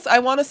shit. this. I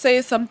want to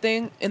say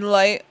something in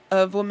light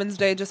of Women's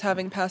Day just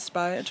having passed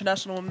by,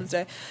 International Women's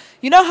Day.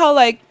 You know how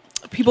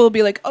people will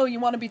be like, "Oh, you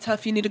want to be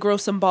tough? You need to grow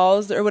some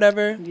balls or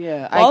whatever."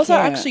 Yeah, Balls I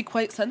are can't. actually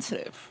quite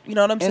sensitive. You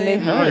know what I'm And they saying?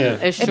 hurt. Oh, yeah.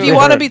 It's If true. you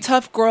want to Hurt. be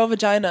tough, grow a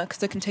vagina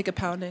because it can take a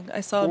pounding.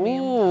 I saw a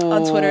meme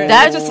on Twitter.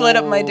 That That just lit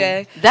up my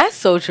day. That's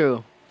so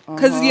true.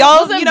 Because Uh-huh. y'all,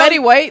 Wasn't you know, Betty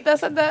White that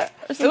said that?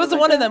 Or it something was like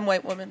one of that? them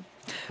white women,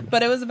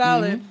 but it was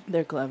valid.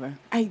 They're clever.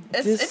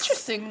 It's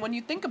interesting when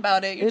you think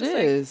about it. You're It just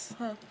is.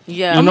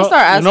 Yeah. You I'm know, gonna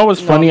start you know asking-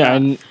 what's no, funny?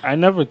 I'm I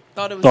never like,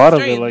 thought it was thought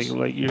strange. of it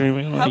like you know what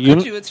I mean. How Like,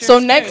 could you? It's your So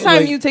next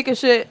time experience. you take a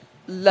shit,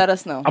 let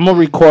us know. I'm gonna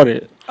record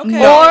it.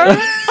 Okay.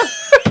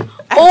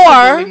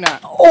 Absolutely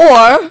not.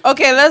 Or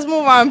Okay, let's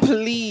move on,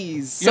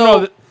 please. You So,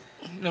 know,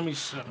 let me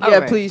shut up. yeah,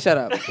 Alright. please shut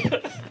up. this is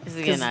 'Cause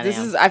getting out this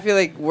of is. hand. I feel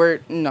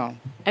like no.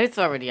 It's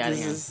already out of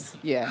This hand. is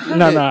yeah.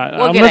 No, We'll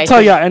I'm get gonna ice tell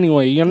cream. y'all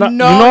anyway. You're not.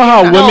 No, you know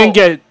how you're not. women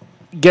No.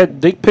 get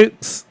dick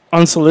pics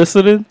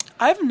unsolicited.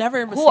 I've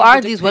never. Received are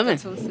a dick these pic women?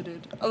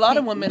 unsolicited. A lot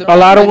of women. A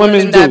lot of Like,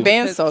 women that do.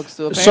 band sucks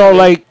too. So apparently.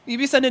 like, You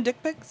be sending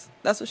dick pics?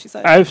 That's what she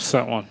said. I've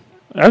sent one.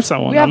 I've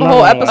sent one. We have I'm a not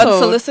whole gonna lie. episode.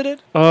 Unsolicited?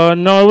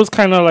 No, it was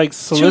kind of like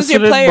solicited. Choose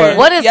your player. But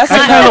What is Yes or I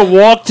no? kind of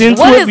walked into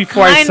What it is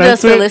before I kind sent of it.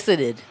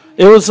 solicited?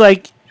 It was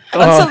like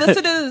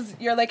Unsolicited is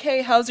you're like,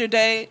 hey, how's your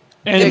day?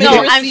 and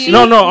No, it- I'm- she-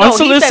 no, he said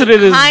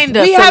unsolicited is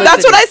kinda We have.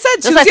 That's what I solicited. said.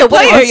 Just Choose like your the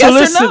women. player. Yes or no?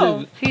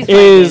 unsolicited He's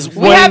is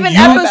playing. we when have an you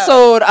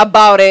episode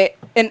about it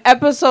in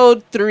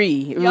episode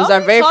 3. It was Y'all our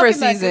be very talking first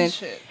that good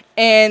season, shit.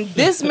 and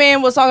this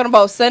man was talking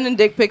about sending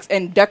dick pics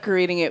and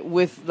decorating it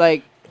with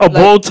like a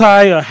bow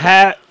tie, a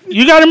hat.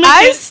 You gotta make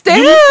I it.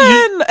 stand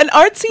you- an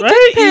artsy right?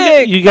 dick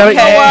pic. You gotta,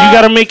 Okay. you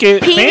gotta make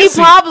it Petey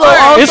fancy. Pablo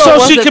also It's so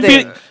was she a could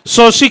thing. be,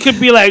 so she could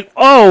be like,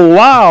 oh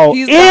wow,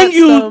 He's and got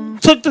you some-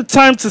 took the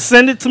time to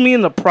send it to me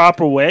in the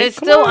proper way. It's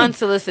Come still on.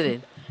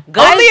 unsolicited.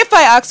 Guys, Only if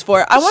I ask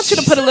for it. I want you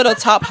to put a little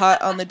top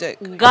hat on the dick.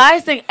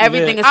 guys think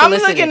everything is I'm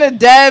solicited. looking at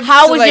Deb.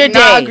 How to, was like, your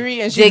not day?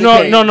 agree, and Dick she's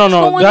No, pic. no, no, What's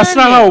no. going That's on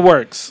not here? how it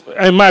works.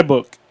 In my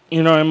book,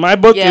 in my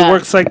book, Yeah. it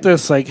works like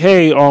this. Like,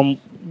 hey,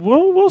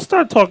 we'll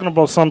start talking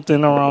about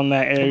something around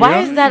that area. Why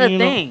is that a you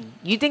know? thing?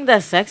 You think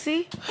that's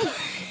sexy?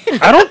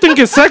 I don't think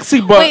it's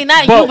sexy, but Wait,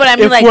 not you, but I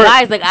mean if like we're-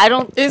 guys. Like I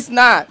don't. It's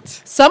not.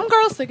 Some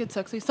girls think it's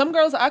sexy. Some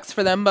girls ask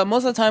for them, but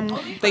most of the time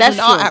they That's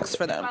do not true. ask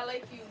for them.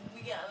 like you.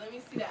 Let me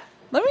see that.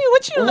 Let me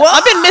what you. What?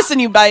 I've been missing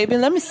you, baby.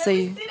 Let me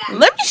see.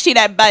 Let me see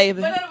that,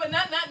 baby. But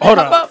not Hold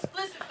on.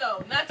 explicit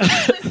though. Not too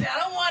explicit. I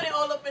don't want it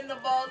all up in the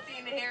ball,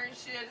 seeing the hair and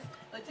shit.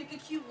 Like take a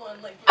cute one,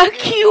 like A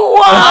cute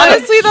one.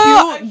 Honestly,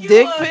 though, cute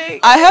dick pic.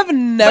 I have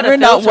never,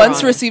 not filter once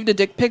on it. received a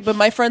dick pic, but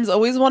my friends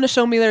always want to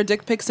show me their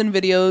dick pics and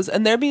videos,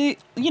 and there be,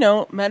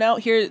 men out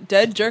here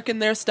dead jerking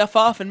their stuff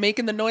off and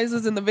making the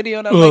noises in the video,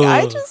 and I'm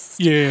like,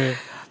 yeah.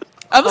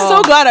 I'm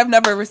so glad I've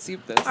never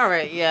received this. All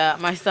right, yeah,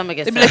 my stomach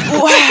is. They'd be like,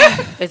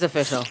 sick. It's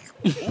official.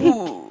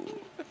 ooh.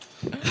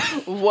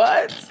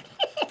 What?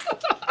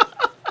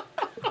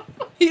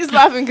 He's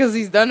laughing because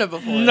he's done it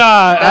before.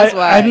 Nah, That's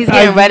why. He's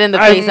getting red in the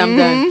face. I'm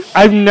done.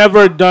 I've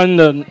never done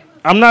the.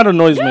 I'm not a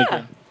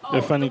noisemaker,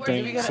 if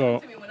anything.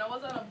 So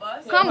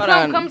Come Hold to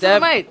on, the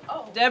Deb. mic.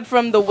 Deb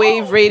from the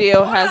Wave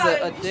Radio has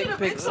a dick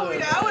pic.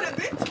 I would have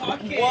been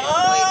talking.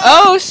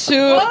 Oh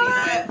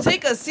shoot!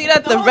 Take a seat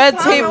at the red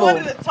I table.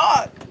 wanted to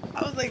talk.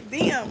 I was like,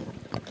 damn.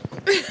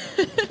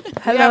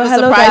 We have a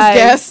surprise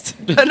guest.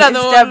 Another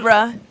It's one.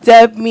 Deborah.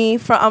 Deb, me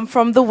from I'm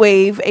from the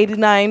Wave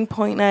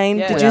 89.9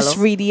 Yeah. The Juice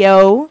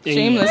Radio.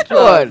 Shameless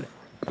plug.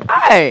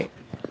 Hi.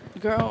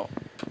 Girl,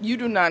 you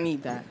do not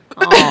need that.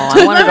 Oh,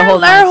 I wanted to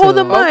hold Let her mine hold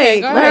too. the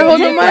mic. go Let her ahead. hold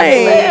the You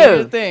mic. do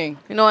your thing.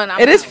 You know what?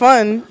 It is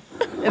fun.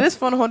 It is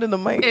fun holding the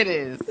mic. It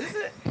is.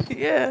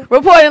 Yeah.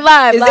 Reporting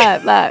live, Is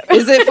it- live.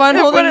 Is it fun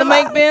holding the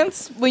mic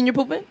bands when you're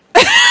pooping?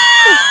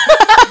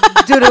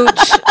 Dude,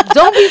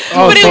 don't be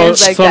Oh, putting so,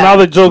 it like so that. now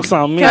the joke's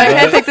on me. Can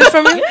I take this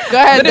from you? Go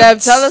ahead, Deb.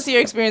 Tell us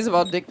your experience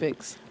about dick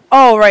pics.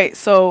 Oh, right.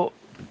 So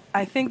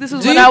I think this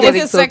is Do when you I think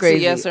was it's so sexy?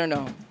 crazy. Yes or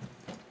no?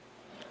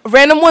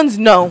 random ones.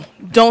 No,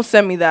 don't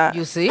send me that.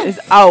 You see? It's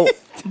out.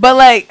 But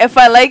like, if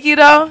I like you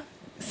though,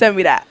 send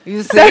me that.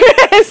 You see?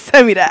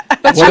 Send me that.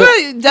 But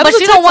What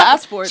she don't want.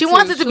 ask for it She too.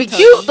 wants it to be She'll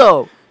cute tell you.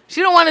 though.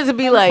 She don't want it to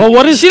be like. But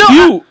what is She don't-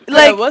 cute?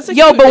 Like, what's a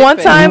yo, cute but dick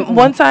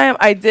one pic? time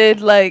I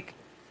did like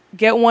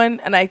get one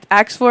and I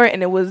asked for it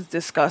and it was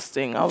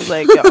disgusting. I was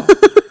like, yo,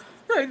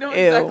 I know Ew.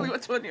 exactly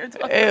which one you're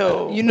talking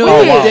about. ew. You know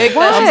Oh, your wow. dick.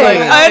 That's Why? like,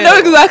 I know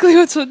exactly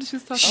which one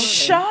she's talking about.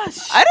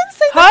 Shush. I didn't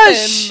say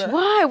Hush.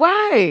 nothing.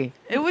 Why?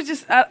 It was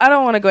just I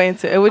don't want to go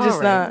into it. It was just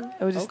Alright. not.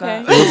 It was just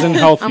Okay. not. It wasn't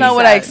healthy. Not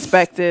what I sad.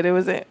 expected. It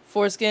wasn't.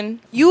 foreskin.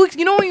 You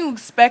know when you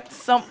expect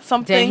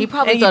something Dang, he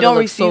probably and you thought it don't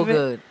looked receive so it.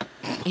 good.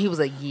 He was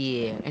like,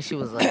 yeah, and she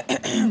was like,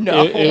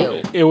 No.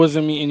 It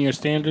wasn't meeting your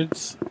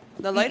standards.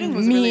 The lighting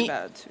was Me- really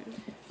bad too.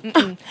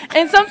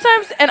 And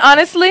sometimes, and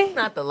honestly,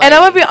 not the. and I'm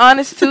gonna lighting. be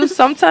honest too.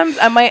 Sometimes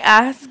I might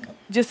ask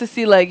just to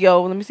see, like,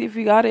 yo, let me see if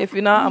you got it. If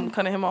you're not, I'm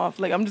cutting him off.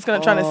 Like, I'm just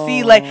gonna try to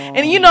see, like,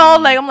 and you know,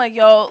 like, I'm like,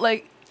 yo,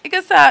 like, it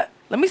gets that.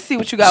 Let me see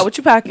what you got. What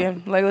you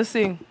packing? Like, let's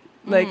see.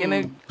 Like, and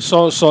then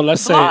So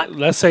let's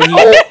Block. say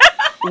he.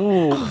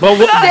 Ooh, but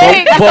what?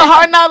 Dang, that's a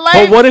hard not life.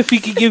 But what if he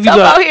could give you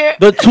Stop out here.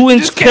 the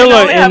 2-inch Just kidding, killer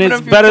that only and happened a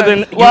it's few better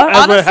times. than What? you ever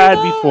Honestly, had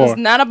though, before? It's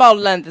not about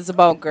length. It's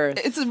about girth.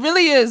 It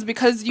really is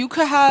because you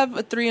could have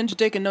a 3-inch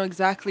dick and know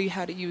exactly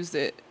how to use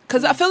it.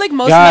 Because I feel like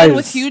most Guys, men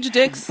with huge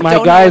dicks My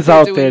don't guys know what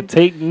out they're there,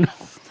 doing. take.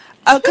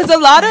 Because a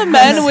lot of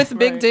men with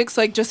big Right. dicks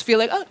like just feel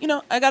like, oh, you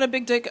know, I got a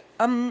big dick.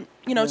 I'm,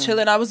 you know,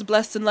 chilling. I was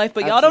blessed in life,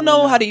 but y'all don't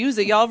know Absolutely how not. to use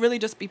it. Y'all really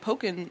just be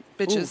poking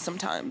bitches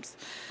sometimes.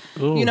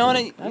 You know what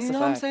I? That's You a know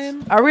what I'm fact.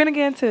 saying? are we gonna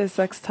get into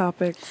sex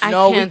topics? I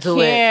no, can't we do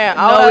can't. it.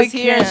 All No, we us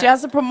here. can't. She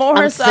has to promote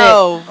I'm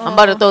herself. sick. I'm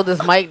about to throw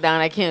this mic down.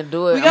 I can't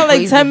do it. We got I'm like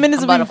crazy. 10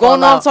 minutes I'm of about you to fall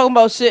going off out. talking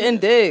about shit and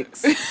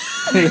dicks.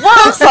 Well,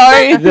 I'm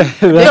sorry. That's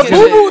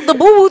The boo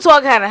boo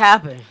talk had to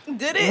happen.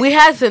 Did it? We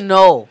had to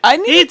know. I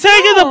need He to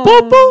taking the know.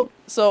 poo poo.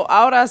 So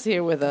Aura's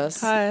here with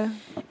us. Hi.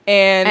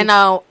 And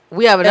now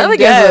we have another and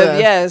guest. Deb, with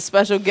us. yeah,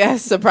 special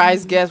guest,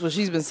 surprise guest. Well,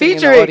 she's been sitting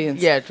in the Featuring.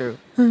 audience. Yeah, true.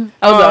 I was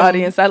the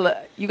audience.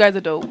 You guys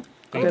are dope.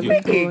 Thank You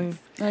guys you. are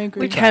cool. I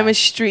agree. The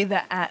chemistry,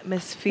 the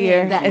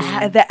atmosphere.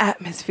 The The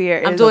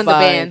atmosphere. I'm is doing the vibe.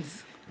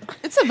 bands.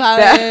 It's a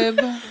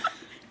vibe.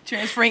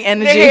 transferring They're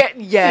energy. here-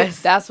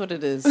 Yes. That's what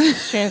it is.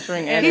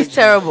 Transferring energy. He's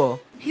terrible.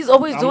 He's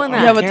always doing You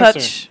that. have a Cancer.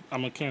 touch.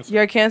 I'm a cancer.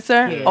 You're a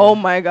Cancer. Yeah. Oh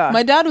my god.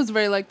 My dad was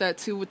very like that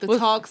too with the Was-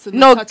 talks and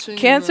No, the touching.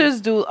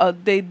 Cancers do.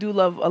 They do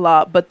love a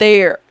lot, but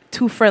they're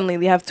too friendly.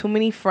 They have too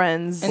many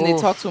friends. and they Oof.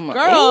 talk too much.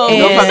 Girl, And-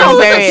 you No, sound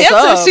like a experience.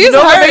 cancer. She's No,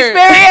 from hurt.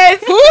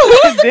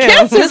 experience.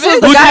 Damn. This was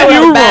the Who guy did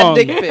with you a bad wrong?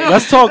 dick pic.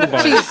 Let's talk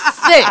about it. She's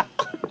sick.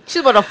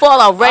 She's about to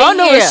fall out right I don't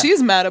know here. what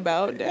she's mad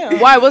about. Damn.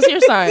 Why? What's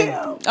your sign?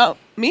 Oh,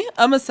 me?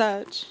 I'm a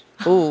Sag.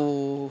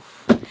 Ooh,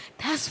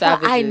 That's why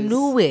I Savages.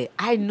 knew it.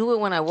 I knew it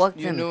when I walked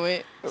you in. knew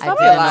it. I Stop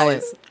didn't your know it.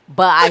 lies.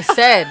 But I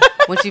said,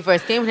 when she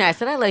first came here, I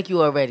said, I like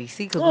you already.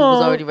 See, because we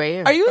was already right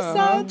here. Are you a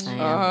Sag? I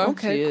am. Uh-huh.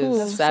 Okay, she cool. Is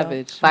That's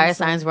savage. Fire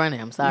signs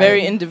running. I'm sorry.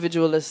 Very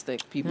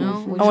individualistic people. No,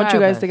 we I want try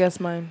you our guys to best. guess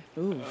mine.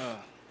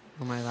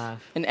 Oh my gosh.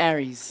 And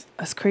Aries.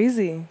 That's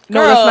crazy.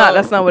 No, that's not.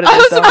 That's not what it I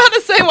is. was Though. about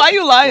to say, why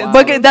you lying?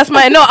 But that's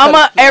my. No, I'm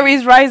a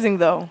Aries rising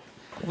though.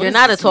 You're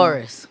not a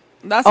Taurus.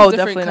 That's Oh, a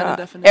different definitely kind not. of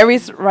definition.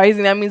 Aries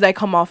rising. That means I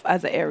come off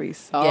as an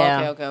Aries. Oh,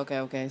 Yeah.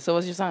 okay. So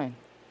what's your sign?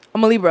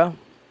 I'm a Libra.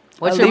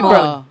 What's A your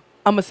Libra. moon?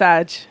 I'm a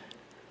Sag.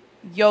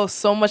 Yo,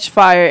 so much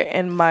fire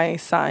in my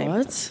sign.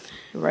 What?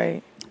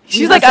 Right. She's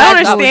She's a like, I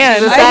Sag don't moon.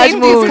 understand. She's a I Sag hate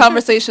moon. these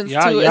conversations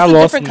Y'all- too. y'all It's a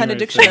lost different me kind of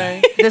right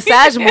there. dictionary. The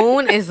Sag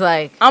moon is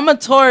like, I'm a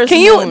Taurus. Can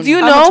you? moon. Do you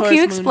I'm a know? Taurus Can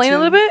you moon, explain too. a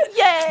little bit?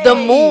 Yeah. the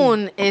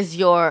moon is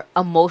your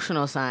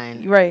emotional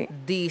sign. Right.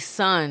 The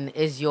sun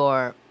is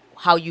your,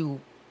 how you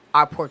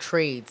are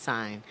portrayed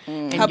sign.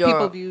 And How your-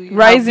 people view you.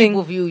 Right. how Rising.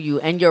 people view you,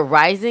 and your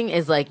rising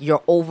is like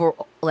your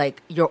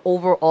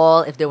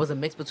overall. If there was a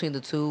mix between the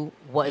two,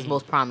 what is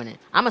most prominent?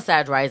 I'm a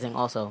Sag rising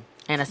also,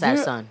 and a Sag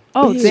sun,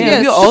 Oh Yeah,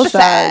 damn, you all super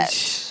Sag.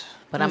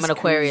 but I'm an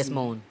Aquarius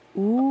moon.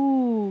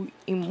 Ooh,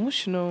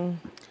 emotional.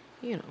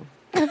 You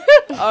know,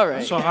 All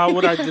right. So how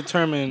would I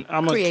determine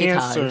I'm a Creative.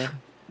 cancer?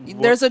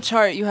 There's a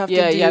chart you have to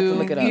do. Yeah, you have to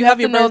look it up. You have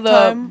your know birth the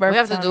time. We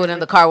have to do it in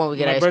the car when we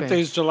get My ice birthday cream.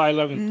 is July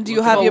 11th. Do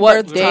you have But your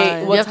what birth day-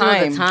 time? You what have to do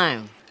time? the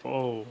time.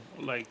 Oh,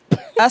 like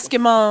Ask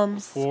your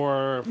moms.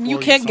 4. You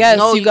 40 can't something. guess.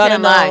 No, you you gotta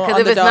can't know lie. on Because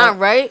if the it's dot. not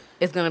right,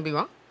 it's gonna be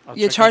wrong. I'll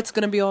Your check chart's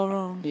gonna be all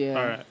wrong. Yeah. It.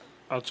 All right,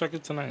 I'll check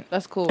it tonight.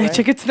 That's cool. I Right?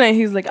 check it tonight.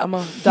 He's like, I'm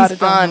gonna dot it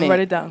down. on it. Write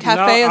it down.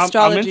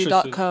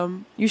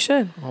 Cafeastrology.com. You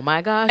should. Oh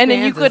my gosh. And then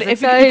you fans, could, it's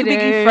if you could be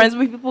exciting. friends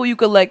with people, you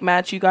could like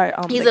match. You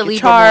got He's like a your Libra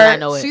chart. moon, I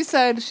know it. She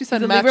said He's a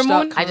Libra moon?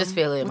 Match.com. I just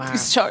feel it, with Mara.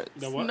 these charts.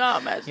 The what? No,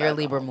 match. You're a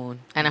Libra moon.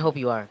 And I hope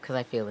you are, because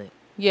I feel it.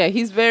 Yeah,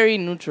 he's very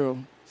neutral,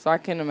 so I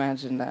can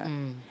imagine that.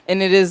 Mm.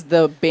 And it is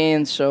the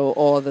band show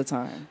all the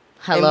time.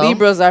 Hello? And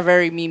Libras are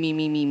very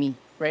me,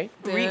 right?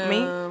 Read me.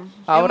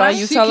 How would Am I?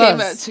 you She tell came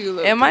us? at you,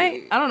 low Am I?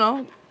 key. I don't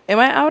know. Am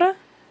I outa?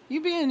 You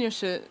be in your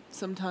shit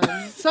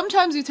sometimes.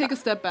 Sometimes you take a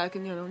step back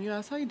and you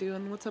ask how you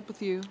doing, what's up with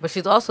you. But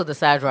she's also the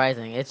Sag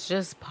rising. It's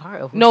just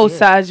part of who No, she is.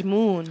 Sag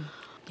Moon.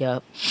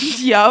 Yep.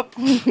 Yup.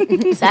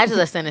 Sag is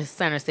a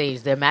center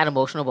stage. They're mad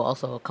emotional, but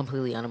also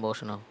completely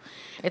unemotional.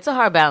 It's a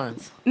hard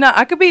balance. No,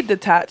 I could be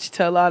detached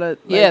to a lot of like,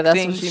 Yeah, that's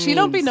things. what She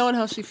don't be means. knowing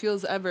how she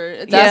feels ever.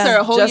 It's Yeah. after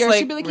a whole Just year. like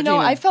She'd be like, Regina.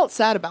 I felt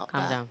sad about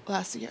Calm that down.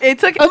 last year. It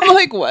took. I'm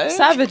like, what?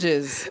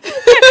 Savages.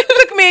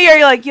 It took me a year.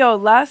 You're like, yo,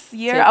 last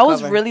year Take I was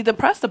cover. really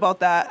depressed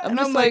about that. I'm And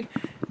just like,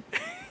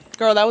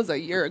 girl, that was a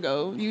year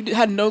ago. You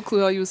had no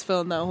clue how you was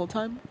feeling that whole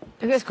time.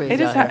 It gets crazy. it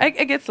just out here.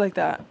 it gets like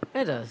that.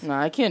 It does.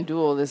 Nah, I can't do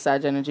all this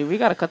Sag energy. We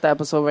gotta cut the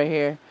episode right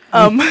here.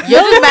 You're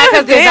just mad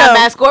because there's Damn. not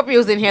mad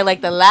Scorpios in here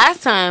like the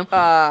last time.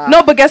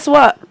 No, but guess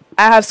what?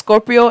 I have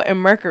Scorpio and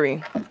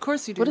Mercury. Of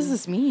course you do. What does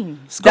this mean?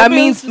 That Scorpios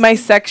means is- my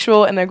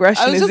sexual and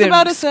aggression I was is just in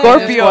about to say.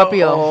 Scorpio.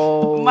 Scorpio.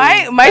 Oh,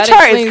 My that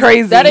chart is explains-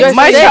 crazy. That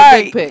My explains chart.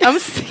 the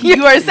dick pic.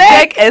 You are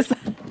sick as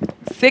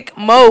sick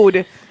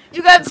mode.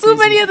 You got too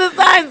many of the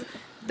signs.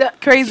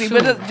 Crazy,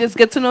 but just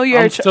get to know your.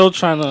 I'm still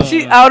trying to.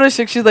 She out of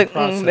shit. She's like,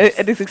 process.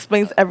 it just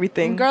explains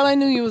everything. Girl, I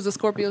knew you was a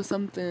Scorpio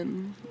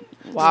something.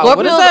 Wow,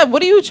 what is Scorpio- that?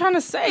 What are you trying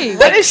to say?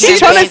 What is she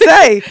trying to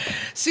say?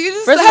 She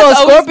just First of has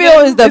all, always Scorpio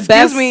been- is the Excuse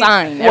best me.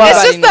 sign. Well, It's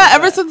Everybody just that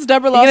knows ever since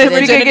Deborah lost You her gonna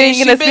speak virginity, again?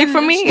 You gonna she speak been-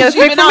 for me? she You gonna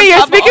speak been for on me? You're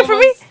top of speaking all for of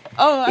me? us.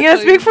 Oh, You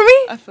gonna speak for me?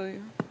 I feel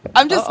you.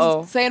 I'm just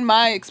Uh-oh. saying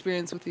my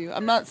experience with you.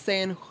 I'm not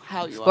saying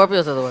how you are.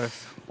 Scorpios are the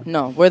worst.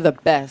 No, we're the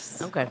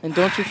best. Okay. And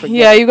don't you forget.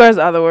 Yeah, you guys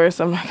are the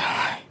worst. I'm not gonna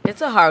lie. It's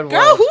a hard Girl,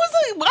 world.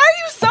 why are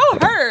you so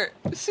hurt?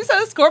 She said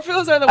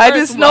Scorpios are the worst. I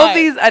just know Why?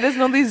 these. I just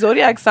know these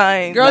zodiac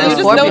signs. Girl, No. you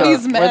just know Scorpio.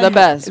 these men. We're the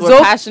best. We're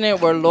So-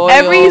 passionate. We're loyal.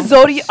 Every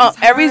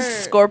every hurt.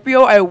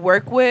 Scorpio I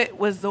work with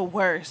was the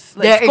worst.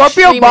 Like They're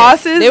Scorpio extremists.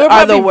 bosses they were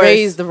are the probably worst.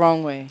 raised the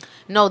wrong way.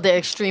 No, they're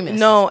extremists.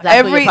 No,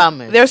 That's what your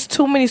problem is. there's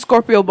too many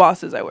Scorpio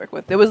bosses I work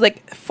with. There was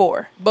like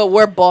 4. But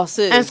we're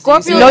bosses. And You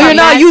Scorpios see No, what are I you're mean?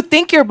 not. nice. You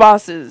think you're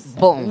bosses.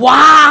 Boom.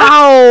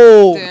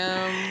 Wow.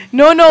 Damn.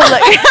 No,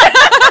 like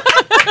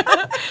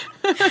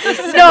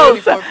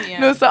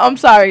no. So I'm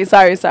sorry. It's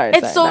sorry.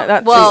 so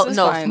Not well, it's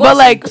no. fine. But,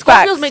 like, Scorpios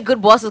facts. make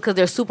good bosses because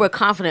they're super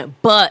confident,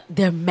 but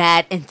they're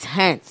mad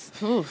intense.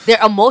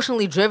 They're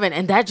emotionally driven,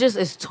 and that just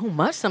is too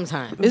much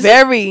sometimes.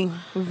 very,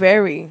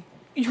 very.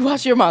 You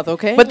watch your mouth,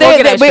 okay? But We'll they,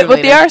 get they that but, shit but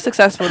they later. are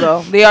successful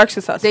though. They are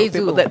successful. They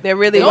people. do. They're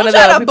really don't one of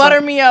try the to people-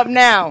 butter me up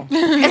now.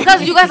 It's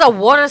because you guys are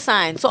water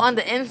signs, so on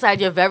the inside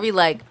you're very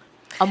like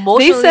They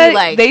emotionally say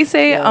like. they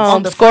say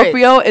on the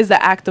Scorpio is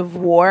the act of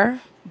war,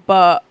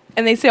 but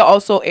and they say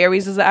also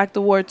Aries is the act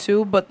of war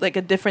too, but like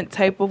a different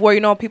type of war. You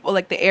know, people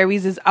like the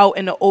Aries is out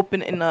in the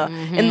open in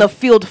the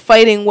field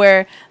fighting,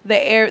 where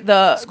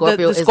the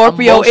Scorpio is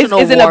Scorpio is emotional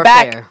in the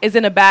back warfare. is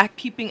in the back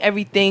keeping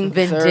everything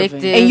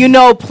vindictive, and you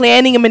know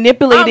planning and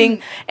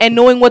manipulating and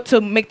knowing what to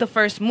make the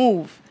first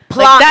move. Like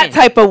that Plotting.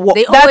 type of war.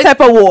 They That always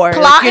type of war.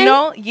 Like, plotting? you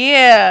know,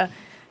 yeah,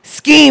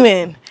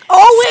 scheming,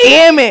 Always.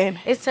 scamming.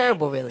 It's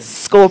terrible, really.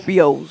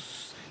 Scorpios.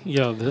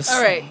 Yo, this.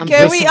 All right. I'm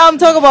Can we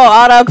talk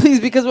about Aura,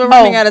 please? Because we're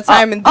running out of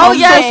time. And oh, I'm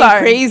yeah. so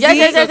sorry. crazy.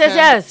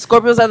 Yes.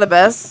 Scorpios are the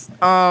best.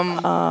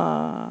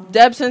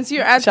 Deb, since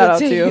you're at Shout the out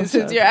to you. table,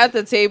 since you're at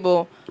the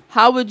table,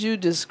 how would you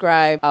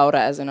describe Aura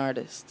as an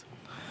artist?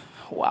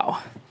 Wow.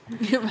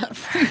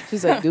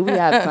 She's like, do we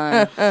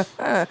have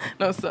time?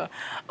 No, sir.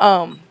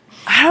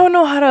 I don't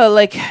know how to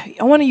like.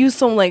 I want to use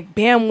some like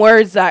bam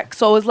words that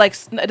so it's like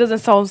it doesn't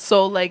sound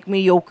so like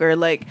mediocre.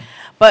 Like,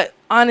 but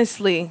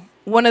honestly,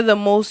 one of the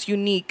most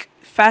unique,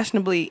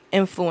 fashionably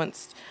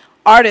influenced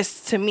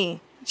artists to me.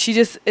 She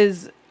just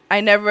is. I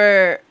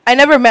never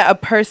met a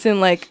person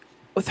like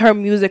with her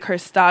music, her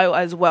style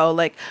as well.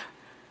 Like,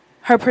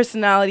 her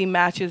personality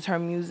matches her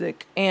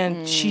music,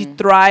 and she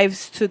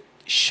thrives to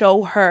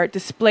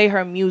display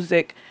her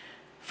music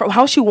from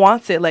how she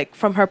wants it, like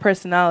from her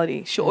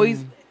personality. She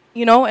always,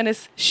 you know, and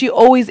she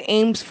always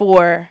aims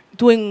for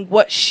doing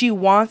what she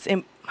wants.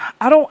 And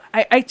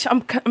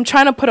I'm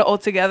trying to put it all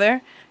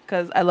together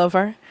because I love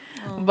her,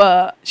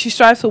 but she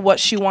strives for what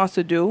she wants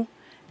to do.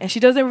 And she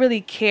doesn't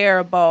really care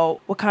about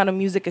what kind of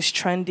music is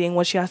trending,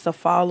 what she has to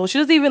follow. She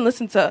doesn't even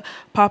listen to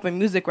pop and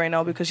music right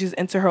now because she's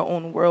into her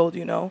own world,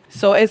 you know.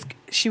 So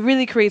she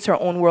really creates her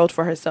own world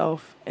for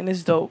herself, and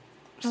it's dope.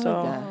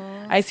 So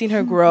I seen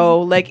her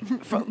grow. Like,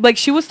 like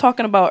she was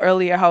talking about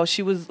earlier how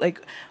she was like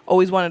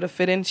always wanted to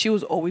fit in. She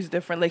was always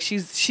different. Like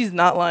she's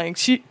not lying.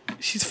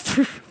 She's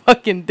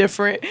fucking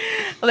different.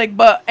 Like,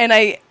 but and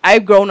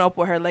I've grown up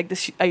with her. Like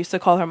this, I used to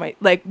call her my,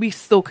 like, we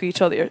still call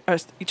each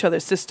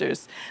other's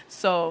sisters.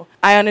 So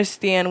I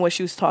understand what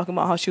she was talking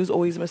about. How she was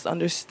always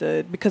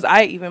misunderstood, because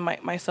I even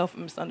myself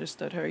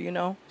misunderstood her. You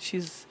know,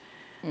 she's.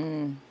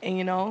 And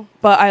you know,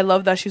 but I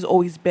love that she's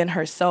always been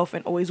herself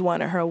and always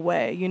wanted her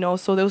way, you know.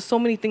 So there was so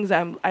many things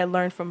that I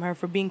learned from her,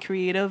 for being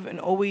creative and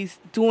always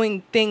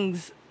doing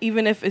things,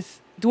 even if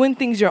it's doing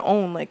things your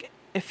own. Like,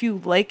 if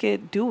you like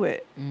it, do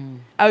it.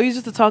 I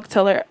used to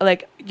tell her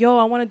like, yo,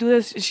 I want to do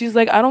this. She's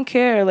like, I don't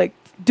care, like,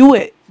 do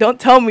it, don't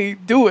tell me,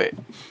 do it.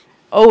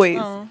 Always.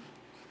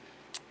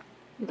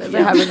 You guys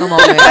are having a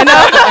moment. I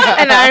know.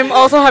 And I'm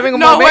also having a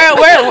moment.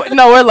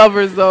 We're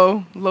lovers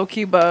though, low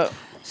key, but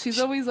She's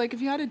always like,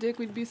 if you had a dick,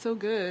 we'd be so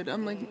good.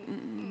 I'm like,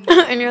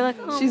 and you're like,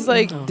 oh. She's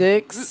like,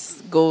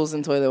 dicks goes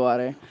in toilet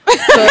water.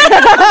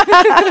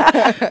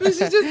 but she's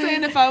just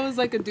saying if I was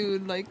like a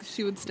dude, like,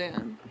 she would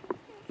stand.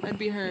 I'd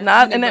be her.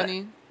 Not and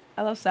bunny.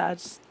 I love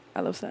Saj.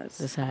 The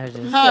Sages.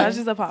 Saj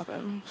is a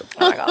poppin'.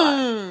 Oh my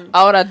god.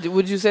 Aura,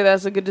 would you say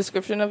that's a good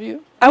description of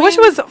you? I wish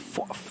it was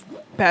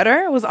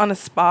better. It was on the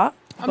spot.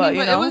 I But, mean,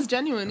 you but know, it was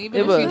genuine, even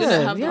It if was. you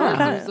didn't have the Yeah.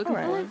 words I was looking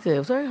Okay, for. It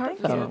was very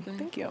heartfelt.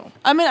 Thank you.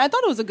 I mean, I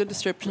thought it was a good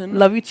description.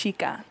 Love you,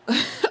 chica.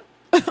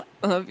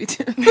 I love you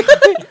too.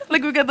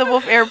 Like, we got the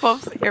both air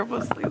puffs,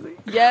 sleazy.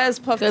 Yes,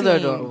 Puff They're Team.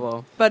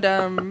 adorable. But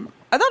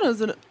I thought it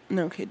was an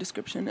okay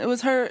description. It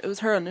was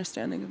her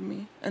understanding of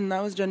me, and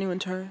that was genuine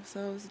to her. So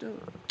it was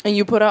dope. And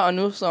you put out a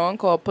new song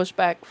called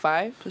Pushback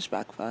 5?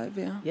 Pushback 5,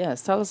 yeah.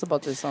 Yes, tell us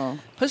about this song.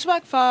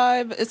 Pushback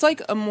 5, it's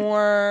like a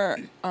more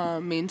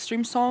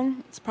mainstream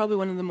song. It's probably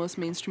one of the most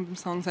mainstream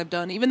songs I've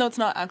done, even though it's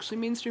not actually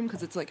mainstream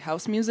because it's like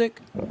house music.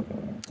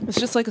 It's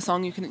just like a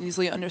song you can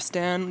easily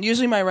understand.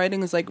 Usually my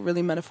writing is like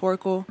really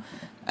metaphorical,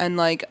 and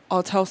like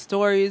I'll tell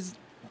stories,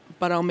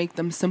 but I'll make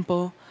them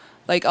simple.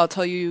 Like, I'll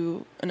tell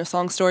you in a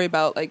song story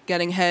about like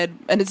getting head,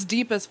 and it's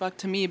deep as fuck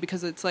to me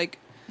because it's like,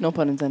 No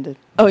pun intended.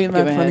 oh, you're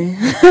Giving funny.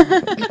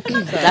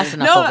 That's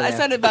enough. No, over I there.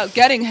 said about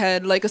getting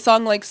head, like a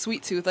song like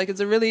Sweet Tooth. Like, it's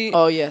a really,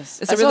 Oh,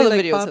 yes. it's I a saw really the like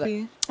video to that.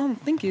 poppy. Oh,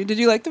 thank you. Did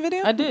you like the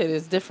video? I did.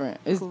 It's different.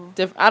 It's Cool.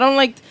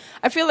 different.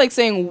 I feel like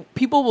saying,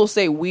 people will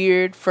say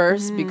weird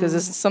first because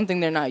it's something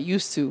they're not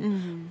used to.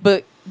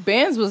 But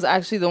Bands was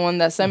actually the one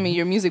that sent me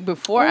your music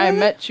before I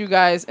met you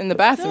guys in the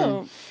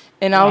bathroom. Dope.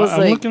 And I was I'm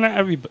like, looking at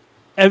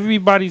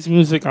everybody's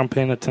music I'm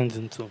paying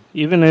attention to,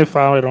 even if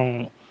I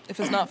don't. If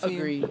it's not for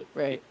agree, you.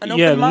 right. An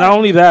Yeah, open mind. not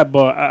only that,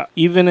 but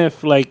even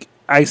if like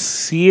I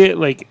see it,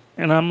 like,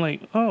 and I'm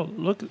like, oh,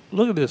 look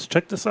at this,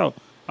 check this out.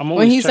 I'm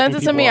always When he sent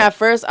checking it to me people out. at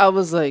first, I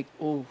was like,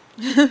 ooh.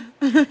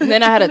 And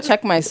then I had to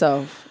check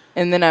myself.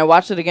 And then I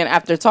watched it again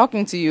after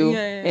talking to you.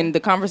 Yeah. In the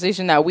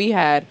conversation that we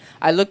had,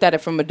 I looked at it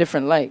from a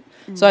different light.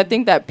 So I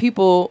think that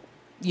people,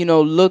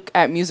 look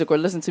at music or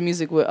listen to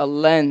music with a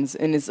lens,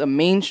 and it's a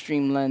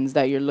mainstream lens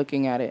that you're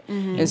looking at it.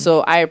 And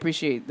so I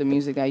appreciate the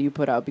music that you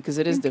put out because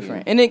it is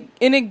different. And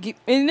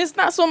it's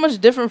not so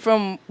much different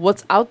from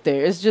what's out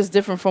there. It's just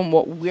different from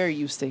what we're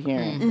used to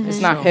hearing.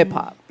 It's not hip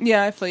hop.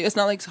 Yeah, I feel you. It's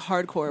not like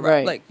hardcore,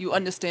 Right. Like, you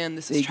understand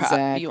this is trap.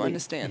 Exactly. You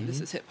understand this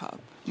is hip hop.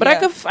 But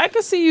Yeah. I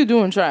could see you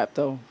doing trap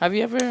though. Have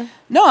you ever?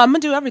 No, I'm gonna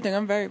do everything.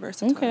 I'm very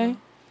versatile. Okay.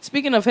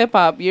 Speaking of hip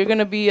hop, you're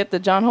gonna be at the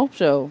John Hope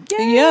show.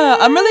 Yeah,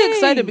 I'm really Yay!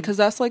 excited because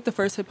that's like the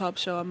first hip hop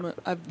show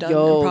I've done.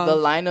 Yo, improv. the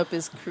lineup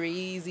is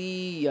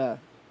crazy. I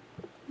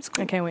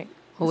can't wait.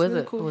 Who It's is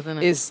really it? cool. Who's in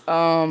it? It's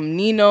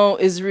Nino,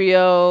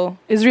 Israel.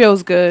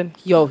 Israel's good.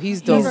 Yo,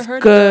 he's Never dope. heard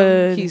of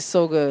Good. He's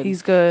so good.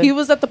 He's good. He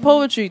was at the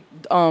poetry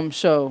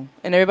show,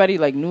 and everybody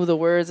like knew the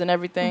words and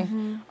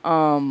everything.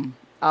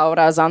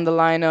 Aura's on the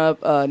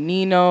lineup.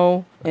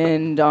 Nino,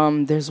 and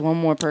there's one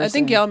more person. I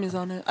think Yami's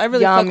on it. I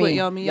really fuck with Yami.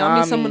 Yami.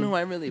 Yami's Yami. someone who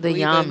I really the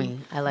believe Yami.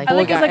 in. I like. I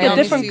like that. it's like Yami a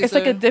different. It's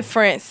like a Caesar.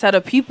 different set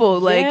of people.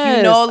 Like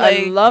Yes,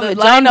 I love the it.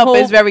 John lineup Hope-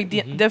 is very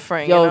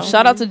different. Yo, you know?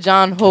 shout out to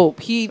John Hope.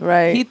 He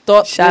Right.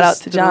 thought Shout this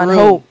out to John through.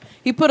 Hope.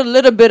 He put a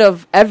little bit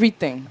of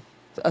everything,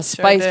 a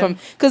spice did. from,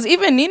 because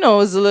even Nino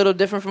is a little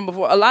different from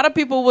before. A lot of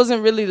people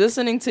wasn't really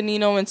listening to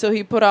Nino until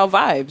he put out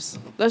Vibes.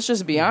 Let's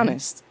just be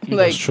honest. That's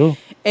Like, true.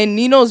 and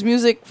Nino's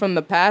music from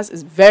the past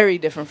is very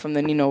different from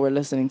the Nino we're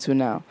listening to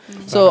now.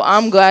 So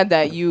I'm glad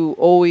that you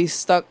always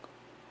stuck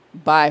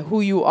by who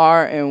you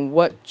are and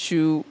what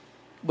you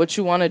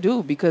want to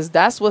do, because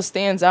that's what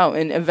stands out.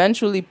 And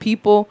eventually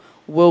people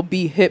will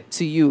be hip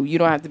to you. You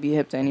don't have to be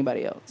hip to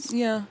anybody else.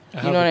 Yeah.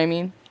 You know what I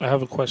mean? I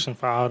have a question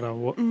for Ada.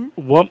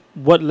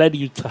 What led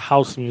you to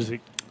house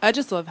music? I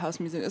just love house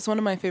music. It's one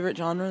of my favorite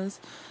genres.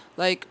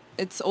 Like,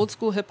 it's old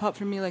school hip hop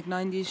for me, like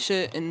 90s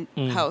shit and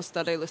house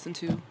that I listen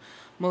to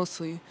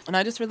mostly. And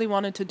I just really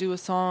wanted to do a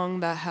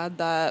song that had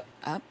that,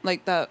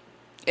 like, that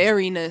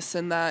airiness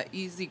and that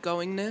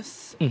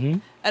easygoingness. Mm-hmm.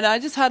 And I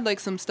just had, like,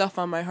 some stuff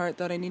on my heart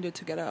that I needed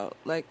to get out.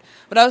 Like,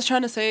 what I was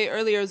trying to say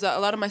earlier is that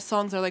a lot of my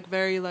songs are, like,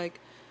 very, like,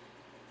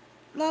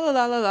 la la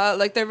la la la.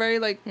 Like they're very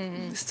like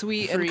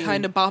sweet Free. and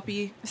kind of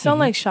boppy. Sound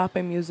like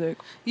shopping music.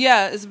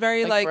 Yeah, it's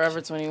very Like like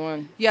Forever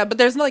 21. yeah, but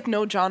there's like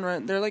no genre.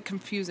 They're like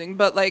confusing.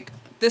 But like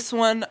this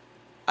one,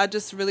 I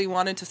just really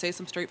wanted to say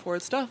some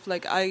straightforward stuff.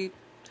 Like I'm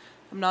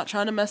not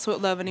trying to mess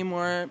with love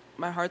anymore.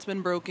 My heart's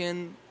been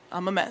broken.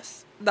 I'm a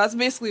mess. That's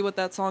basically what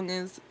that song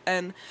is.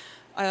 And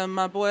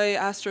my boy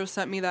Astro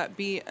sent me that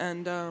beat,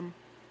 and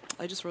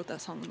I just wrote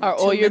that song. In Are like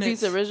all 2 your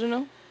minutes. beats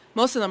original?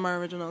 Most of them are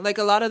original. Like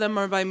a lot of them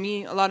are by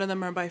me. A lot of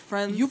them are by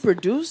friends. You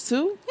produce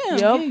too? Yeah,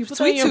 Yup. yeah, you put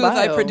that in Sweet your Tooth,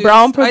 I bio. produced.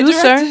 Brown I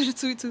producer. directed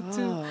Sweet Tooth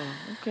too. Oh,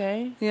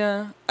 okay.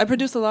 Yeah, I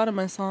produced a lot of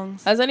my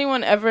songs. Has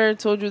anyone ever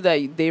told you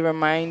that they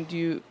remind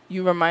you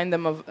remind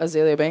them of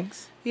Azalea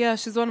Banks? Yeah,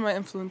 she's one of my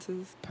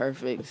influences.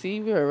 Perfect.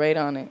 See, we were right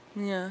on it.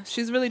 Yeah,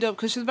 she's really dope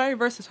because she's very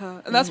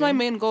versatile, and that's my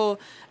main goal.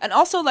 And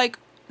also, like,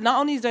 not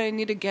only did I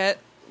need to get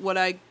what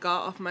I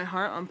got off my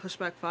heart on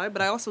Pushback 5,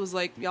 but I also was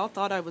like, y'all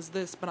thought I was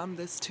this, but I'm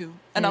this too,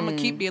 and I'm gonna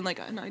keep being like,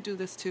 and I do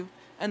this too,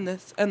 and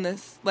this and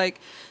this. Like,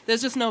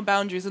 there's just no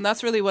boundaries, and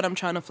that's really what I'm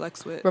trying to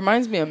flex with.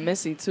 Reminds me of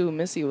Missy too.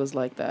 Missy was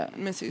like that.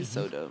 Missy's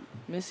so dope.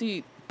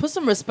 Missy, put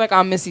some respect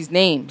on Missy's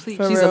name. Please.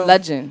 She's For a real.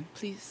 legend.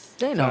 Please.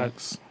 They know.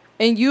 Facts.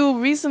 And you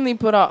recently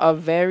put out a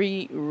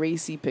very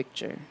racy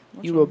picture.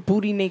 You were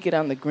booty naked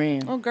on the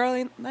gram. Oh, girl,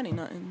 that ain't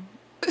nothing.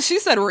 She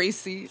said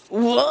racy. I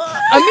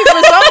mean,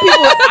 for some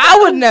people, I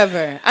would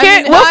never.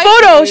 What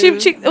photo? She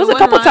it was a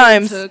couple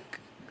times.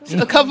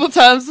 A couple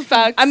times,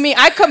 facts. I mean,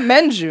 I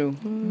commend you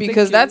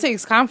because you. that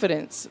takes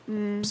confidence.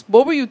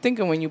 What were you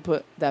thinking when you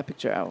put that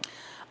picture out?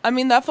 I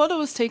mean, that photo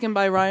was taken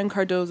by Ryan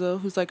Cardozo,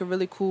 who's like a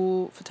really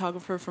cool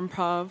photographer from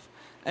Prov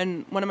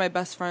and one of my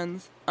best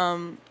friends.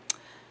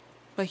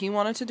 But he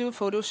wanted to do a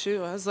photo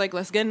shoot. I was like,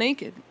 let's get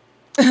naked.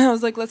 I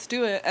was like, let's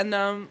do it. And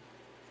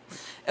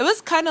it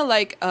was kind of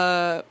like,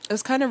 it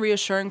was kind of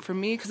reassuring for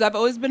me because I've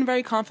always been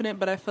very confident,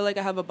 but I feel like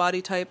I have a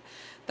body type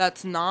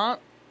that's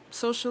not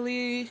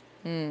socially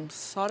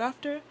sought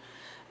after.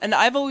 And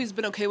I've always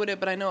been okay with it,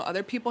 but I know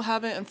other people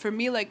haven't. And for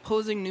me, like,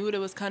 posing nude, it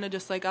was kind of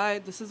just like,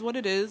 this is what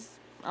it is.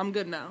 I'm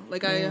good now.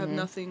 Like, I have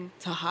nothing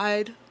to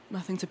hide,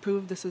 nothing to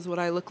prove. This is what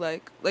I look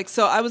like. Like,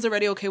 so I was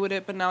already okay with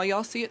it, but now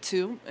y'all see it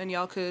too, and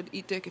y'all could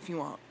eat dick if you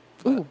want.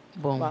 Ooh,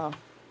 Boom. wow.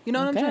 You know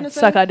what I'm Okay. trying to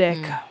say? Suck a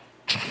dick.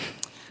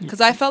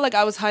 Because I felt like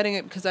I was hiding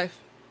it because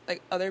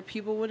like, other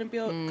people wouldn't be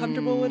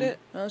comfortable with it.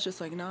 I was just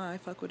like, nah, I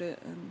fuck with it.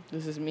 And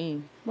This is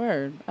me.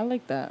 Word. I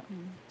like that.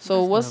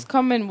 So what's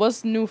coming?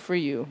 What's new for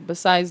you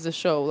besides the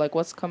show? Like,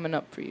 what's coming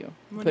up for you?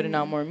 What do Putting you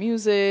out mean? more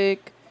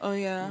music, oh,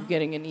 yeah.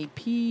 getting an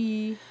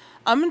EP.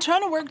 I'm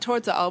trying to work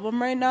towards the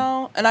album right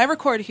now, and I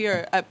record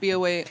here at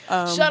BOA.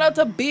 Shout out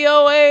to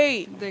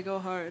BOA. They go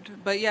hard.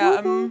 But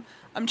yeah,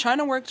 I'm trying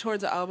to work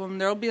towards the album.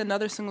 There'll be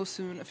another single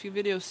soon, a few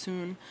videos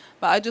soon.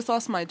 But I just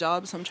lost my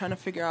job, so I'm trying to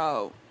figure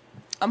out.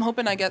 I'm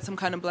hoping I get some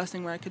kind of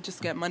blessing where I could just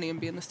get money and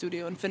be in the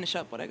studio and finish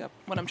up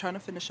what I'm trying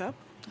to finish up.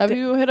 Have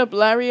you hit up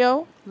Larry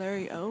O?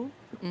 Larry O?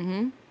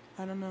 Mm-hmm.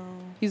 I don't know.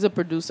 He's a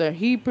producer.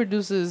 He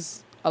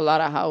produces a lot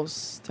of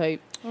house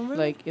type, Oh, really?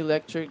 like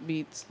electric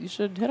beats. You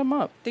should hit him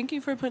up. Thank you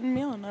for putting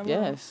me on. I will.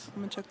 Yes.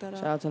 I'm gonna check that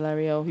Shout out. out to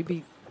Larry O. He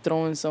be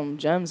throwing some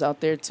gems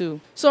out there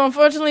too. So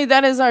unfortunately,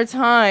 that is our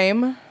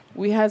time.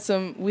 We had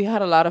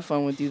a lot of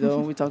fun with you though.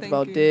 We talked Thank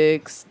about you.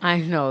 dicks. I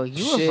know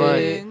you were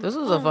Shit. fun. This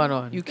was a fun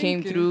one. You Thank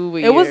came you. through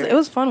with It was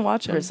your fun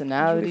watching.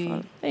 personality. It was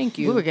really fun. Thank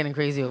We you. were getting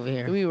crazy over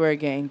here. We were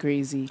getting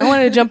crazy. I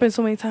wanted to jump in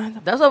so many times.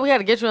 That's why we had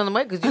to get you on the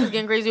mic because you was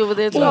getting crazy over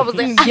there too. I was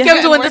like, I Yeah.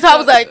 kept doing this. I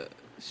was like,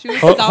 She was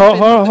Hold stomping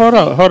with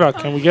the feet. up.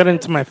 Can we get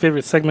into my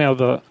favorite segment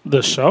of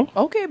the show?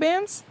 Okay,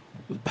 Bams.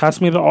 Pass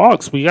me the aux.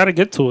 We got to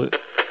get to it.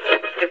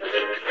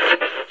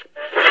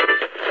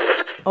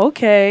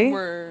 Okay.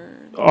 Word.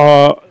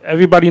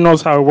 Everybody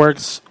knows how it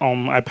works.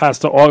 I pass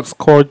the aux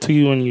cord to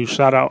you, and you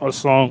shout out a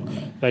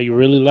song that you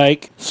really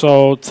like.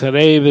 So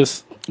today,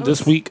 this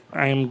week,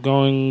 I am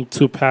going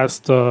to pass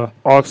the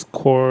aux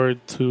cord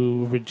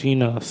to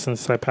Regina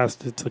since I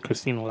passed it to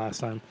Christina last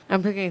time.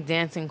 I'm picking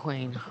Dancing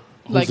Queen.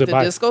 Who's Like it the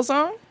by? disco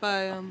song?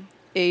 By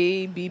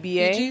ABBA. Bee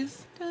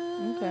Gees.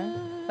 Okay.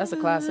 That's a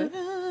classic.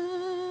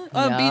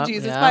 Oh, Yup, Bee Gees.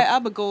 It's yup. by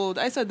ABBA Gold.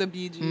 I said the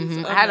Bee Gees.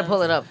 Mhm. I had to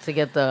pull it up to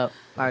get the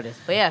artist.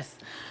 But yes,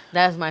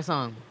 that's my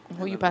song.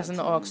 Who you passing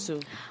the aux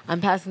to? I'm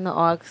passing the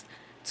aux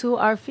to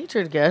our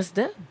featured guest,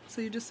 Deb.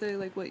 So you just say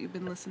like what you've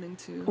been listening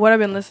to. What I've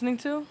been listening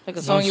to? Like a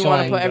One song you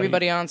want to song put that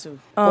everybody onto.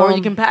 Or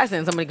you can pass it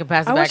and somebody can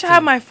pass it I back wish to I had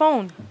you. my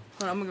phone.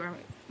 Hold on, I'm gonna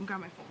grab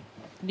my phone.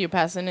 You're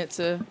passing it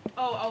to.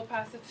 Oh, I'll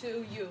pass it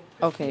to you.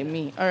 Okay,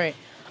 me. All right.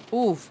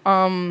 Oof.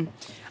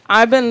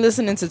 I've been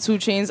listening to 2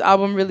 Chainz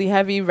album really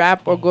heavy.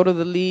 Rap or Go to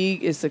the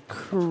League. It's a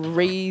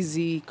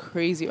crazy.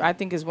 I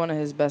think it's one of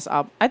his best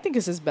album. I think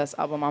it's his best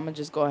album. I'm gonna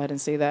just go ahead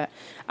and say that.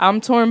 I'm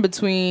torn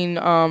between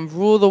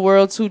Rule the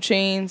World 2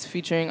 Chainz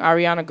featuring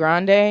Ariana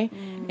Grande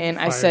and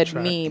I Fire Said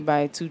track. Me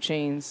by 2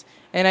 Chainz.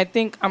 And I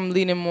think I'm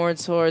leaning more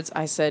towards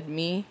I Said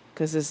Me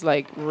because it's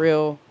like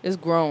real. It's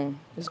grown.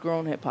 It's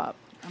grown hip hop.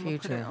 I'm gonna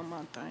put it Future. on my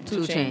thing.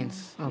 2 2 Chainz.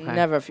 Chainz. Okay.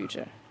 Never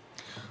Future.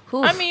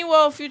 Who? I mean,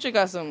 Future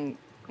got some,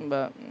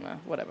 but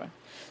whatever.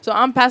 So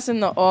I'm passing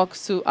the aux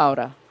to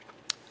Aura.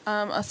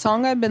 A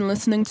song I've been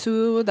listening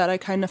to that I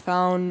kind of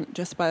found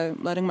just by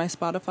letting my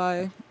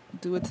Spotify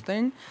do its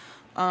thing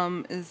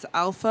is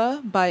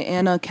Alpha by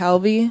Anna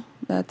Calvi.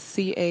 That's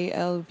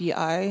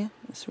Calvi.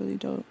 It's really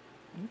dope.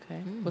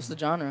 Okay. What's the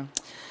genre?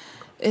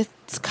 It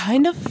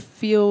kind of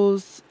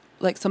feels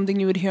like something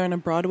you would hear in a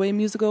Broadway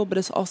musical, but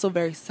it's also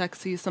very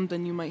sexy,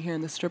 something you might hear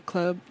in the strip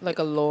club. Like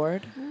a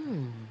Lord?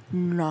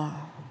 No.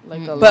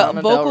 Like a But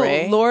Lana Del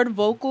Rey? Lord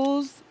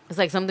vocals, It's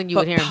like something you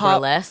But would hear in pop-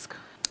 burlesque.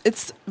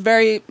 it's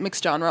very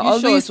mixed genre. You All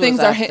show these us what's things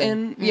are acting.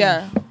 hitting,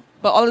 yeah.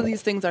 But all of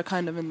these things are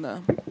kind of in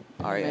the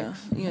aria.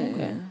 Mix. Yeah, Okay.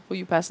 yeah. Who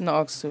you passing the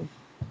aux to?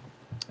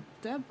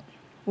 Deb?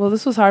 Well,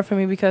 this was hard for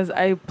me because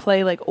I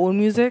play like old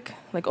music,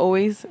 like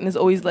always, and it's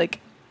always like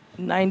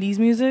 90s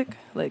music,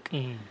 like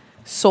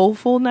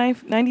soulful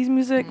 90s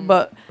music.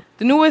 But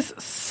the newest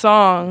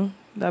song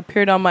that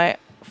appeared on my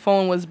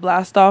phone was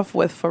Blast Off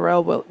with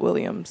Pharrell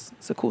Williams.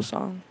 It's a cool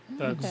song.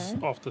 That's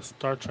off the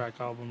Star Trek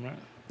album, right?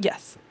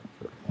 Yes.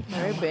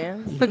 All right,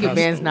 Ben. Look at That's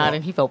Ben's the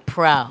nodding. He felt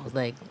proud.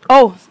 Like,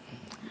 Oh,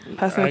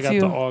 passing I it got to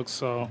the you. aux,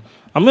 so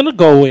I'm gonna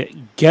go with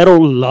 "Ghetto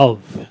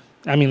Love."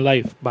 I mean,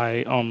 "Life"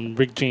 by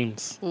Rick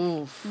James.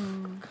 Oof.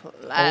 oldie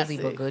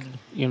Classic. but goodie.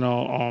 You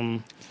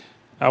know,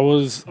 I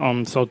was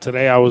so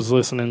today I was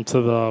listening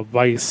to the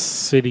Vice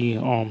City,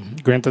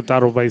 Grand Theft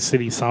Auto Vice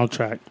City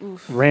soundtrack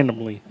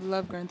randomly,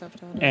 Love Grand Theft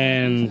Auto.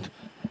 and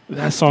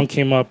that song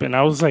came up, and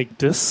I was like,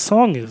 "This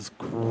song is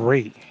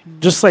great."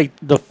 Just like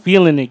the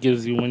feeling it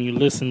gives you when you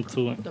listen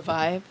to it. The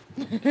vibe.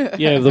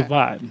 Yeah, the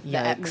vibe.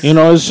 Yikes. You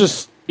know, it's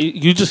just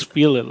you just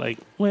feel it. Like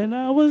when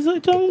I was a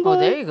young boy. Oh,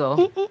 there you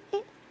go.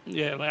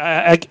 Yeah,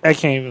 like I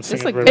can't even sing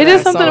It's it. like- really It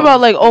is That something song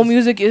about like old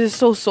music is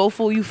so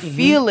soulful. You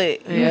feel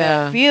it.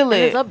 Yeah. You feel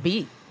And it. it's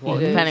upbeat. Well,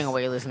 It depending is. on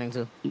what you're listening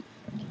to.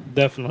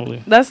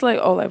 Definitely. That's like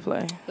all I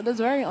play. But it's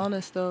very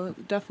honest, though.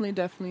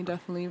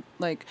 Definitely.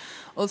 Like,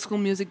 old school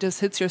music just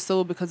hits your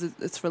soul because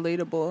it's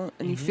relatable.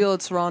 And you feel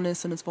its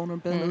rawness and its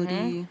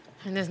vulnerability.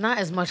 And there's not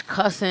as much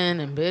cussing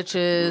and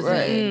bitches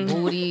and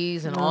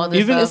booties and all this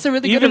Even stuff. It's a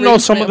really good even though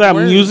some of that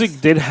arrangement of words.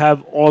 music did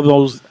have all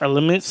those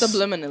elements,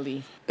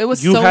 Subliminally. It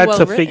was you so had well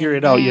to written. figure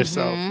it out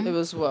yourself. It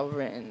was well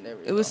written. There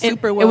we It was go.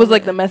 super It well was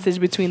like the written. message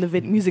between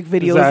the music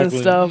videos and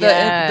Exactly. stuff.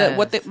 Yeah.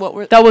 What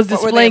were That was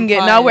what were they displaying it.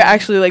 Now we're implying?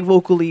 actually like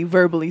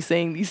verbally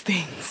saying these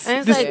things. And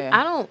it's This- like, Yeah.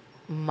 I don't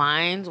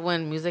mind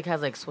when music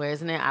has like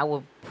swears in it. I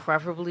would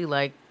preferably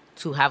like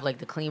to have like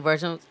the clean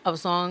version of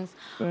songs.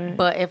 Right.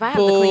 But if I have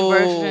the clean Boo.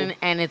 version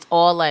and it's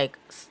all like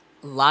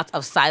lots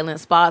of silent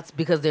spots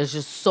because there's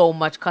just so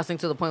much cussing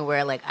to the point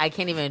where like I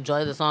can't even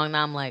enjoy the song,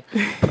 now I'm like,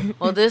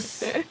 well,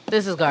 this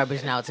is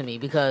garbage now to me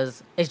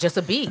because it's just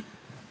a beat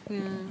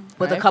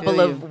with I a couple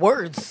feel of you.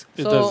 words.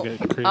 It So, does get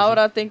crazy.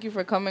 Aura, thank you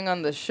for coming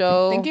on the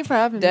show. Thank you for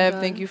having me. Deb,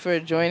 guys. thank you for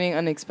joining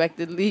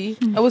unexpectedly.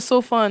 That was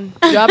so fun.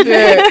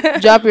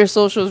 drop your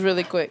socials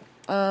really quick.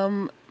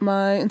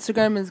 My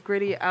Instagram is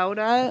Gritty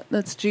Aura.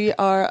 That's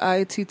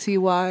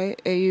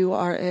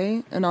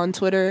GRITTYAURA. And on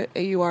Twitter,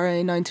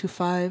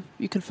 AURA925.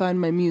 You can find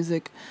my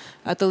music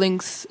at the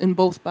links in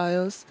both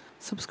bios.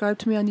 Subscribe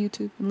to me on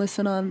YouTube and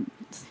listen on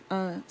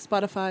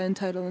Spotify and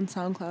Tidal and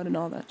SoundCloud and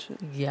all that shit.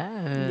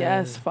 Yeah.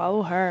 Yes,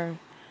 follow her.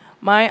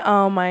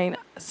 My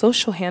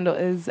social handle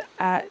is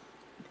at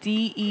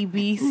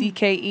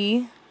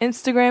DEBCKE,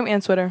 Instagram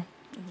and Twitter.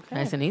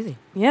 Nice and easy.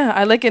 Yeah,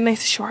 I like it nice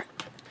and short.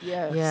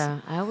 Yes. Yeah,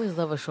 I always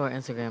love a short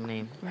Instagram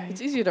name.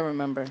 It's easy to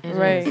remember. It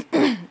Right.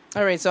 is.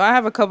 All right, so I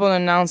have a couple of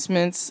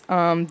announcements.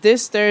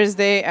 This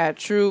Thursday at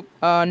Troop,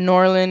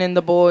 Norlin and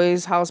the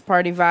boys, house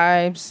party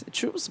vibes.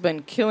 Troop's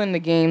been killing the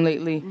game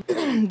lately.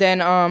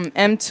 Then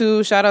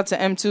M2, shout out to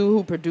M2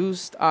 who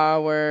produced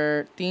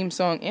our theme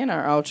song and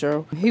our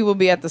outro. He will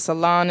be at the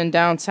Salon in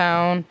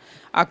downtown.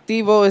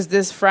 Activo is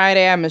this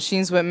Friday at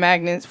Machines with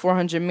Magnets,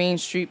 400 Main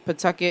Street,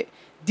 Pawtucket.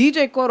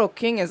 DJ Coro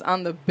King is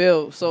on the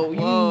bill, so you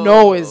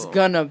know it's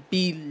gonna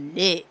be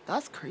lit.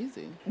 That's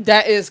crazy.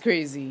 That is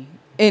crazy.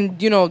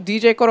 And, you know,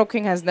 DJ Coro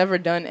King has never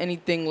done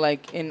anything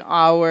like in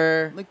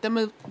our... Like them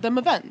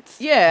events.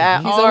 Yeah,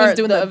 at He's always our-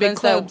 doing the big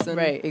events that- clubs and-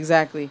 right,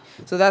 exactly.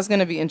 So that's going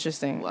to be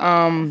interesting.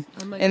 Wow. I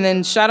might And do then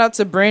that. shout out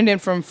to Brandon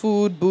from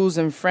Food, Booze,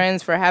 and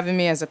Friends for having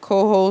me as a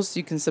co-host.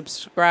 You can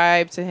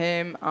subscribe to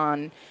him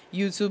on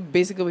YouTube.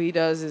 Basically what he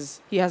does is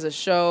he has a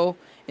show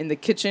in the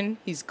kitchen.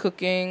 He's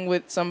cooking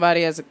with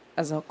somebody as a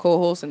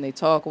co-host, and they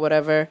talk,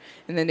 whatever.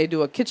 And then they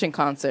do a kitchen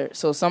concert.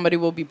 So somebody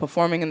will be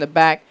performing in the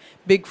back.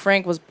 Big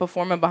Frank was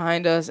performing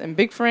behind us, and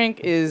Big Frank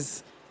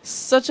is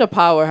such a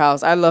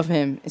powerhouse. I love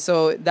him.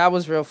 So that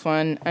was real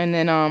fun. And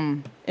then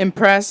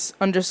Impress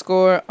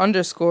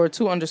 __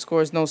 2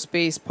 underscores no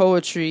space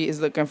poetry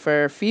is looking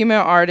for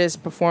female artists,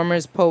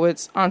 performers,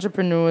 poets,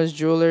 entrepreneurs,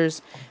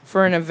 jewelers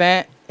for an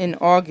event in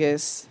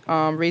August,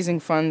 raising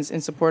funds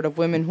in support of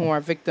women who are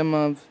victim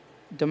of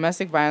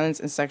domestic violence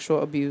and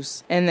sexual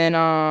abuse. And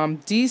then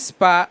D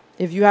Spot,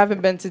 if you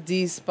haven't been to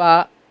D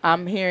Spot,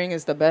 I'm hearing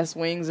it's the best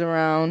wings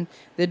around.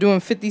 They're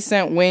doing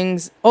 50-cent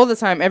wings all the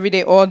time, every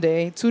day, all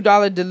day.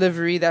 $2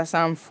 delivery. That's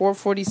on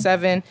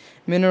 447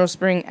 Mineral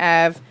Spring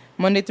Ave,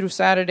 Monday through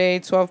Saturday,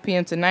 12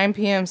 p.m. to 9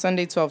 p.m.,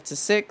 Sunday 12 to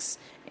 6.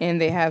 And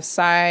they have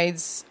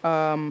sides for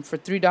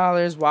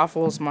 $3,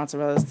 waffles,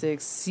 mozzarella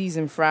sticks,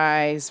 seasoned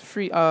fries,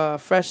 free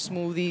fresh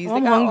smoothies.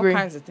 I'm they got hungry. all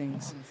kinds of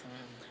things.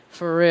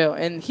 For real.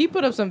 And he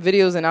put up some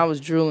videos and I was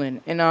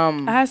drooling. And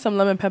I had some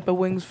lemon pepper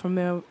wings from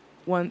there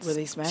once. Were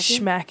they smacking?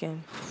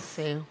 Smacking.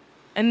 See.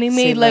 And they Say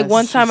made like less.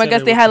 one time. She I said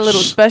guess it they with had a the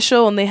little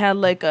special, and they had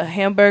like a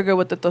hamburger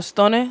with the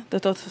tostone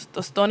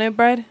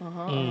bread.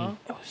 Mm.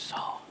 It was so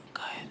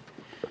good.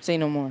 Say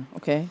no more,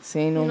 okay?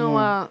 Say no You know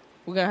more. what?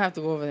 We're gonna have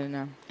to go over there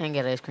now. And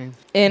get ice cream.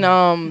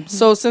 And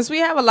so since we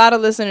have a lot of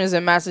listeners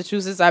in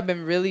Massachusetts, I've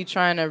been really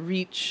trying to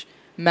reach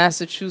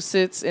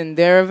Massachusetts in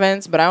their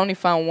events, but I only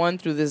found one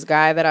through this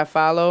guy that I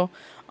follow.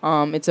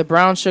 It's a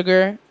brown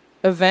sugar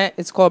event.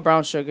 It's called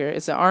Brown Sugar.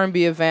 It's an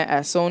R&B event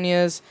at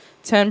Sonia's,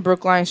 10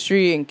 Brookline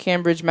Street in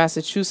Cambridge,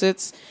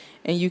 Massachusetts.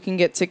 And you can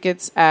get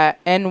tickets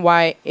at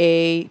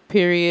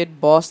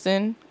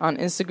NYA.Boston on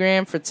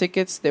Instagram for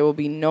tickets. There will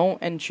be no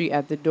entry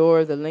at the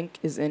door. The link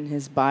is in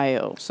his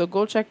bio. So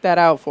go check that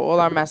out for all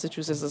our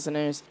Massachusetts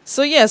listeners.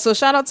 So yeah, so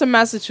shout out to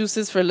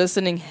Massachusetts for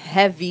listening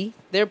heavy.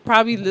 They're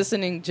probably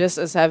listening just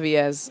as heavy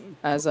as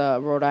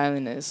Rhode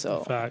Island is.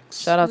 So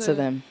Facts. shout out to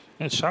them.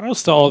 And shout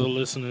outs to all the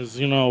listeners.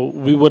 You know,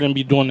 we wouldn't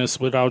be doing this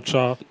without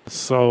y'all.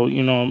 So,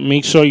 you know,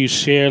 make sure you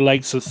share,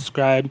 like,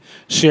 subscribe,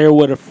 share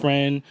with a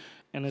friend,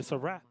 and it's a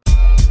wrap.